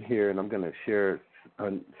I'm here, and I'm going to share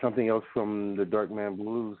something else from the Dark Man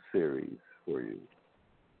Blues series for you.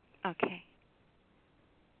 Okay.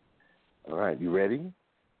 All right. You ready?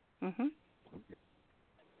 Mhm. Okay.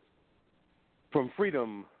 From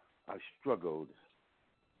freedom, I struggled.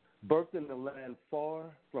 Birthed in a land far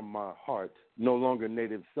from my heart, no longer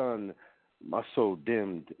native son, my soul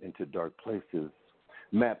dimmed into dark places.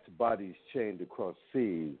 Mapped bodies chained across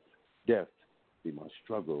seas. Death be my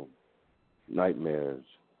struggle. Nightmares,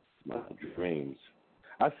 my dreams.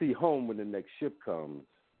 I see home when the next ship comes.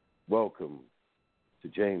 Welcome to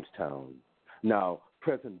Jamestown. Now,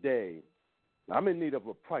 present day, I'm in need of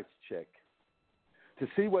a price check to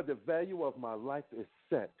see where the value of my life is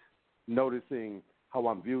set. Noticing how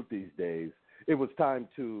I'm viewed these days, it was time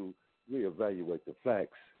to reevaluate the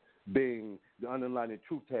facts. Being the underlying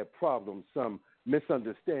truth had problems, some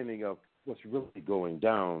misunderstanding of what's really going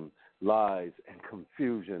down, lies and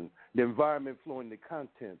confusion, the environment flowing the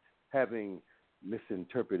content, having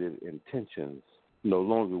misinterpreted intentions. No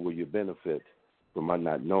longer will you benefit from my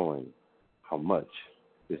not knowing how much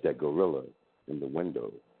is that gorilla in the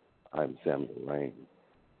window. I'm Samuel Rain.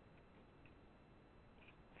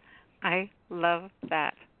 I love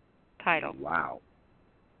that title. Wow.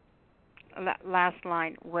 Last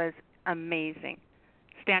line was amazing.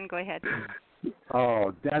 Stan, go ahead.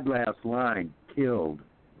 Oh, that last line killed.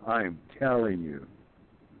 I'm telling you.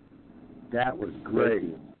 That was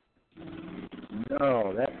great.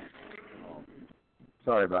 No, that.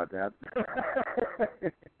 Sorry about that.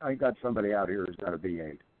 I got somebody out here who's got a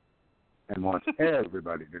V8 and wants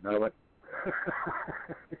everybody to know it.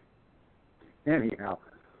 Anyhow,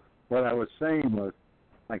 what I was saying was,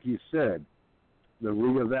 like you said, the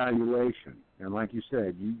reevaluation. And like you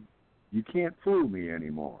said, you can't fool me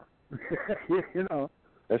anymore. You know.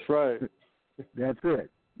 That's right. That's it.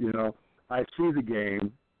 You know, I see the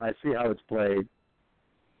game. I see how it's played.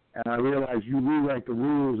 And I realize you rewrite the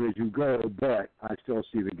rules as you go, but I still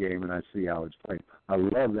see the game and I see how it's played. I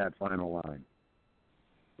love that final line.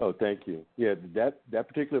 Oh, thank you. Yeah, that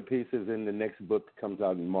particular piece is in the next book that comes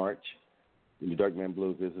out in March. In the Dark Man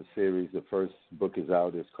Blues is a series. The first book is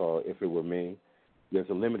out. It's called If It Were Me. There's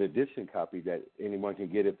a limited edition copy that anyone can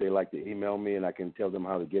get if they like to email me, and I can tell them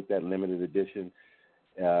how to get that limited edition.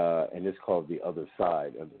 And it's called The Other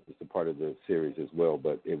Side. It's a part of the series as well,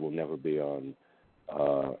 but it will never be on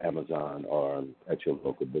Amazon or at your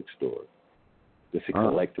local bookstore. It's a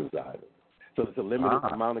collector's item. So it's a limited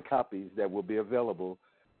amount of copies that will be available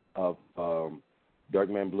of Dark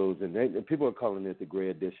Man Blues. And people are calling it the gray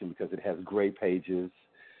edition because it has gray pages.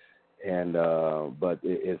 And but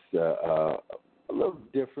it's a little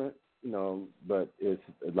different, you know, but it's,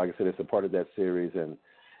 like I said, it's a part of that series. And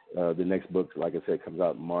the next book, like I said, comes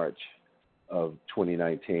out in March of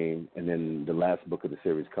 2019, and then the last book of the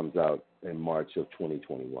series comes out in March of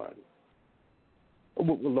 2021,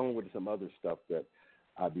 along with some other stuff that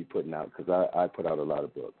I'll be putting out, because I put out a lot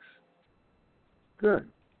of books. Good.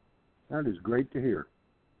 That is great to hear.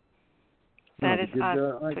 That is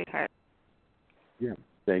awesome, sweetheart. Yeah.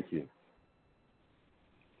 Thank you.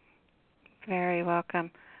 Very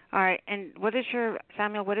welcome. All right, and what was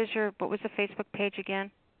the Facebook page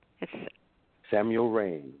again? It's Samuel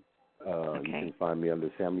Rain. Okay. You can find me under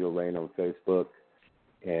Samuel Rain on Facebook,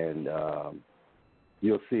 and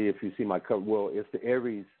you'll see, if you see my cover. Well, it's the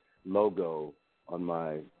Aries logo on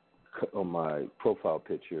my profile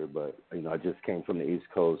picture, but you know, I just came from the East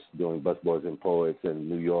Coast doing Busboys and Poets in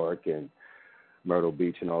New York and Myrtle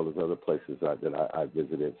Beach and all those other places that I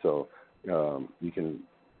visited. So you can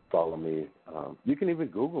follow me. You can even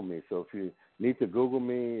Google me. So if you need to Google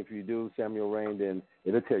me, if you do Samuel Rain, then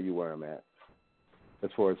it'll tell you where I'm at, as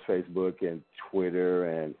far as Facebook and Twitter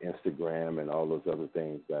and Instagram and all those other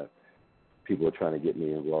things that people are trying to get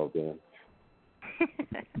me involved in.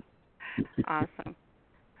 Awesome.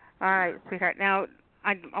 All right, sweetheart. Now,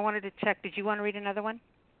 I wanted to check. Did you want to read another one?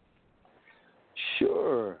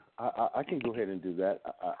 Sure. I can go ahead and do that.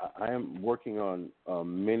 I am working on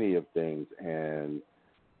many of things, and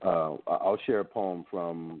I'll share a poem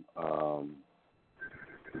from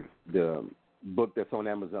the book that's on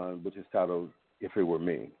Amazon, which is titled If It Were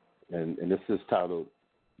Me. And this is titled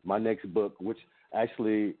my next book, which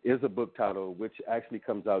actually is a book title, which actually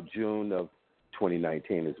comes out June of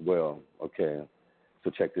 2019 as well. Okay, so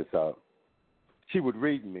check this out. She would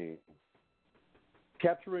read me,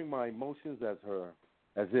 capturing my emotions as her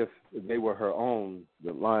as if they were her own.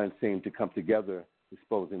 The lines seemed to come together,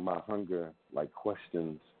 exposing my hunger like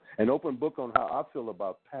questions. An open book on how I feel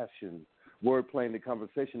about passion. Wordplay in the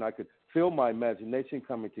conversation, I could feel my imagination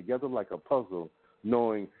coming together like a puzzle,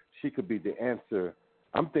 knowing she could be the answer.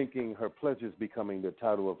 I'm thinking her pleasures becoming the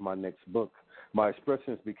title of my next book. My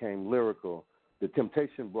expressions became lyrical. The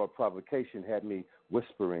temptation brought provocation, had me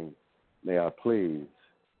whispering, may I please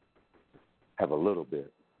have a little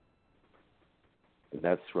bit. And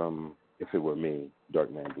that's from If It Were Me,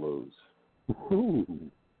 Dark Man Blues. Ooh.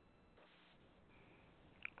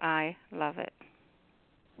 I love it.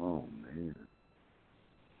 Oh, man.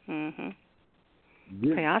 Mhm.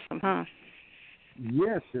 This, Pretty awesome, huh?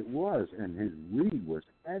 yes, it was, and his read was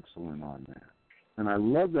excellent on that. And I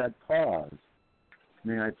love that pause.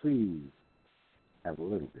 May I please have a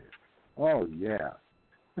little bit? Oh, yeah.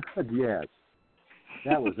 Yes.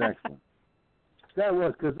 That was excellent. That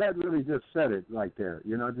was, because that really just said it right there.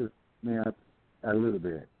 You know, just, man, a little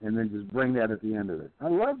bit. And then just bring that at the end of it. I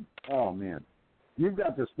love, oh, man. You've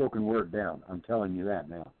got the spoken word down. I'm telling you that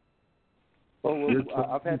now. Oh,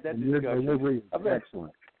 well, I've had that Your discussion. delivery is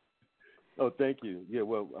excellent. Oh, thank you. Yeah,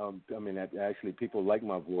 well, I mean, actually, people like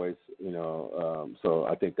my voice, you know, so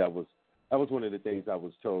I think that was one of the things I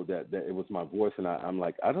was told, that it was my voice, and I'm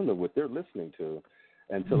like, I don't know what they're listening to,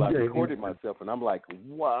 until I recorded myself, and I'm like,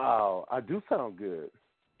 wow, I do sound good.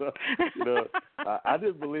 You know, I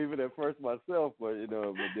didn't believe it at first myself, but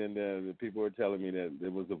then the people were telling me that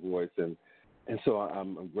it was a voice, and so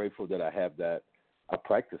I'm grateful that I have that. I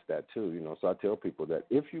practice that too, you know. So I tell people that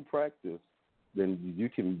if you practice, then you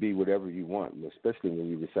can be whatever you want, especially when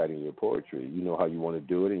you're reciting your poetry. You know how you want to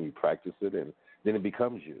do it, and you practice it, and then it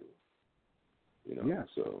becomes you. You know. Yeah.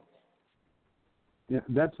 So. Yeah,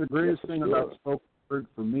 that's the greatest thing about spoken word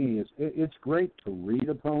for me is it's great to read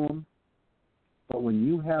a poem, but when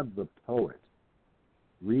you have the poet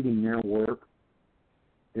reading their work,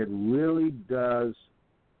 it really does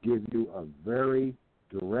give you a very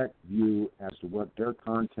direct view as to what their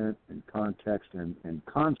content and context and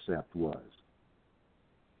concept was.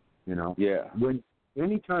 You know? Yeah.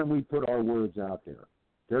 Anytime we put our words out there,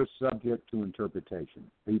 they're subject to interpretation.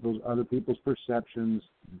 Other people's perceptions,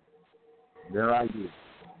 their ideas.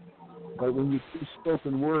 But when you do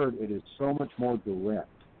spoken word, it is so much more direct.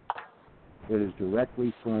 It is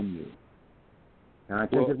directly from you. And I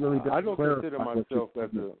think it really does. I don't consider myself as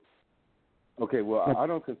a Okay, well, I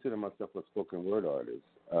don't consider myself a spoken word artist.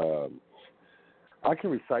 I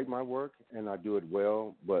can recite my work, and I do it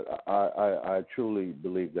well, but I truly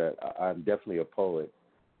believe that I'm definitely a poet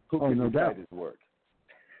who can recite his work.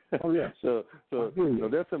 Oh, yeah. So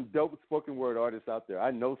there's some dope spoken word artists out there.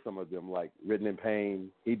 I know some of them, like Written in Pain.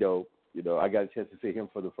 He dope. You know, I got a chance to see him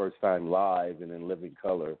for the first time live and in living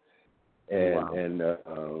color. And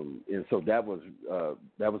so that was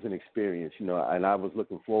an experience, you know, and I was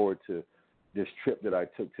looking forward to this trip that I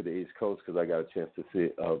took to the East Coast because I got a chance to see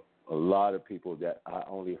a lot of people that I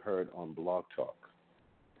only heard on Blog Talk.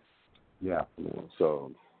 Yeah. You know,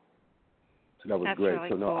 so that was great. Really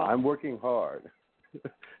so no, cool. I'm working hard.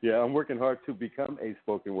 Yeah, I'm working hard to become a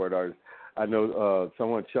spoken word artist. I know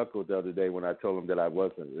someone chuckled the other day when I told them that I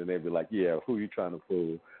wasn't, and they'd be like, "Yeah, who are you trying to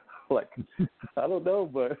fool?" Like, I don't know,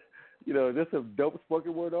 but you know, there's some dope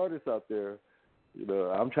spoken word artists out there. You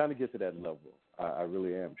know, I'm trying to get to that level. I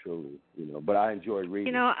really am, truly. You know, but I enjoy reading.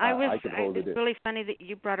 You know, it's really funny that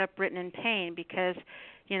you brought up Written in Pain because,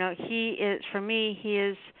 you know, he is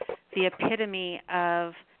the epitome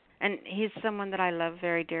of, and he's someone that I love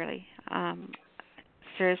very dearly.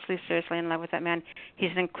 Seriously in love with that man.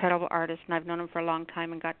 He's an incredible artist, and I've known him for a long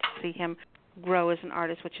time and got to see him grow as an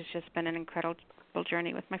artist, which has just been an incredible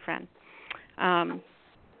journey with my friend.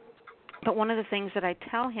 But one of the things that I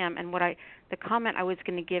tell him, and the comment I was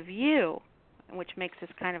going to give you, which makes this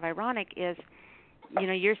kind of ironic, is, you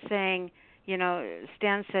know, you're saying, you know,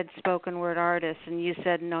 Stan said spoken word artist, and you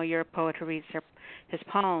said, no, you're a poet who reads his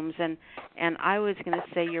poems. And I was going to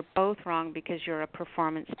say you're both wrong because you're a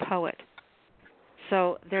performance poet.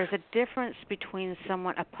 So there's a difference between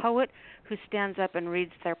a poet who stands up and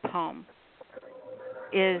reads their poem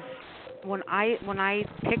is, when I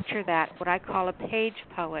picture that, what I call a page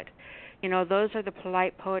poet. You know, those are the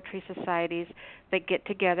polite poetry societies that get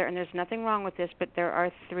together, and there's nothing wrong with this, but there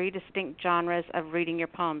are 3 distinct genres of reading your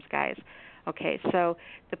poems, guys. Okay, so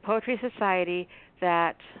the poetry society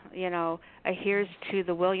that, you know, adheres to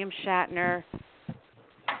the William Shatner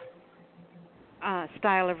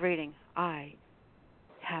style of reading. I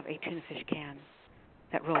have a tuna fish can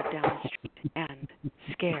that rolled down the street and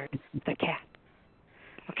scared the cat.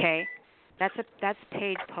 Okay? That's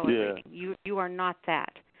page poetry. Yeah. You are not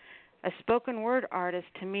that. A spoken word artist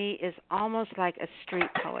to me is almost like a street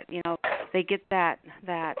poet. You know, they get that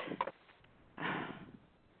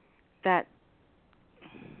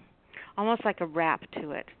almost like a rap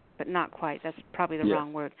to it, but not quite. That's probably the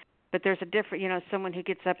wrong word. But there's a different, you know, someone who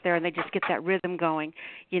gets up there and they just get that rhythm going,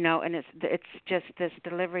 you know, and it's just this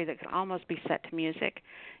delivery that can almost be set to music.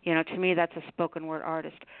 You know, to me that's a spoken word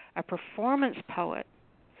artist. A performance poet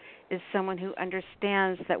is someone who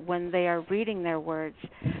understands that when they are reading their words,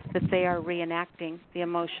 that they are reenacting the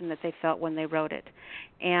emotion that they felt when they wrote it.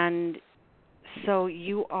 And so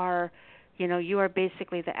you are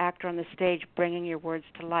basically the actor on the stage bringing your words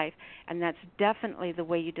to life, and that's definitely the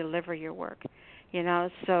way you deliver your work. You know,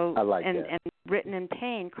 so I like that. And Written in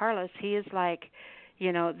Pain, Carlos, he is like,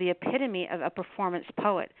 you know, the epitome of a performance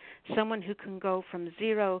poet, someone who can go from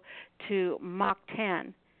 0 to Mach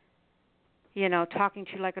 10, you know, talking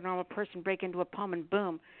to you like a normal person, break into a poem, and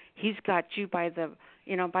boom, he's got you by the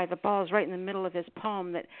balls right in the middle of his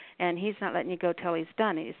poem, and he's not letting you go till he's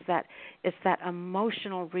done. It's that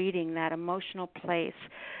emotional reading, that emotional place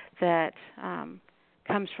that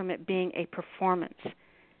comes from it being a performance.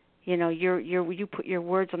 You know, you put your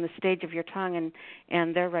words on the stage of your tongue,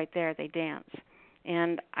 and they're right there. They dance,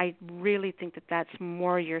 and I really think that that's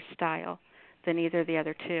more your style than either of the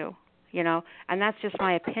other two. You know, and that's just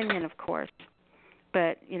my opinion, of course.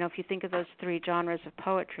 But you know, if you think of those three genres of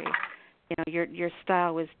poetry, you know, your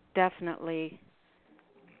style was definitely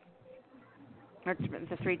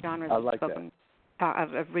the three genres I like spoken,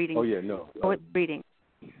 of reading. Oh yeah, no. Poet reading.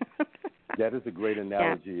 That is a great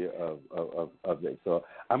analogy of it. So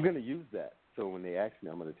I'm going to use that. So when they ask me,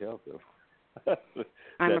 I'm going to tell them.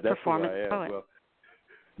 I'm a performance poet. Well,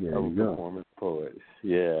 I'm a performance poet.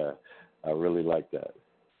 Yeah, I really like that.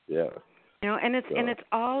 Yeah. You know, and it's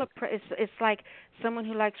all it's like someone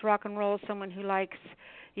who likes rock and roll, someone who likes,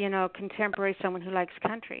 you know, contemporary, someone who likes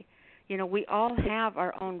country. You know, we all have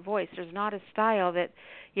our own voice. There's not a style that,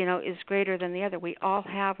 you know, is greater than the other. We all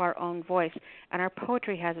have our own voice, and our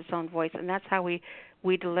poetry has its own voice, and that's how we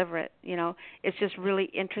deliver it. You know, it's just really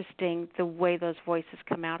interesting the way those voices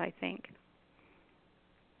come out, I think.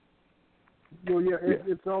 Well, yeah,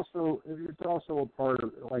 it's also a part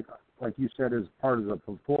of, like you said, as part of the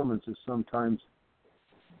performance is sometimes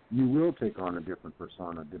you will take on a different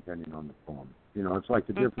persona depending on the poem. You know, it's like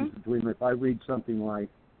the difference between if I read something like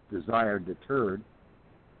Desire Deterred,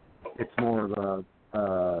 it's more of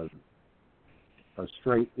a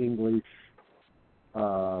straight English,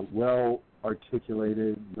 well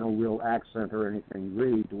articulated, no real accent or anything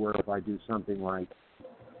read, to where if I do something like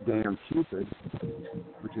Damn Cupid,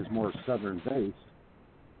 which is more southern based,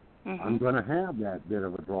 I'm going to have that bit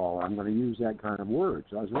of a drawl. I'm going to use that kind of words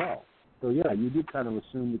as well. So yeah, you do kind of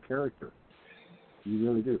assume the character. You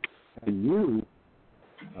really do. And you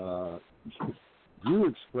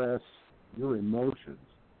express your emotions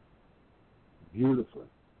beautifully.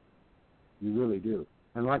 You really do.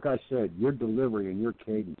 And like I said, your delivery and your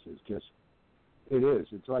cadence is just, it is.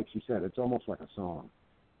 It's like she said, it's almost like a song.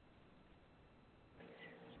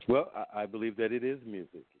 Well, I believe that it is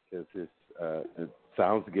music because it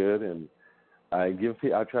sounds good, and I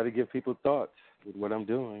try to give people thoughts with what I'm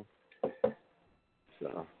doing.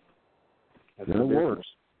 So it works.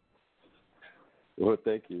 Well,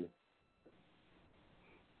 thank you.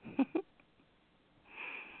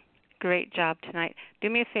 Great job tonight. Do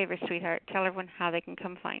me a favor, sweetheart. Tell everyone how they can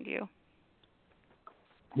come find you.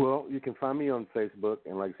 Well, you can find me on Facebook,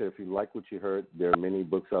 and like I said, if you like what you heard, there are many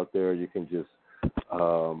books out there. You can just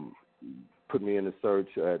put me in a search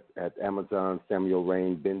at Amazon, Samuel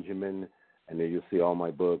Rain Benjamin, and then you'll see all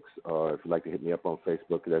my books. Or if you'd like to hit me up on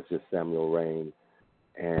Facebook, that's just Samuel Rain.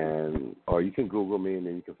 Or you can Google me, and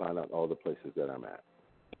then you can find out all the places that I'm at.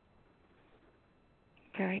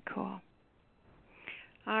 Very cool.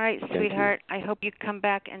 All right, sweetheart. I hope you come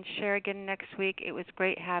back and share again next week. It was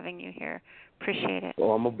great having you here. Appreciate it.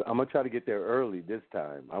 Well, I'm gonna try to get there early this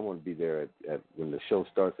time. I want to be there at when the show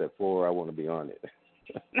starts at 4. I want to be on it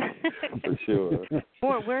for sure.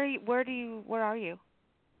 Where are you?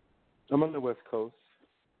 I'm on the West Coast.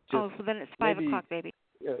 So then it's 5 o'clock, baby.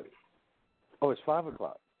 Yeah. Oh, it's 5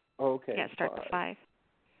 o'clock. Oh, okay. Yeah, it starts at 5.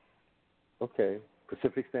 Okay,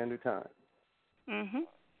 Pacific Standard Time. Mhm.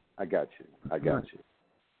 I got you.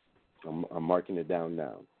 I'm marking it down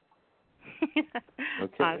now.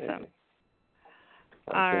 Okay. Awesome.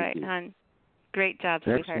 All right, hon. Great job,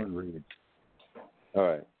 sweetheart. Excellent read. All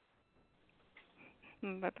right.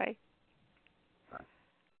 Bye-bye.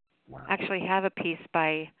 Wow. Actually have a piece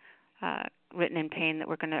by Written in Pain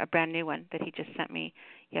a brand new one that he just sent me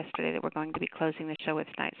yesterday that we're going to be closing the show with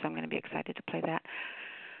tonight, so I'm going to be excited to play that.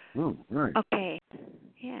 Oh, right. Okay.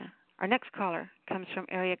 Yeah. Our next caller comes from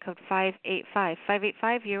area code 585.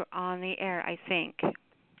 585, you're on the air, I think.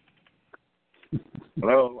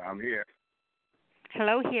 Hello, I'm here.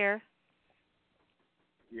 Hello here.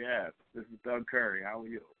 Yes, this is Doug Curry. How are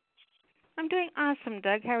you? I'm doing awesome,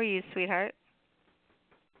 Doug. How are you, sweetheart?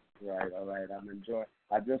 Right, all right.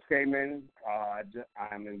 I just came in.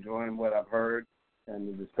 I'm enjoying what I've heard and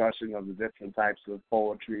the discussion of the different types of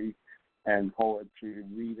poetry and poetry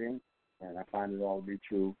reading, and I find it all to be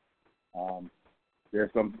true.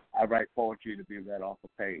 I write poetry to be read off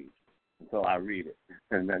a page until I read it,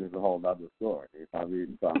 and then it's a whole other story. If I read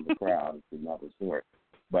in front of the crowd, it's another story.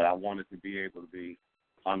 But I want it to be able to be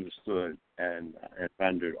understood and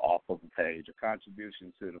rendered off of the page, a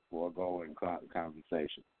contribution to the foregoing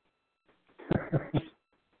conversation.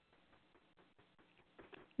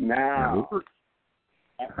 Now,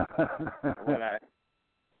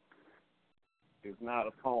 it's not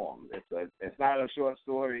a poem. It's not a short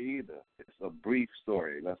story either. It's a brief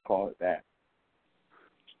story. Let's call it that.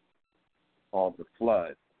 Called The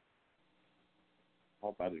Flood.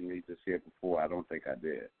 Hope I didn't read this here before. I don't think I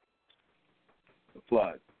did. The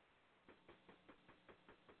Flood.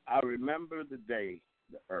 I remember the day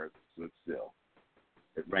the earth stood still.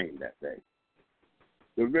 It rained that day.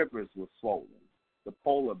 The rivers were swollen. The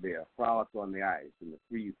polar bear frolicked on the ice in the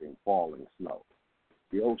freezing, falling snow.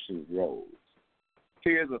 The oceans rose.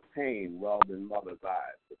 Tears of pain welled in mother's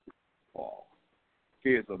eyes at the fall.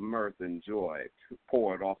 Tears of mirth and joy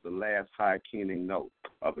poured off the last high keening note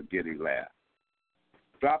of a giddy laugh.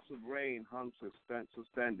 Drops of rain hung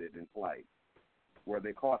suspended in flight. Were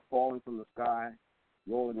they caught falling from the sky,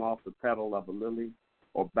 rolling off the petal of a lily,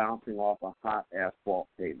 or bouncing off a hot asphalt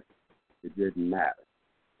pavement? It didn't matter.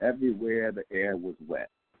 Everywhere the air was wet,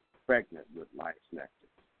 pregnant with life's nectar.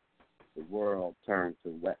 The world turned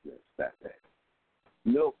to wetness that day.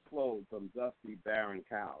 Milk flowed from dusty, barren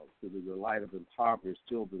cows to the delight of impoverished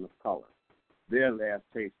children of color. Their last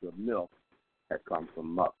taste of milk had come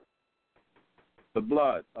from mother. The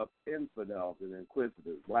blood of infidels and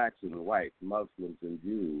inquisitors, blacks and whites, Muslims and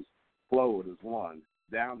Jews, flowed as one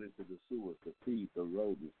down into the sewers to feed the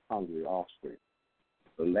rodents' hungry offspring.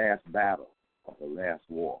 The last battle of the last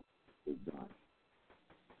war was done.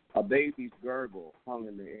 A baby's gurgle hung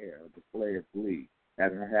in the air, a display of glee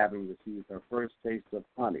at her having received her first taste of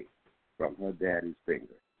honey from her daddy's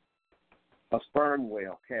finger. A sperm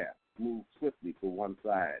whale calf moved swiftly to one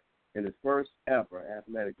side in its first ever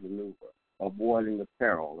athletic maneuver, avoiding the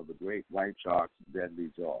peril of the great white shark's deadly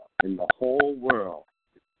jaw. In the whole world,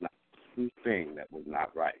 it's not a thing that was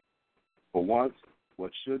not right. For once,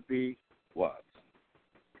 what should be was.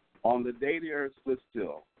 On the day the earth stood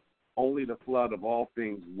still, only the flood of all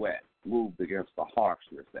things wet moved against the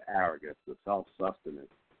harshness, the arrogance, the self-sustenance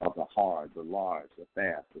of the hard, the large, the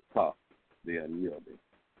fast, the tough, the unyielding.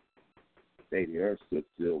 The day the earth stood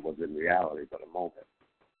still was in reality but a moment.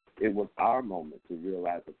 It was our moment to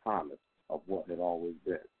realize the promise of what had always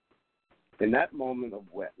been. In that moment of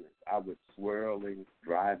wetness, I was swirling,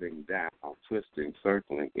 driving down, twisting,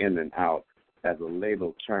 circling in and out as a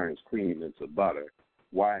ladle turns cream into butter,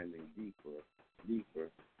 winding deeper, deeper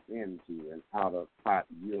into and out of hot,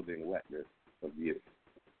 yielding wetness of youth.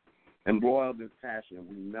 Embroiled in passion,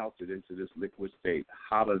 we melted into this liquid state,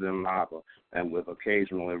 hotter than lava, and with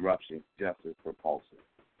occasional eruptions just as propulsive.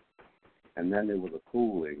 And then there was a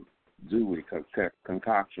cooling, dewy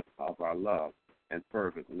concoction of our love and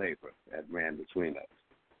fervent labor that ran between us.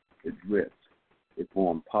 It dripped. It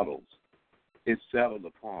formed puddles. It settled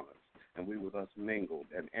upon us, and we with us mingled,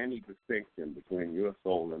 and any distinction between your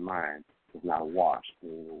soul and mine was now washed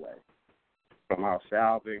clean away. From our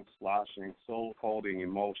salving, sloshing, soul-holding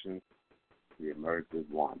emotions, we emerged as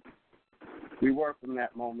one. We were from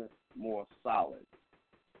that moment more solid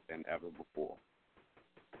than ever before.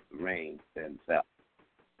 The rain then fell.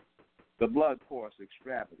 The blood coursed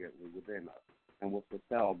extravagantly within us and was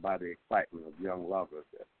propelled by the excitement of young lovers,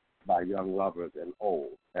 by young lovers and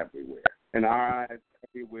old everywhere. In our eyes,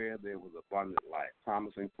 everywhere there was abundant life,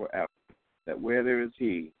 promising forever that where there is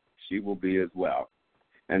he, she will be as well,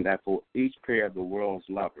 and that for each pair of the world's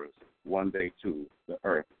lovers, one day too, the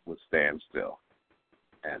earth would stand still.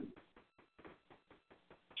 And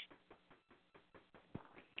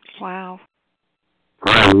wow.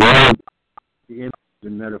 I love the images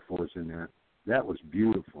and metaphors in that. That was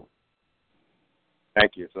beautiful.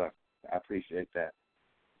 Thank you, sir. I appreciate that.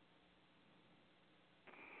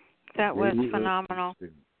 That was phenomenal.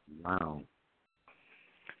 Wow.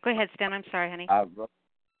 Go ahead, Stan. I'm sorry, honey.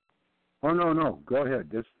 Oh, no. Go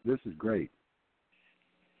ahead. This is great.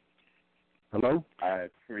 Hello? I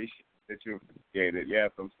appreciate that you appreciate it.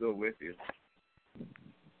 Yes, I'm still with you.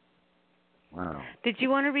 Wow. Did you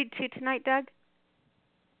want to read two tonight, Doug?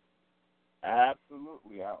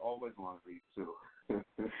 Absolutely. I always want to read two.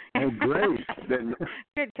 Oh, great. Good,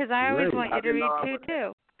 because I always Great. want you to read two,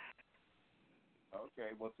 too.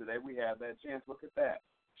 Okay, well, today we have that chance. Look at that.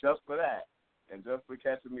 Just for that, and just for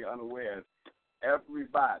catching me unawares,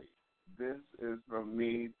 everybody, this is from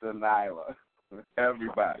me to Nyla.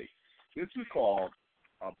 Everybody. This is called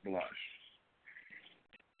a blush.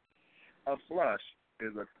 A blush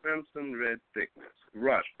is a crimson red thickness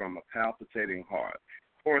rushed from a palpitating heart,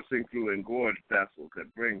 coursing through engorged vessels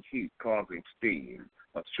that bring heat, causing steam,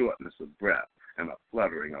 a shortness of breath, and a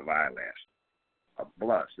fluttering of eyelashes. A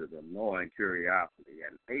blush is a gnawing curiosity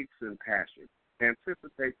and aches in passion,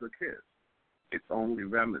 anticipates a kiss. Its only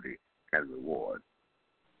remedy and reward.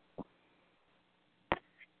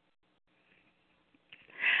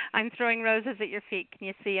 I'm throwing roses at your feet. Can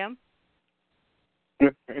you see them?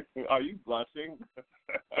 Are you blushing?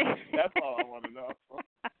 That's all I want to know.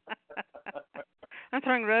 I'm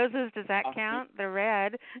throwing roses. Does that count? They're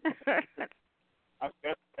red.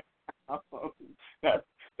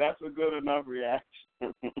 That's a good enough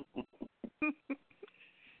reaction.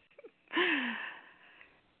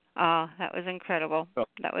 Oh, that was incredible.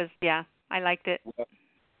 That was, yeah, I liked it.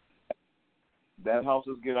 That helps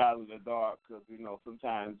us get out of the dark because,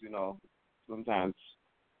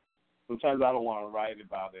 sometimes I don't want to write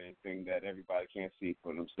about anything that everybody can't see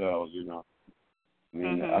for themselves,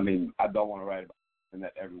 I mean, I don't want to write about something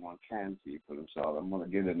that everyone can see for themselves. I'm going to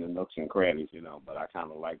get in the nooks and crannies, but I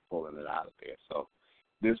kind of like pulling it out of there. So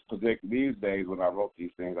these days when I wrote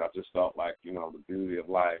these things, I just felt like, the beauty of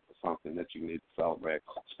life is something that you need to celebrate,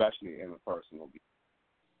 especially in a personal,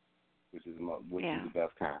 which is the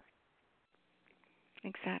best kind.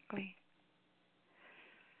 Exactly.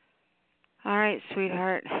 All right,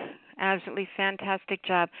 sweetheart. Absolutely fantastic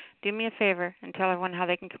job. Do me a favor and tell everyone how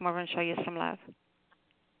they can come over and show you some love.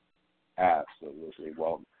 Absolutely.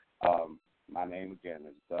 Well, my name again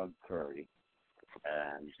is Doug Curry,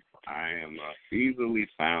 and I am easily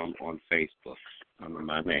found on Facebook under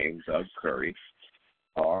my name, Doug Curry,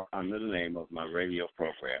 or under the name of my radio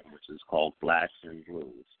program, which is called Blacks and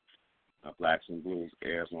Blues. Blacks and Blues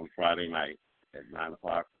airs on Friday night at 9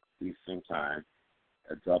 o'clock Eastern Time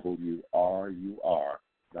at WRUR.org,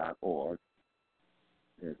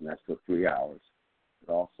 and that's for 3 hours. It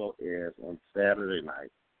also airs on Saturday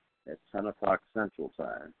night at 10 o'clock Central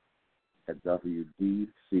Time at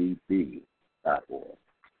WDCB.org.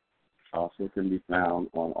 Also can be found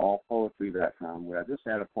on allpoetry.com, where I just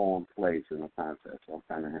had a poem placed in a contest, so I'm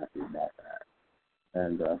kind of happy about that.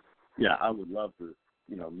 And, I would love to,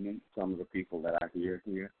 meet some of the people that I hear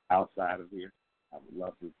here, outside of here. I would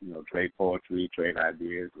love to, trade poetry, trade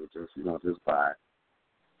ideas, or just, just vibe.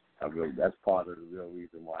 That's part of the real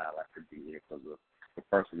reason why I like to be here, because of the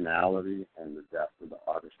personality and the depth of the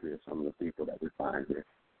artistry of some of the people that we find here.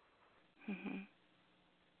 Mm-hmm.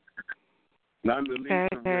 Very,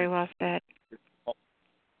 very well said.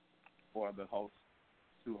 For the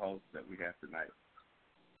two hosts that we have tonight.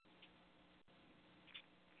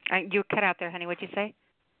 You cut out there, honey. What'd you say?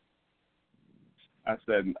 I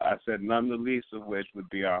said none the least of which would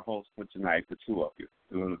be our host for tonight, the two of you.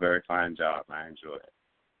 Doing a very fine job. I enjoy it.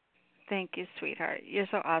 Thank you, sweetheart. You're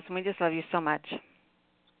so awesome. We just love you so much.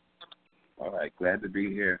 All right. Glad to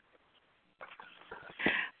be here.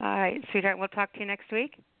 All right, sweetheart. We'll talk to you next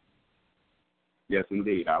week. Yes,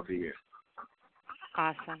 indeed. I'll be here.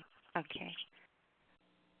 Awesome. Okay.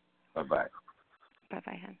 Bye-bye.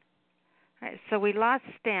 Bye-bye, hon. All right, so we lost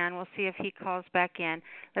Stan. We'll see if he calls back in.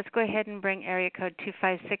 Let's go ahead and bring area code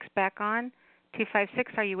 256 back on.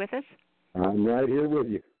 256, are you with us? I'm right here with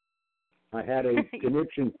you. I had a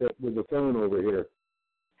connection with the phone over here.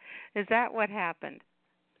 Is that what happened?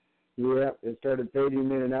 Yeah, it started fading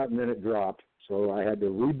in and out, and then it dropped. So I had to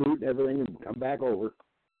reboot everything and come back over.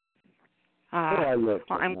 I love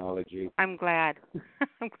technology. I'm glad.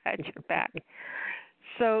 I'm glad you're back.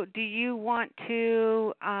 So do you want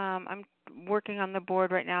to, I'm working on the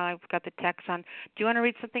board right now. I've got the text on. Do you want to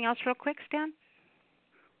read something else real quick, Stan?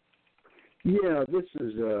 Yeah, this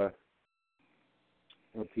is a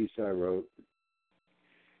piece I wrote.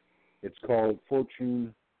 It's called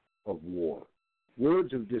Fortune of War.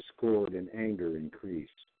 Words of discord and anger increase.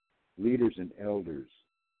 Leaders and elders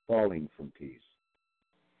falling from peace.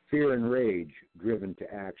 Fear and rage driven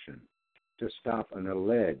to action to stop an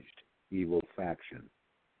alleged evil faction.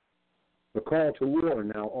 The call to war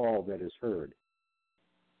now all that is heard.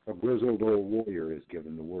 A grizzled old warrior is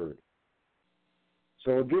given the word.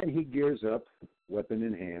 So again he gears up, weapon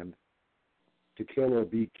in hand, to kill or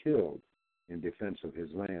be killed in defense of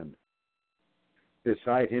his land.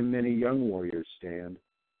 Beside him many young warriors stand,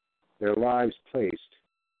 their lives placed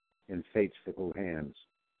in fate's fickle hands.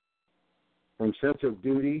 From sense of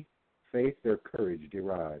duty, faith their courage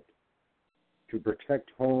derived. To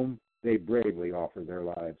protect home, they bravely offer their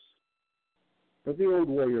lives. But the old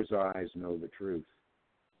warrior's eyes know the truth,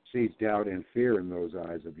 sees doubt and fear in those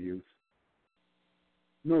eyes of youth.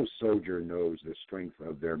 No soldier knows the strength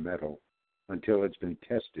of their mettle until it's been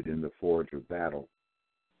tested in the forge of battle.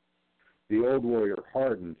 The old warrior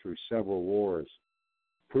hardened through several wars,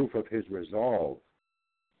 proof of his resolve,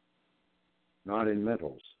 not in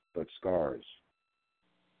metals, but scars.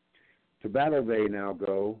 To battle they now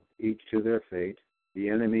go, each to their fate. The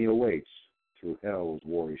enemy awaits through hell's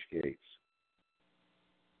warish gates.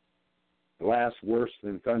 Blast worse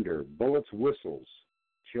than thunder, bullets whistles,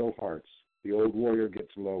 chill hearts. The old warrior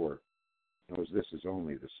gets lower, knows this is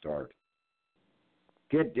only the start.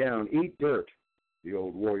 Get down, eat dirt, the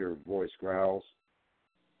old warrior voice growls.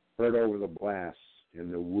 Heard over the blasts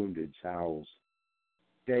and the wounded's howls.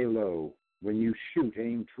 Stay low, when you shoot,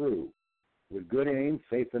 aim true. With good aim,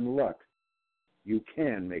 faith, and luck, you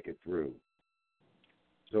can make it through.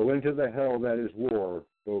 So into the hell that is war,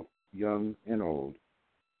 both young and old.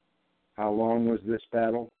 How long was this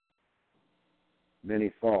battle?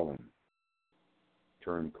 Many fallen,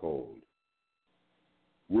 turn cold.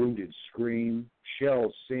 Wounded scream,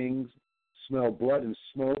 shells sing, smell blood and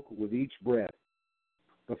smoke with each breath.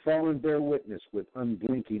 The fallen bear witness with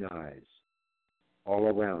unblinking eyes. All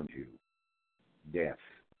around you, death.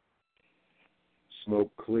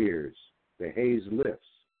 Smoke clears, the haze lifts.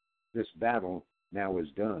 This battle now is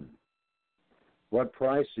done. What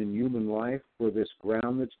price in human life for this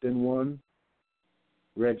ground that's been won?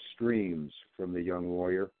 Red streams from the young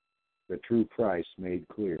warrior, the true price made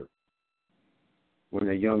clear. When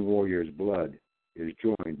the young warrior's blood is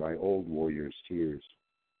joined by old warrior's tears.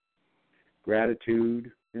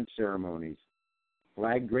 Gratitude and ceremonies,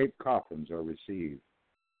 flag-draped coffins are received,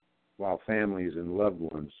 while families and loved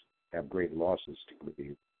ones have great losses to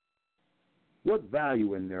grieve. What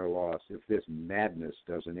value in their loss if this madness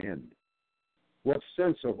doesn't end? What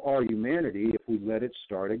sense of our humanity if we let it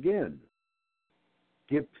start again?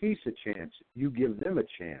 Give peace a chance, you give them a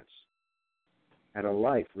chance at a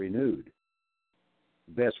life renewed.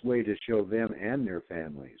 The best way to show them and their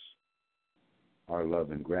families our love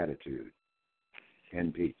and gratitude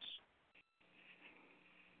and peace.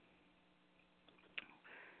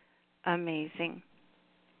 Amazing.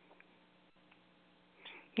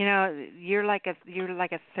 You know, you're like a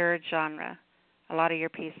third genre. A lot of your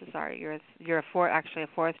pieces are. You're a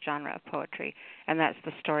fourth genre of poetry, and that's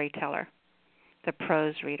the storyteller, the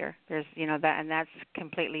prose reader. There's that, and that's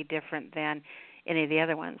completely different than any of the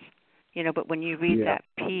other ones. But when you read that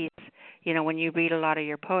piece, when you read a lot of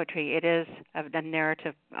your poetry, it is a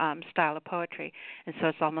narrative style of poetry, and so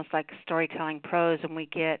it's almost like storytelling prose, and we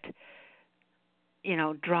get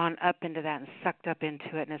drawn up into that and sucked up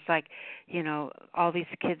into it. And it's like, all these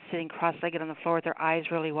kids sitting cross-legged on the floor with their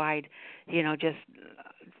eyes really wide, just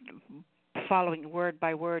following word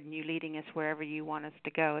by word and you leading us wherever you want us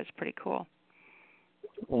to go. It's pretty cool.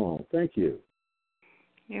 Oh, thank you.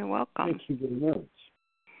 You're welcome. Thank you very much.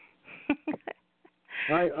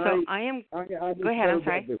 Go ahead. I'm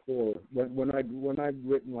sorry. Before, when I've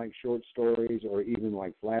written like short stories or even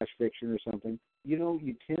like flash fiction or something,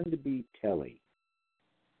 you tend to be telly.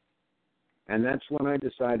 And that's when I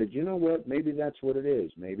decided, maybe that's what it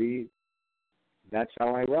is. Maybe that's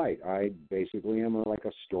how I write. I basically am like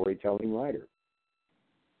a storytelling writer.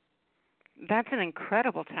 That's an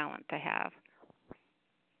incredible talent to have.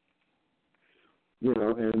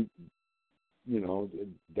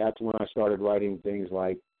 That's when I started writing things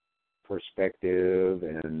like Perspective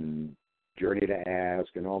and Journey to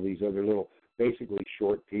Ask and all these other little, basically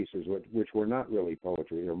short pieces, which were not really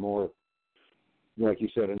poetry. They're more, like you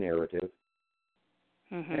said, a narrative.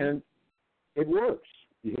 Mm-hmm. And it works.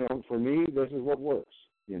 For me, this is what works.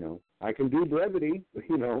 I can do brevity,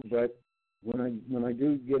 but when I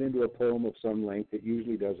do get into a poem of some length, it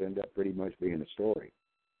usually does end up pretty much being a story.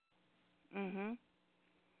 Mhm.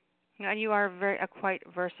 And you are a quite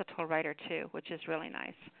versatile writer too, which is really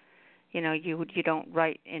nice. You don't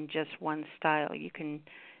write in just one style. You can,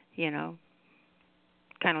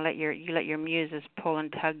 kind of let your muses pull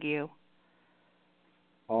and tug you.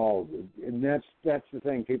 Oh, and that's the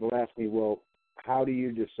thing. People ask me, well, how do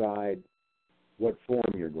you decide what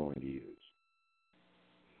form you're going to use?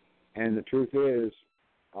 And the truth is,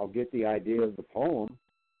 I'll get the idea of the poem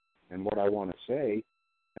and what I want to say,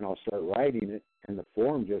 and I'll start writing it, and the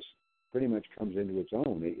form just pretty much comes into its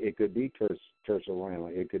own. It could be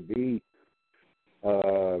tercel-line. It could be,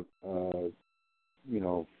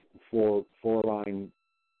 four-line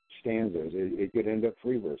stanzas. It could end up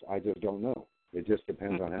free verse. I just don't know. It just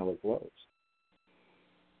depends on how it flows.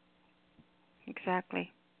 Exactly.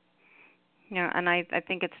 Yeah, and I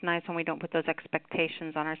think it's nice when we don't put those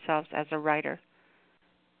expectations on ourselves as a writer.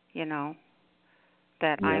 You know,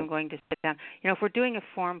 that I'm going to sit down. You know, if we're doing a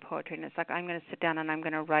form poetry, and it's like I'm going to sit down and I'm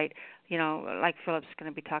going to write, you know, like Philip's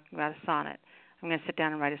going to be talking about a sonnet. I'm going to sit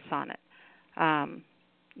down and write a sonnet.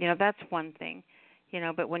 You know, that's one thing. You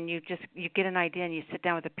know, but when you get an idea and you sit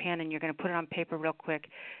down with a pen and you're going to put it on paper real quick,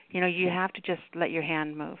 you know, you have to just let your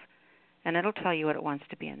hand move, and it'll tell you what it wants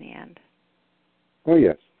to be in the end. Oh,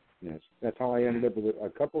 yes. Yes. That's how I ended up with a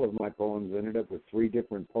couple of my poems ended up with 3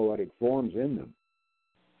 different poetic forms in them,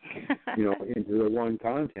 you know, into the one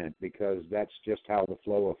content, because that's just how the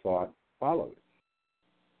flow of thought followed.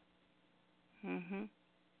 Mhm.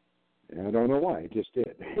 And I don't know why. It just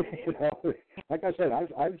did. You know, like I said,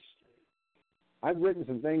 I've written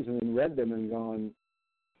some things and then read them and gone,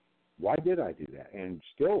 why did I do that? And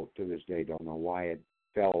still to this day don't know why it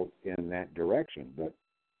fell in that direction. But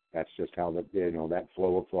that's just how that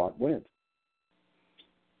flow of thought went.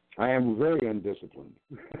 I am very undisciplined.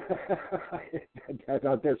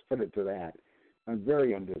 I'll just put it to that. I'm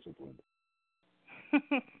very undisciplined.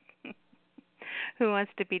 Who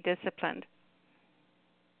wants to be disciplined?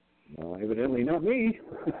 Well, evidently not me.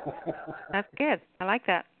 That's good. I like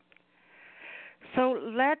that. So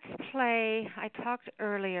let's play. I talked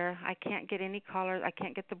earlier. I can't get any callers. I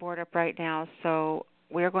can't get the board up right now. So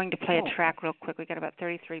we're going to play a track real quick. We've got about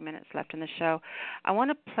 33 minutes left in the show. I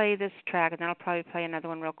want to play this track, and then I'll probably play another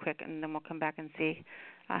one real quick, and then we'll come back and see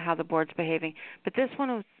how the board's behaving. But this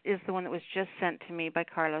one is the one that was just sent to me by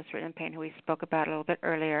Carlos, written in pain, who we spoke about a little bit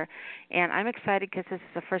earlier. And I'm excited because this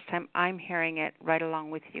is the first time I'm hearing it right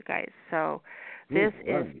along with you guys. So this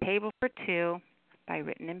is Table for Two by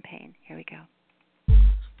Written in Pain. Here we go.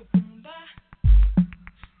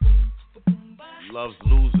 Love's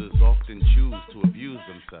losers often choose to abuse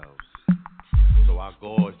themselves. So I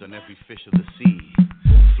gorged on every fish of the sea,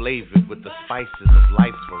 flavored with the spices of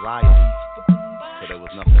life's variety, so there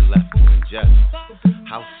was nothing left to ingest.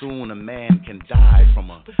 How soon a man can die from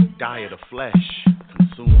a diet of flesh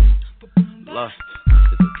consumed. Lust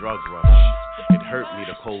is a drug rush. It hurt me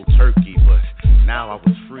to cold turkey, but now I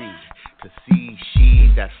was free to see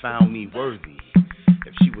she that found me worthy.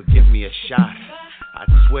 If she would give me a shot, I'd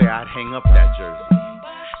swear I'd hang up that jersey.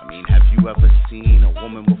 I mean, have you ever seen a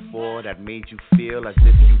woman before that made you feel as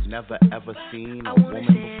if you've never ever seen a woman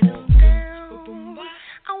before?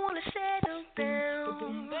 I wanna settle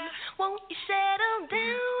down. Won't you settle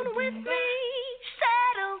down with me?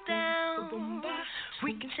 Settle down.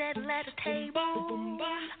 We can settle at a table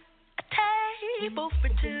for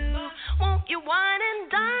two. Won't you wine and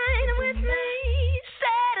dine with me?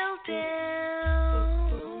 Settle down.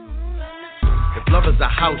 If love is a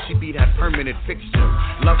house, she be that permanent fixture.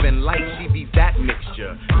 Love and light, she be that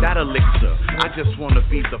mixture, that elixir. I just wanna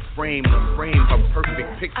be the frame to frame her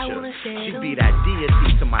perfect picture. She be that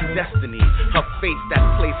deity to my destiny. Her face,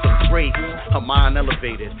 that place of grace. Her mind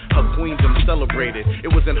elevated, her queendom celebrated.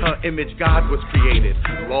 It was in her image God was created.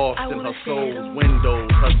 Lost in her soul's windows,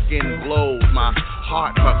 her skin glows. My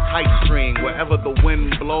heart, her kite string. Wherever the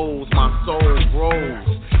wind blows, my soul grows.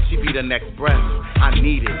 She be the next breath I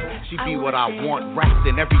needed. She be what I want, wrapped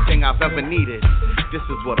in everything I've ever needed. This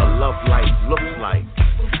is what a love life looks like,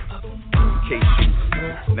 in case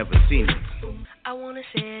you've never seen it. I wanna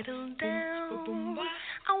settle down.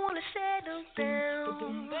 I wanna settle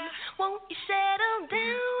down. Won't you settle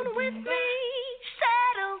down with me?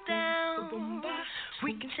 Settle down.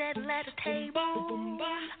 We can settle at a table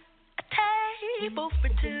for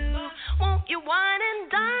two. Won't you wine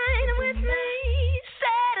and dine with me?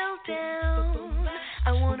 Settle down.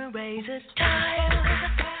 I wanna raise a child.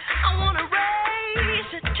 I wanna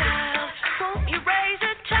raise a child. Won't you raise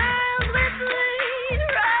a child with me?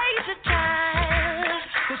 Raise a child.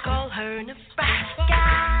 We'll call her Nebraska.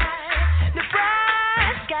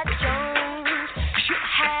 Nebraska Jones. She'll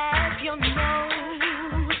have your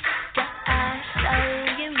nose, just so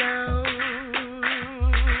you know.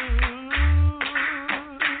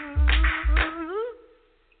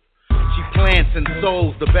 She plants and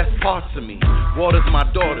sows the best parts of me. Waters my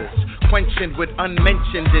daughters, quenching with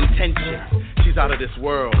unmentioned intention. She's out of this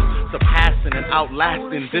world, surpassing and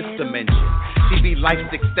outlasting this dimension. She be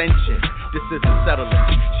life's extension, this isn't settling.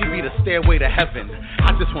 She be the stairway to heaven,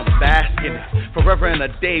 I just wanna bask in it. Forever and a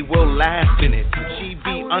day we'll last in it. She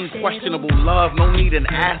be unquestionable love, no need in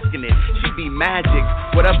asking it. She be magic,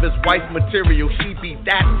 whatever's wife material, she be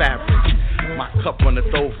that fabric. My cup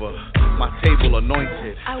runneth over, my table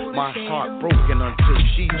anointed. My heart broken until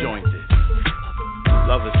she joined it.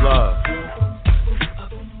 Love is love.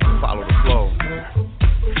 Follow the flow.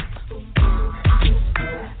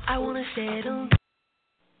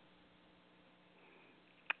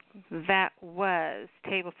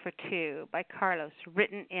 for Two by Carlos,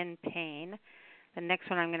 written in pain. The next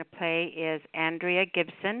one I'm going to play is Andrea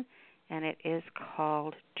Gibson, and it is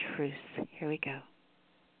called Truce. Here we go.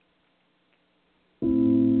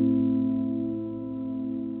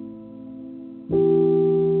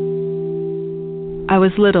 I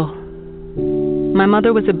was little. My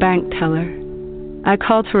mother was a bank teller. I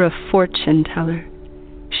called her a fortune teller.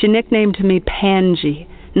 She nicknamed me Pangy,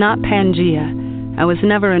 not Pangea. I was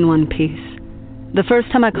never in one piece. The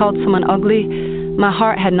first time I called someone ugly, my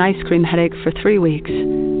heart had an ice cream headache for 3 weeks.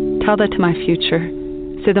 Tell that to my future.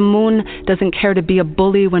 Say the moon doesn't care to be a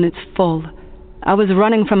bully when it's full. I was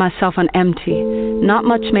running from myself on empty. Not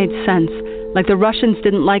much made sense, like the Russians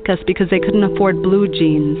didn't like us because they couldn't afford blue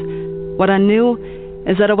jeans. What I knew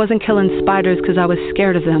is that I wasn't killing spiders because I was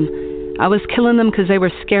scared of them. I was killing them because they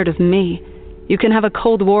were scared of me. You can have a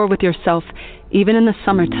cold war with yourself, even in the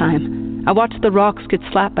summertime. I watched the rocks get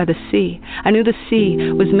slapped by the sea. I knew the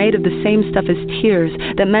sea was made of the same stuff as tears.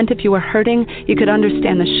 That meant if you were hurting, you could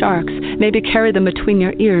understand the sharks, maybe carry them between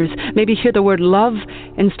your ears, maybe hear the word love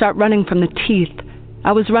and start running from the teeth.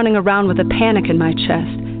 I was running around with a panic in my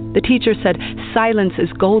chest. The teacher said, silence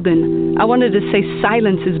is golden. I wanted to say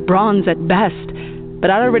silence is bronze at best. But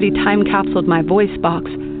I'd already time-capsuled my voice box,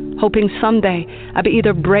 hoping someday I'd be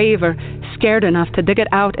either brave or scared enough to dig it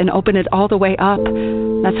out and open it all the way up.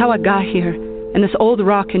 That's how I got here, in this old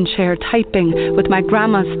rocking chair, typing with my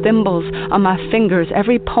grandma's thimbles on my fingers.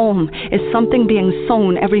 Every poem is something being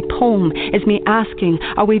sown. Every poem is me asking,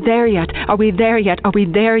 are we there yet? Are we there yet? Are we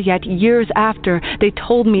there yet? Years after they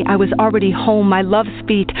told me I was already home, my love's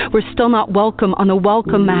feet were still not welcome on a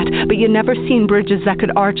welcome mat. But you never seen bridges that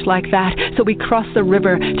could arch like that. So we crossed the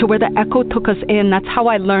river to where the echo took us in. That's how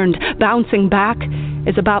I learned bouncing back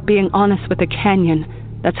is about being honest with the canyon.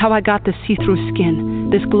 That's how I got this see-through skin,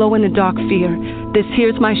 this glow-in-the-dark fear. This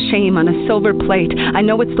here's my shame on a silver plate. I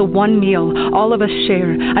know it's the one meal all of us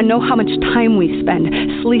share. I know how much time we spend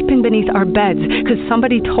sleeping beneath our beds, because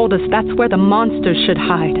somebody told us that's where the monsters should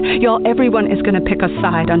hide. Y'all, everyone is going to pick a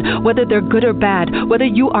side on whether they're good or bad, whether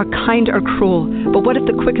you are kind or cruel. But what if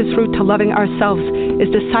the quickest route to loving ourselves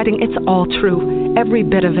is deciding it's all true? Every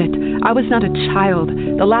bit of it. I was not a child.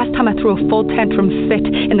 The last time I threw a full tantrum fit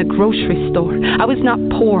in the grocery store. I was not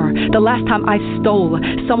poor. The last time I stole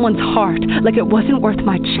someone's heart like it wasn't worth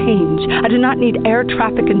my change. I do not need air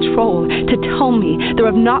traffic control to tell me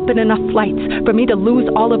there have not been enough flights for me to lose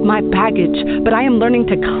all of my baggage. But I am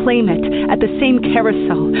learning to claim it at the same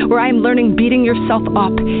carousel where I am learning beating yourself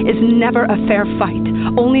up is never a fair fight.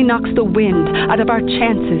 Only knocks the wind out of our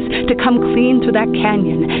chances to come clean through that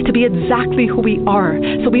canyon, to be exactly who we are,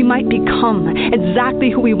 so we might become exactly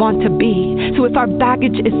who we want to be. So if our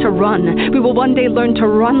baggage is to run, we will one day learn to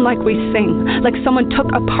run like we sing, like someone took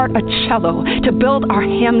apart a cello to build our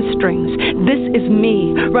hamstrings. This is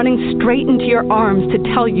me, running straight into your arms to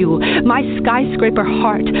tell you my skyscraper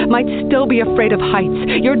heart might still be afraid of heights.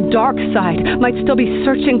 Your dark side might still be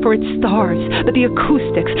searching for its stars, but the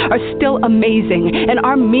acoustics are still amazing. And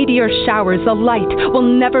our meteor showers, the light will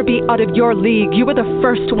never be out of your league. You were the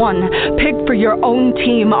first one, picked for your own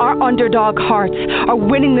team. Our underdog hearts are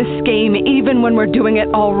winning this game, even when we're doing it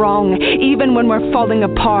all wrong, even when we're falling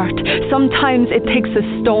apart. Sometimes it takes a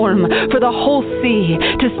storm for the whole sea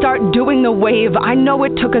to start doing the wave. I know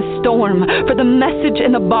it took a storm for the message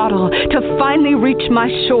in the bottle to finally reach my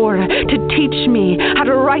shore, to teach me how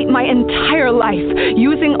to write my entire life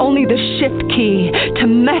using only the shift key, to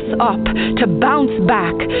mess up, to bounce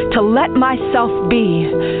back, to let myself be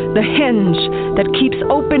the hinge that keeps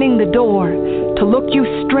opening the door, to look you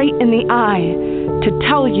straight in the eye, to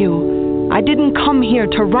tell you I didn't come here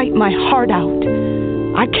to write my heart out.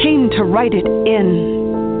 I came to write it in.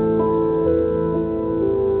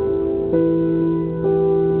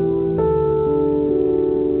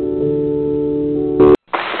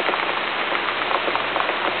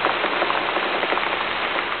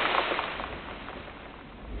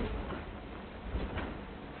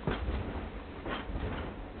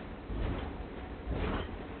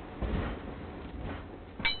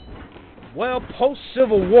 Well,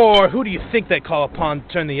 post-Civil War, who do you think they call upon to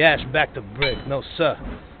turn the ash back to brick? No, sir.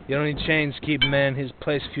 You don't need change to keep a man his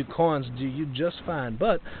place. A few coins do you just fine.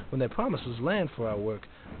 But when they promised us land for our work,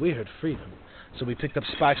 we heard freedom. So we picked up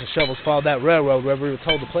spikes and shovels, followed that railroad wherever we were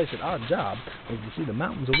told to place it. Our job was to see the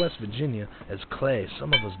mountains of West Virginia as clay.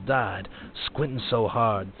 Some of us died, squinting so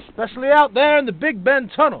hard, especially out there in the Big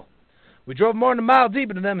Bend Tunnel. We drove more than a mile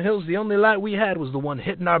deep into them hills. The only light we had was the one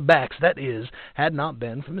hitting our backs. That is, had not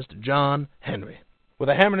been for Mr. John Henry. With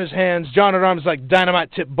a hammer in his hands, John at arms like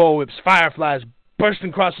dynamite-tipped bullwhips, fireflies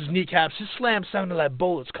bursting across his kneecaps. His slam sounded like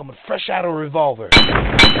bullets coming fresh out of a revolver.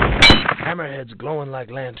 Hammerheads glowing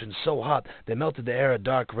like lanterns, so hot they melted the air a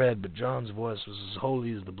dark red, but John's voice was as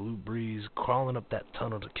holy as the blue breeze crawling up that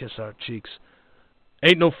tunnel to kiss our cheeks.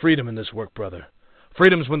 Ain't no freedom in this work, brother.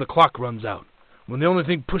 Freedom's when the clock runs out, when the only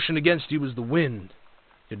thing pushing against you is the wind,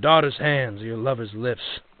 your daughter's hands or your lover's lips.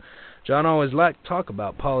 John always liked to talk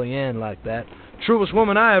about Polly Ann like that. Truest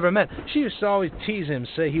woman I ever met. She used to always tease him,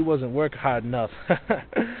 say he wasn't working hard enough.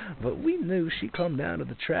 But we knew she'd come down to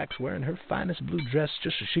the tracks wearing her finest blue dress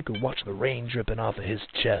just so she could watch the rain dripping off of his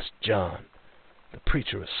chest. John, the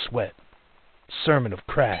preacher of sweat, sermon of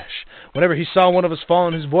crash. Whenever he saw one of us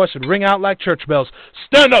falling, his voice would ring out like church bells.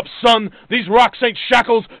 Stand up, son! These rocks ain't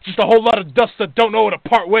shackles, just a whole lot of dust that don't know how to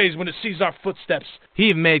part ways when it sees our footsteps. He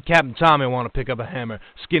even made Captain Tommy want to pick up a hammer.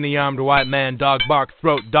 Skinny-armed white man, dog bark,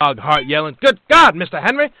 throat, dog heart, yelling, "Good God, Mr.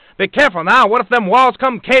 Henry! Be careful now, what if them walls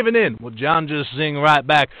come caving in?" Well, John just sing right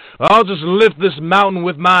back, "I'll just lift this mountain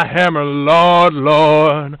with my hammer, Lord,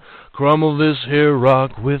 Lord, crumble this here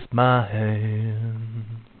rock with my hand."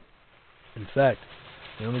 In fact,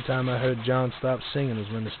 the only time I heard John stop singing was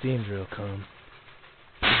when the steam drill come.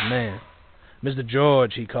 His man, Mr.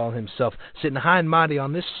 George, he called himself, sitting high and mighty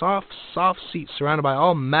on this soft seat surrounded by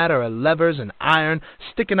all manner of levers and iron,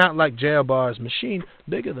 sticking out like jail bars, machine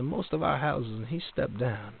bigger than most of our houses, and he stepped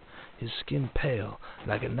down, his skin pale,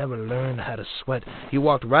 like it never learned how to sweat. He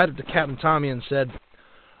walked right up to Captain Tommy and said,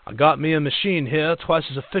 "I got me a machine here, twice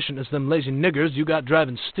as efficient as them lazy niggers you got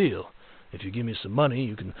driving steel. If you give me some money,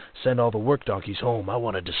 you can send all the work donkeys home. I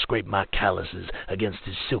wanted to scrape my calluses against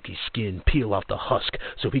his silky skin, peel off the husk,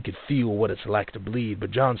 so he could feel what it's like to bleed."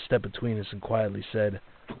 But John stepped between us and quietly said,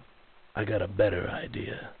 "I got a better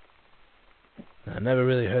idea." I never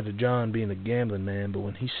really heard of John being a gambling man, but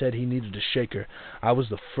when he said he needed a shaker, I was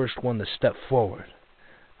the first one to step forward.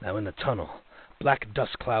 Now in the tunnel, black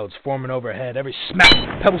dust clouds forming overhead, every smack,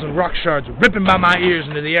 pebbles and rock shards ripping by my ears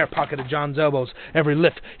into the air pocket of John's elbows. Every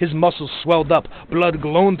lift, his muscles swelled up, blood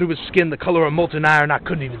glowing through his skin, the color of molten iron. I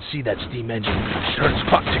couldn't even see that steam engine. I heard his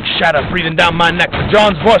clock tick shatter breathing down my neck, but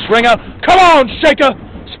John's voice rang out, "Come on, shaker!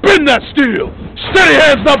 Spin that steel! Steady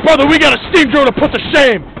hands now, brother! We got a steam drill to put to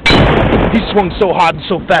shame!" He swung so hard and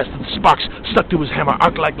so fast that the sparks stuck to his hammer,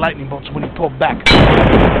 arced like lightning bolts when he pulled back.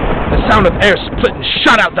 The sound of air split and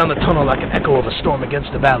shot out down the tunnel like an echo of a storm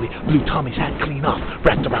against the valley. Blew Tommy's hat clean off,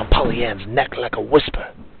 wrapped around Polly Ann's neck like a whisper.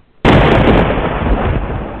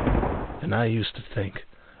 And I used to think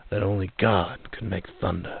that only God could make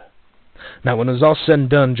thunder. Now, when it was all said and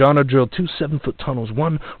done, John had drilled 2 7-foot tunnels,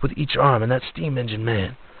 one with each arm, and that steam engine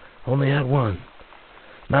man only had one.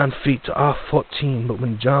 9 feet to our 14, but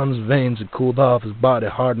when John's veins had cooled off, his body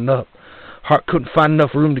hardened up. Heart couldn't find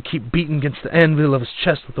enough room to keep beating against the anvil of his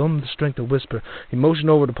chest with only the strength to whisper. He motioned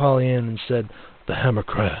over to Polly Ann and said, "The hammer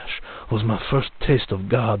crash was my first taste of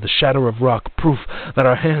God, the shatter of rock, proof that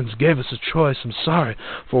our hands gave us a choice. I'm sorry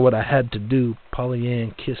for what I had to do." Polly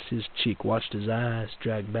Ann kissed his cheek, watched his eyes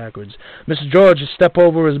drag backwards. Mr. George would step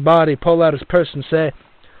over his body, pull out his purse and say,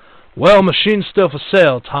 "Well, machine's still for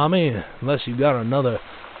sale, Tommy, unless you got another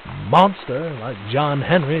monster like John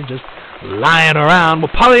Henry just lying around."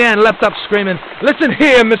 Well, Polly Ann leapt up screaming, "Listen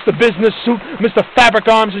here, Mr. Business Suit, Mr. Fabric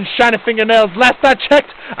Arms and Shiny Fingernails. Last I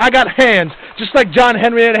checked, I got hands, just like John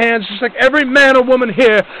Henry had hands, just like every man or woman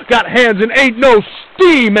here got hands, and ain't no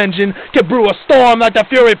steam engine can brew a storm like the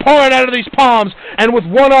fury pouring out of these palms." And with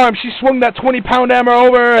one arm, she swung that 20-pound hammer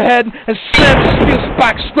over her head and slammed the steel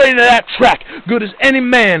spike straight into that track, good as any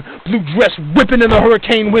man, blue dress whipping in the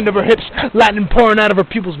hurricane wind of her hips, lightning pouring out of her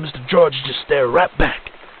pupils. Mr. George just stared right back,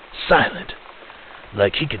 silent,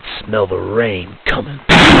 like he could smell the rain coming.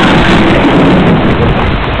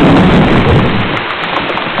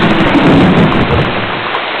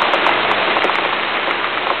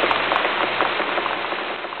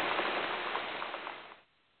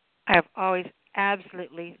 I've always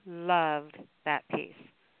absolutely loved that piece.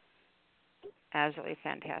 Absolutely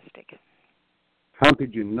fantastic. How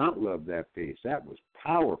could you not love that piece? That was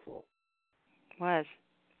powerful. It was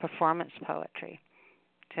performance poetry.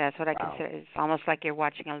 So that's what I consider. It's almost like you're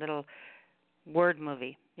watching a little word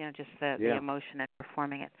movie, just the emotion and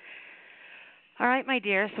performing it. All right, my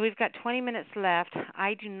dear, so we've got 20 minutes left.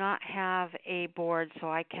 I do not have a board, so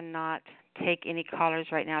I cannot take any callers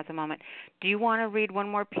right now at the moment. Do you want to read one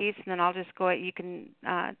more piece, and then I'll just go ahead. You can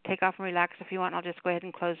take off and relax if you want. I'll just go ahead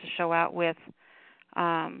and close the show out with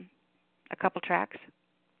a couple tracks.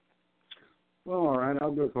 Well, all right,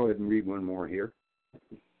 I'll go ahead and read one more here.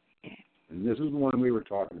 Okay. And this is the one we were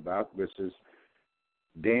talking about. This is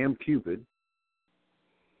Damn Cupid,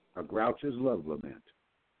 A Grouch's Love Lament.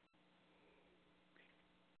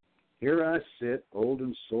 Here I sit, old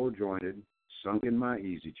and sore-jointed, sunk in my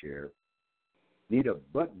easy chair. Need a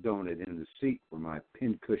butt donut in the seat for my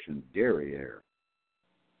pin-cushioned derriere.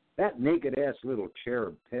 That naked-ass little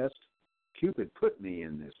cherub pest, Cupid put me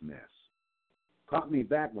in this mess. Caught me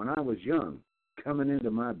back when I was young, coming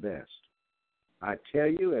into my best. I tell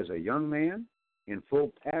you, as a young man, in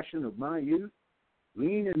full passion of my youth,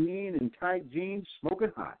 lean and mean in tight jeans,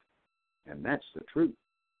 smoking hot, and that's the truth.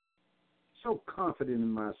 So confident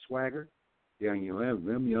in my swagger,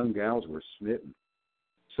 them young gals were smitten.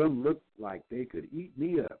 Some looked like they could eat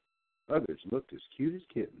me up. Others looked as cute as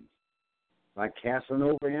kittens. Like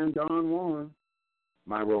Casanova and Don Juan,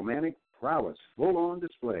 my romantic prowess full on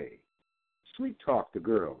display. Sweet talk to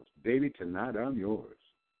girls, baby, tonight I'm yours.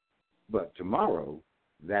 But tomorrow,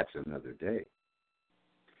 that's another day.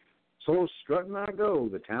 So strutting I go,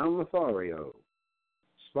 the town Lothario.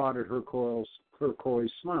 Spotted her coy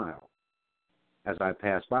smile as I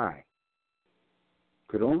passed by.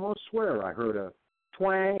 Could almost swear I heard a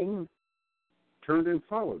twang. Turned and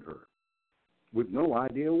followed her, with no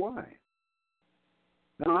idea why.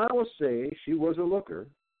 Now I will say she was a looker,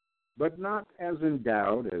 but not as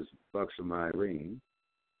endowed as buxom Irene,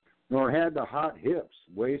 nor had the hot hips,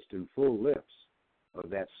 waist, and full lips of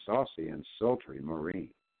that saucy and sultry Maureen.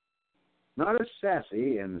 Not as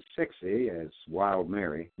sassy and sexy as Wild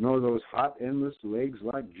Mary, nor those hot, endless legs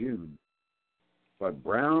like June, but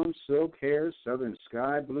brown silk hair, southern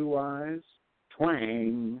sky blue eyes,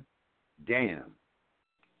 twang, damn.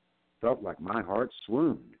 Felt like my heart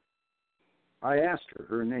swooned. I asked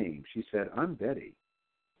her name. She said, I'm Betty.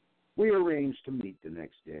 We arranged to meet the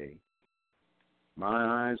next day.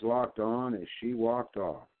 My eyes locked on as she walked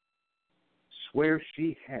off. Swear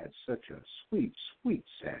she had such a sweet, sweet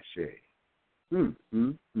sachet.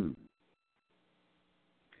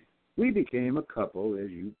 We became a couple, as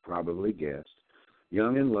you probably guessed,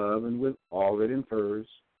 young in love and with all that infers.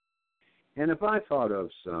 And if I thought of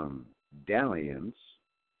some dalliance,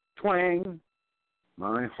 twang,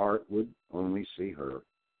 my heart would only see her.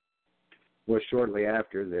 Was shortly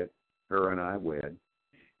after that her and I wed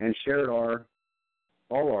and shared all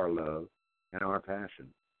our love and our passion.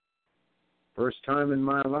 First time in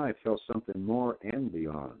my life felt something more and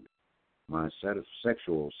beyond my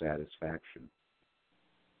sexual satisfaction.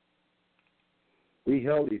 We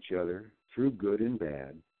held each other through good and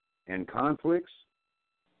bad, and conflicts,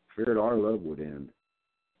 feared our love would end.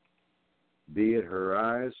 Be it her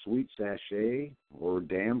eyes, sweet sachet, or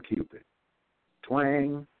damn Cupid.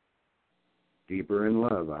 Twang, deeper in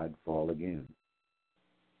love I'd fall again.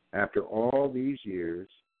 After all these years,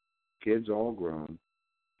 kids all grown,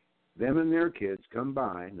 them and their kids come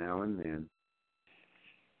by now and then.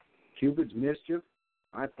 Cupid's mischief,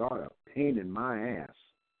 I thought a pain in my ass.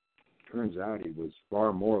 Turns out he was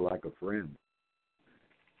far more like a friend.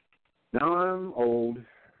 Now I'm old,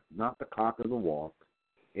 not the cock of the walk,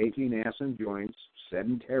 aching ass and joints,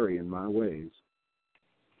 sedentary in my ways.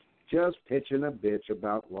 Just pitching a bitch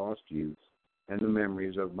about lost youth and the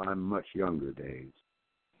memories of my much younger days.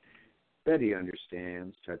 Betty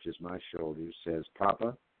understands, touches my shoulders, says,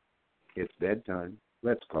 Papa, it's bedtime.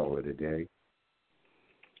 Let's call it a day.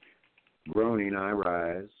 Groaning, I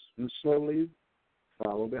rise and slowly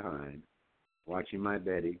follow behind, watching my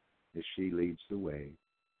Betty as she leads the way.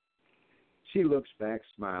 She looks back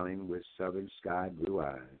smiling with southern sky blue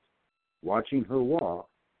eyes, watching her walk,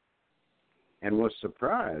 and was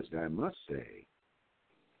surprised, I must say.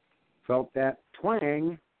 Felt that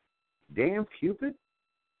twang, damn Cupid.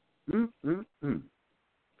 You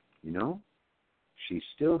know, she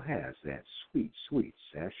still has that sweet, sweet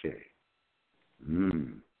sachet.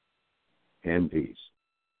 And peace.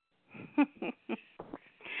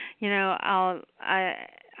 You know,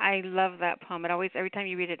 I love that poem. It always, every time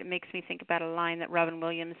you read it, it makes me think about a line that Robin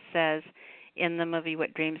Williams says in the movie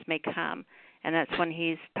What Dreams May Come, and that's when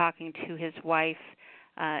he's talking to his wife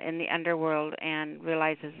in the underworld and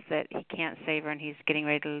realizes that he can't save her, and he's getting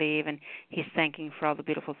ready to leave, and he's thanking for all the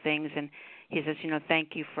beautiful things, and he says, you know,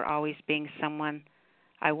 thank you for always being someone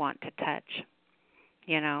I want to touch.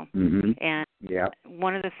 You know, and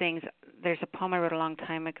one of the things, there's a poem I wrote a long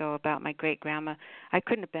time ago about my great-grandma. I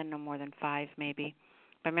couldn't have been no more than 5, maybe.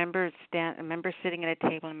 I remember sitting at a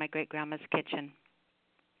table in my great-grandma's kitchen,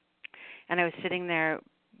 and I was sitting there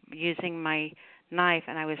using my knife,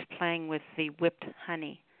 and I was playing with the whipped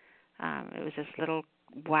honey. It was this little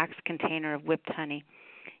wax container of whipped honey,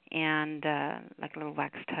 and like a little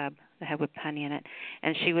wax tub that had whipped honey in it.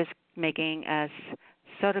 And she was making us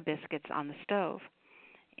soda biscuits on the stove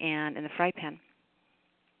and in the fry pan.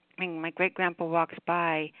 And my great-grandpa walks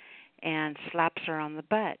by and slaps her on the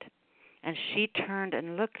butt. And she turned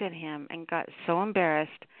and looked at him and got so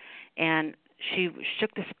embarrassed and she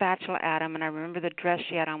shook the spatula at him, and I remember the dress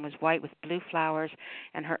she had on was white with blue flowers,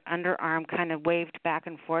 and her underarm kind of waved back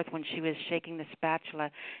and forth when she was shaking the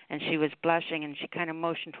spatula, and she was blushing, and she kind of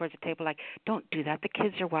motioned towards the table like, don't do that, the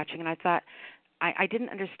kids are watching. And I thought, I didn't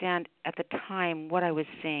understand at the time what I was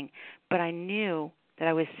seeing, but I knew that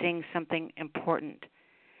I was seeing something important.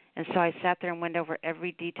 And so I sat there and went over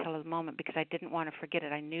every detail of the moment because I didn't want to forget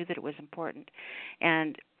it. I knew that it was important.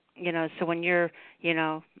 And, so when you're,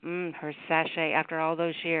 her sachet after all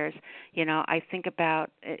those years, I think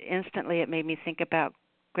about, instantly it made me think about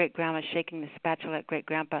great-grandma shaking the spatula at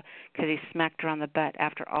great-grandpa because he smacked her on the butt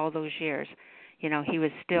after all those years. He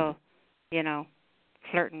was still,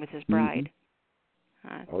 flirting with his bride.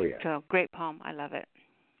 Oh, yeah. So great poem. I love it.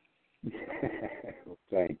 Well,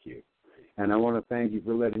 thank you. And I want to thank you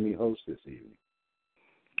for letting me host this evening.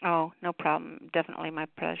 Oh, no problem. Definitely my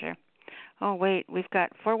pleasure. Oh, wait. We've got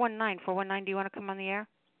 419. 419, do you want to come on the air?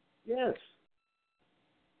 Yes.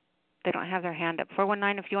 They don't have their hand up.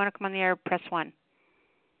 419, if you want to come on the air, press 1.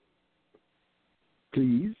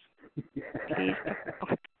 Please? Please?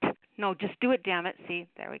 Oh, no, just do it, damn it. See,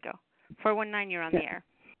 there we go. 419, you're on the air.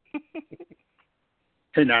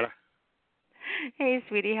 Hey, Nyla. Hey,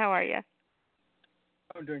 sweetie, how are you?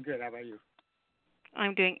 I'm doing good. How about you?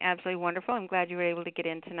 I'm doing absolutely wonderful. I'm glad you were able to get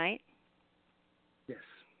in tonight. Yes.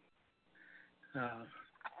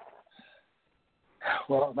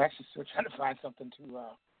 Well, I'm actually still trying to find something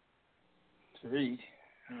to read.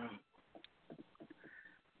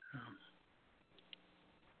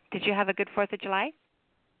 Did you have a good 4th of July?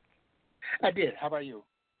 I did. How about you?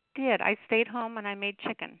 Did. I stayed home and I made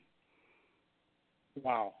chicken.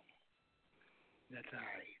 Wow. That's all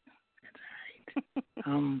right.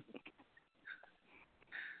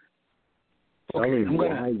 Tell me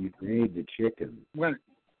why you made the chicken.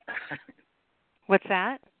 What's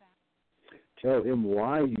that? Tell him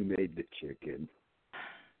why you made the chicken.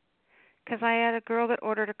 Because I had a girl that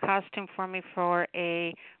ordered a costume for me for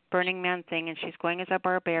a Burning Man thing, and she's going as a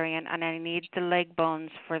barbarian, and I need the leg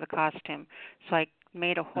bones for the costume. So I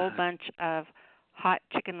made a whole bunch of hot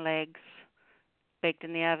chicken legs baked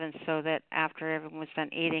in the oven so that after everyone was done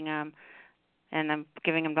eating them, and I'm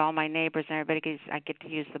giving them to all my neighbors and everybody, I get to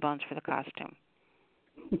use the bones for the costume.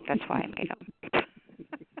 That's why I made them.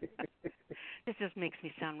 This just makes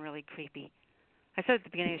me sound really creepy. I said at the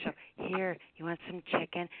beginning of the show, here, you want some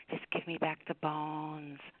chicken? Just give me back the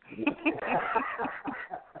bones.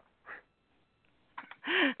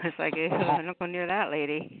 It's like, don't go near that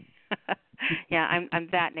lady. Yeah, I'm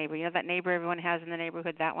that neighbor. You know that neighbor everyone has in the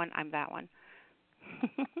neighborhood, that one? I'm that one.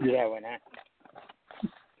 Yeah, why not?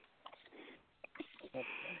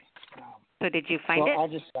 So did you find it? I'll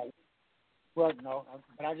just no,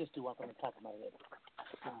 but I'll just do one from the top of my head.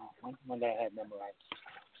 One that I had memorized.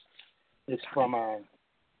 It's from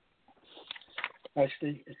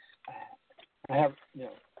actually it's I have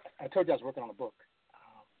I told you I was working on a book,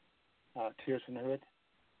 Tears from the Hood.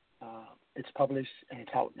 It's published and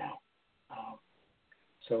it's out now.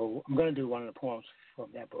 So I'm going to do one of the poems from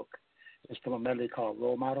that book. It's from a medley called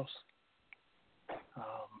Role Models.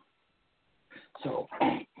 So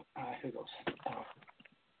here goes.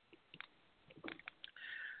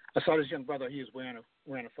 I saw this young brother. He was wearing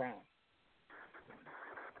a frown.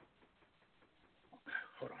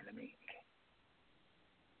 Hold on, let me.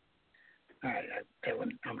 All right,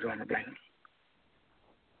 I'm drawing a blank.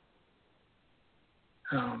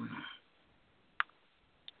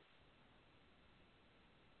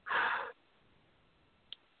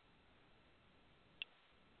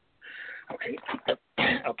 Okay.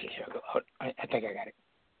 Okay, here I go. I think I got it.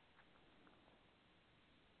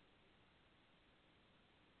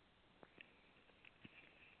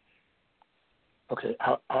 Okay,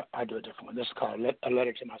 I'll do a different one. This is called "A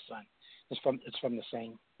Letter to My Son." It's from the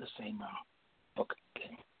same book.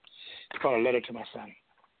 Okay. It's called "A Letter to My Son."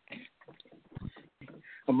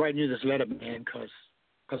 I'm writing you this letter, man,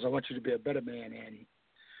 because I want you to be a better man, and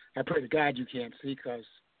I pray to God you can't see, because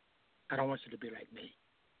I don't want you to be like me.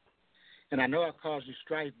 And I know I caused you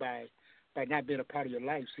strife by not being a part of your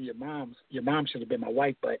life. See, your mom should have been my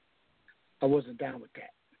wife, but I wasn't down with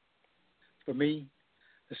that. For me,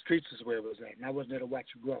 the streets is where it was at, and I wasn't there to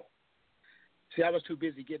watch you grow. See, I was too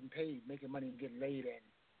busy getting paid, making money, and getting laid, and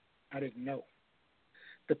I didn't know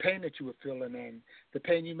the pain that you were feeling and the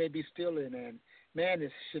pain you may be still in. And, man,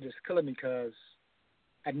 this shit is killing me, because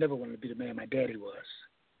I never wanted to be the man my daddy was.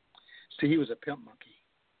 See, he was a pimp monkey,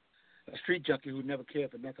 a street junkie who never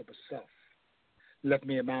cared for nothing but self. Left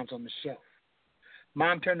me and Mom's on the shelf.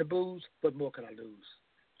 Mom turned to booze, what more could I lose?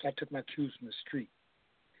 So I took my cues from the street.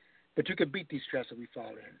 But you can beat these stress that we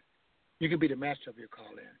fall in. You can be the master of your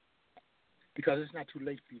calling. because it's not too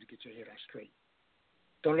late for you to get your head on straight.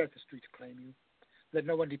 Don't let the streets claim you. Let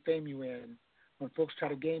no one defame you, and when folks try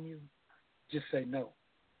to game you, just say no.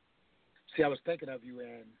 See, I was thinking of you,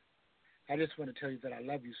 and I just want to tell you that I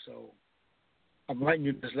love you, so I'm writing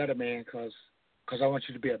you this letter, man, because I want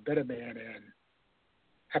you to be a better man, and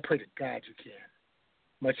I pray to God you can.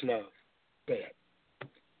 Much love. Dad.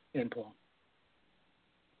 End poem.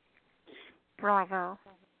 Bravo.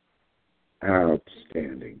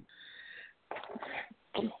 Outstanding.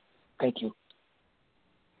 Thank you.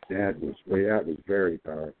 That was very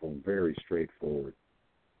powerful and very straightforward.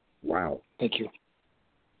 Wow. Thank you.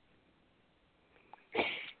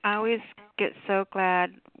 I always get so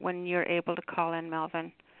glad when you're able to call in,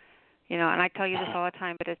 Melvin. You know, and I tell you this all the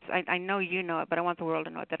time, but I know you know it, but I want the world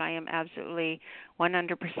to know it, that I am absolutely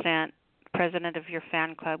 100% president of your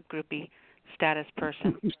fan club groupie status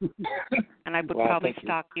person. And I would probably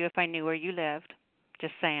stalk you if I knew where you lived.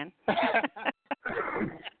 Just saying.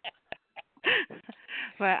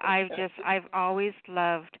 But I've always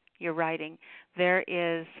loved your writing.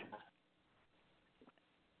 There's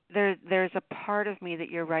a part of me that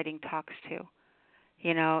your writing talks to,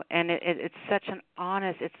 you know, and it's such an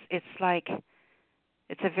honest. It's like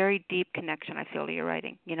it's a very deep connection I feel to your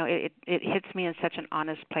writing. You know, it hits me in such an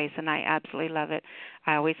honest place, and I absolutely love it.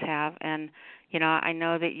 I always have, and you know, I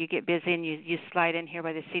know that you get busy and you slide in here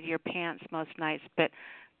by the seat of your pants most nights, but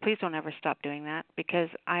please don't ever stop doing that, because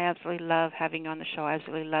I absolutely love having you on the show. I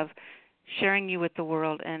absolutely love sharing you with the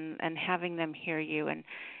world and having them hear you, and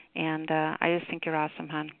I just think you're awesome,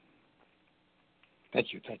 hon.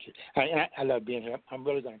 Thank you. I love being here. I'm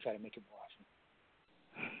really going to try to make it more often.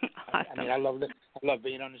 Awesome. I mean, I love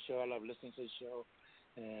being on the show. I love listening to the show,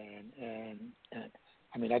 and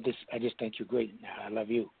I mean, I just think you're great. I love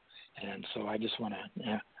you, and so I just want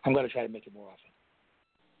to. I'm going to try to make it more often.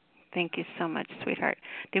 Thank you so much, sweetheart.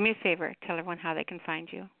 Do me a favor. Tell everyone how they can find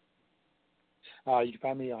you. You can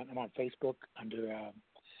find me I'm on Facebook under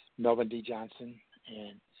Melvin D. Johnson,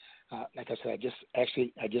 and like I said,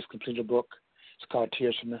 I just completed a book. It's called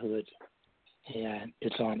Tears from the Hood, and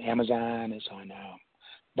it's on Amazon. It's on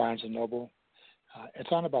Barnes and Noble.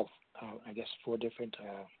 It's on about 4 different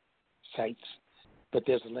sites, but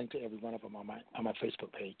there's a link to every one of them on my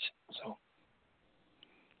Facebook page. So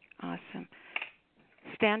awesome.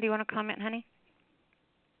 Stan, do you want to comment, honey?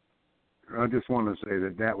 I just want to say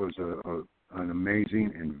that was an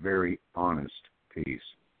amazing and very honest piece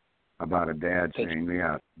about a dad saying,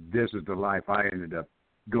 yeah, this is the life I ended up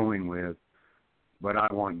going with, but I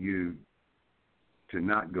want you to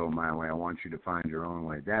not go my way. I want you to find your own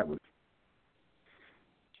way. That was,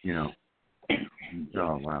 you know,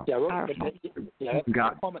 oh, wow. Yeah,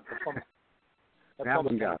 that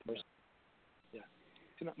one got me.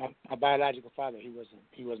 You know, my biological father, he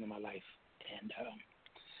wasn't in my life,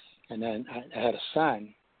 and then I had a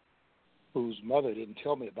son whose mother didn't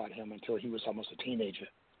tell me about him until he was almost a teenager.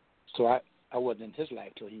 So I wasn't in his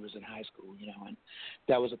life till he was in high school, you know, and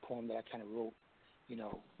that was a poem that I kind of wrote, you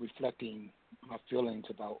know, reflecting my feelings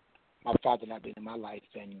about my father not being in my life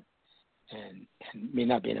and me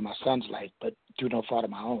not being in my son's life, but through no fault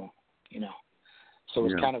of my own, you know. So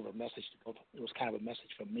it was kind of a message to both. It was kind of a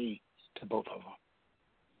message from me to both of them.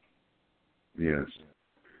 Yes,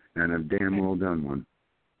 and a damn well done one.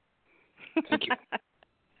 Thank you.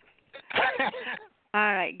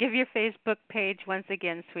 All right, give your Facebook page once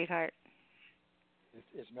again, sweetheart.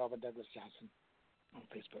 It's Melvin Douglas Johnson on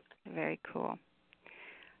Facebook. Very cool.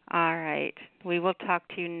 All right, we will talk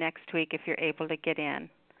to you next week if you're able to get in.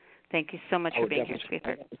 Thank you so much for being here,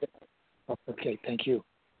 sweetheart. Okay, thank you.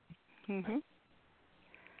 Mhm.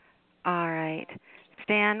 All right.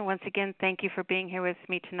 Stan, once again, thank you for being here with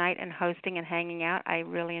me tonight and hosting and hanging out. I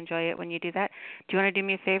really enjoy it when you do that. Do you want to do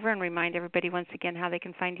me a favor and remind everybody once again how they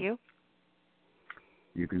can find you?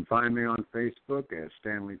 You can find me on Facebook as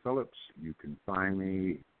Stanley Phillips. You can find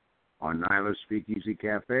me on Nyla's SpeakEasy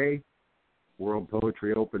Cafe, World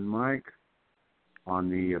Poetry Open Mic, on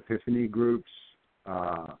the Epiphany Group's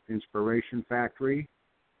Inspiration Factory,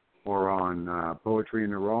 or on Poetry in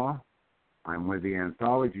the Raw. I'm with the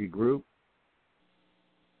Anthology Group,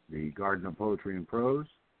 the Garden of Poetry and Prose.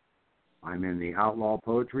 I'm in the Outlaw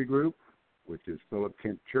Poetry Group, which is Philip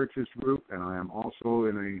Kent Church's group, and I am also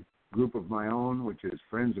in a group of my own, which is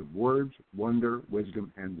Friends of Words, Wonder,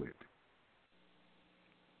 Wisdom, and Wit.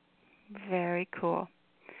 Very cool.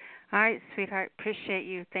 All right, sweetheart, appreciate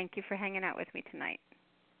you. Thank you for hanging out with me tonight.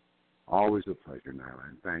 Always a pleasure, Nyla,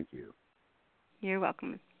 and thank you. You're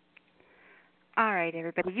welcome. All right,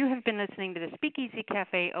 everybody. You have been listening to the SpeakEasy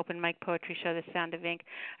Cafe Open Mic Poetry Show, The Sound of Ink.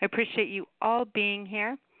 I appreciate you all being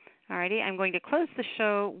here. All righty. I'm going to close the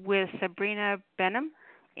show with Sabrina Benham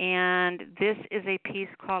And this is a piece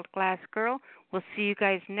called Glass Girl. We'll see you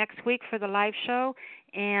guys next week for the live show,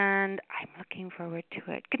 and I'm looking forward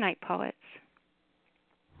to it. Good night, poets.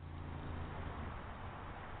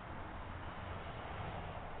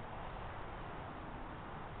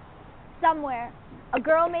 Somewhere, a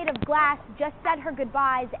girl made of glass just said her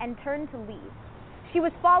goodbyes and turned to leave. She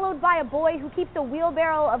was followed by a boy who keeps a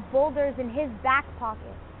wheelbarrow of boulders in his back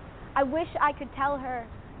pocket. I wish I could tell her,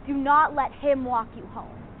 do not let him walk you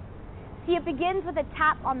home. See, it begins with a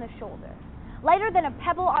tap on the shoulder. Lighter than a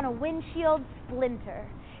pebble on a windshield, splinter.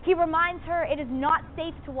 He reminds her it is not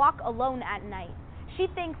safe to walk alone at night. She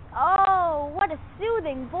thinks, oh, what a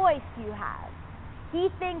soothing voice you have. He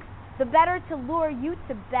thinks, the better to lure you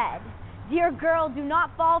to bed. Dear girl, do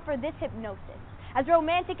not fall for this hypnosis. As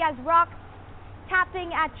romantic as rocks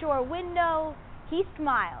tapping at your window, he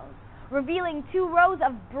smiles, revealing 2 rows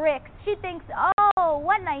of bricks. She thinks, oh,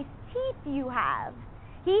 what nice teeth you have.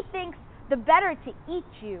 He thinks, the better to eat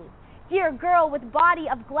you. Dear girl with body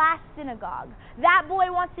of glass synagogue, that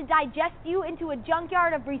boy wants to digest you into a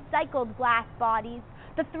junkyard of recycled glass bodies.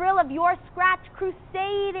 The thrill of your scratch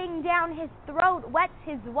crusading down his throat wets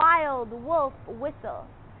his wild wolf whistle.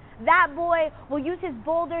 That boy will use his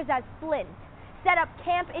boulders as flint. Set up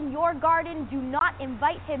camp in your garden, do not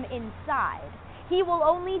invite him inside. He will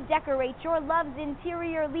only decorate your love's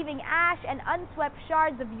interior, leaving ash and unswept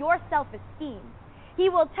shards of your self-esteem. He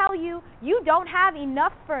will tell you you don't have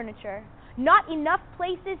enough furniture, not enough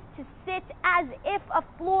places to sit, as if a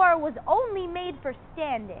floor was only made for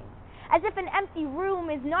standing. As if an empty room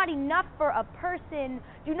is not enough for a person,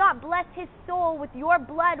 do not bless his soul with your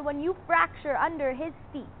blood when you fracture under his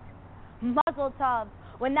feet. Mazel tov,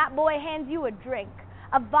 when that boy hands you a drink,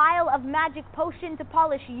 a vial of magic potion to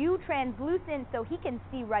polish you translucent so he can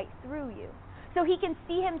see right through you. So he can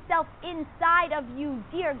see himself inside of you,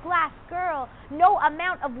 dear glass girl. No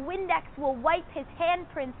amount of Windex will wipe his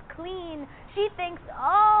handprints clean. She thinks,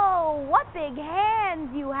 oh, what big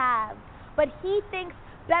hands you have. But he thinks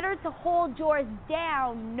better to hold yours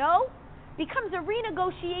down, no? Becomes a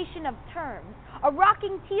renegotiation of terms, a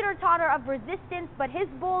rocking teeter-totter of resistance, but his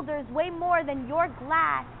boulders weigh more than your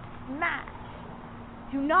glass smash.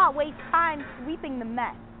 Do not waste time sweeping the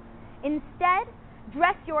mess. Instead,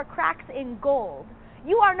 dress your cracks in gold.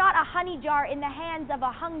 You are not a honey jar in the hands of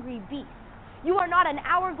a hungry beast. You are not an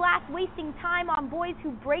hourglass wasting time on boys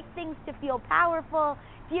who break things to feel powerful.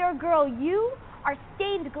 Dear girl, you are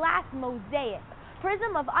stained glass mosaic,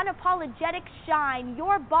 prism of unapologetic shine.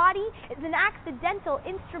 Your body is an accidental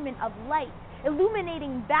instrument of light,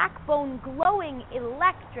 illuminating backbone, glowing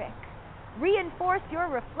electric. Reinforce your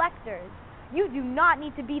reflectors. You do not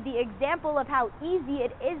need to be the example of how easy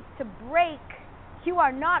it is to break. You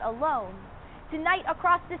are not alone. Tonight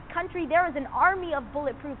across this country there is an army of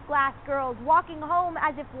bulletproof glass girls walking home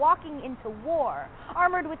as if walking into war,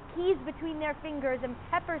 armored with keys between their fingers and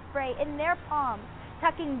pepper spray in their palms,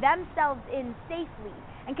 tucking themselves in safely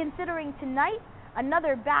and considering tonight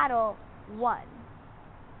another battle won.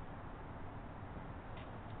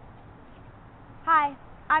 Hi,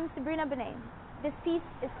 I'm Sabrina Benet. This piece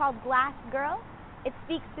is called Glass Girl. It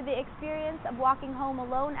speaks to the experience of walking home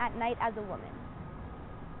alone at night as a woman.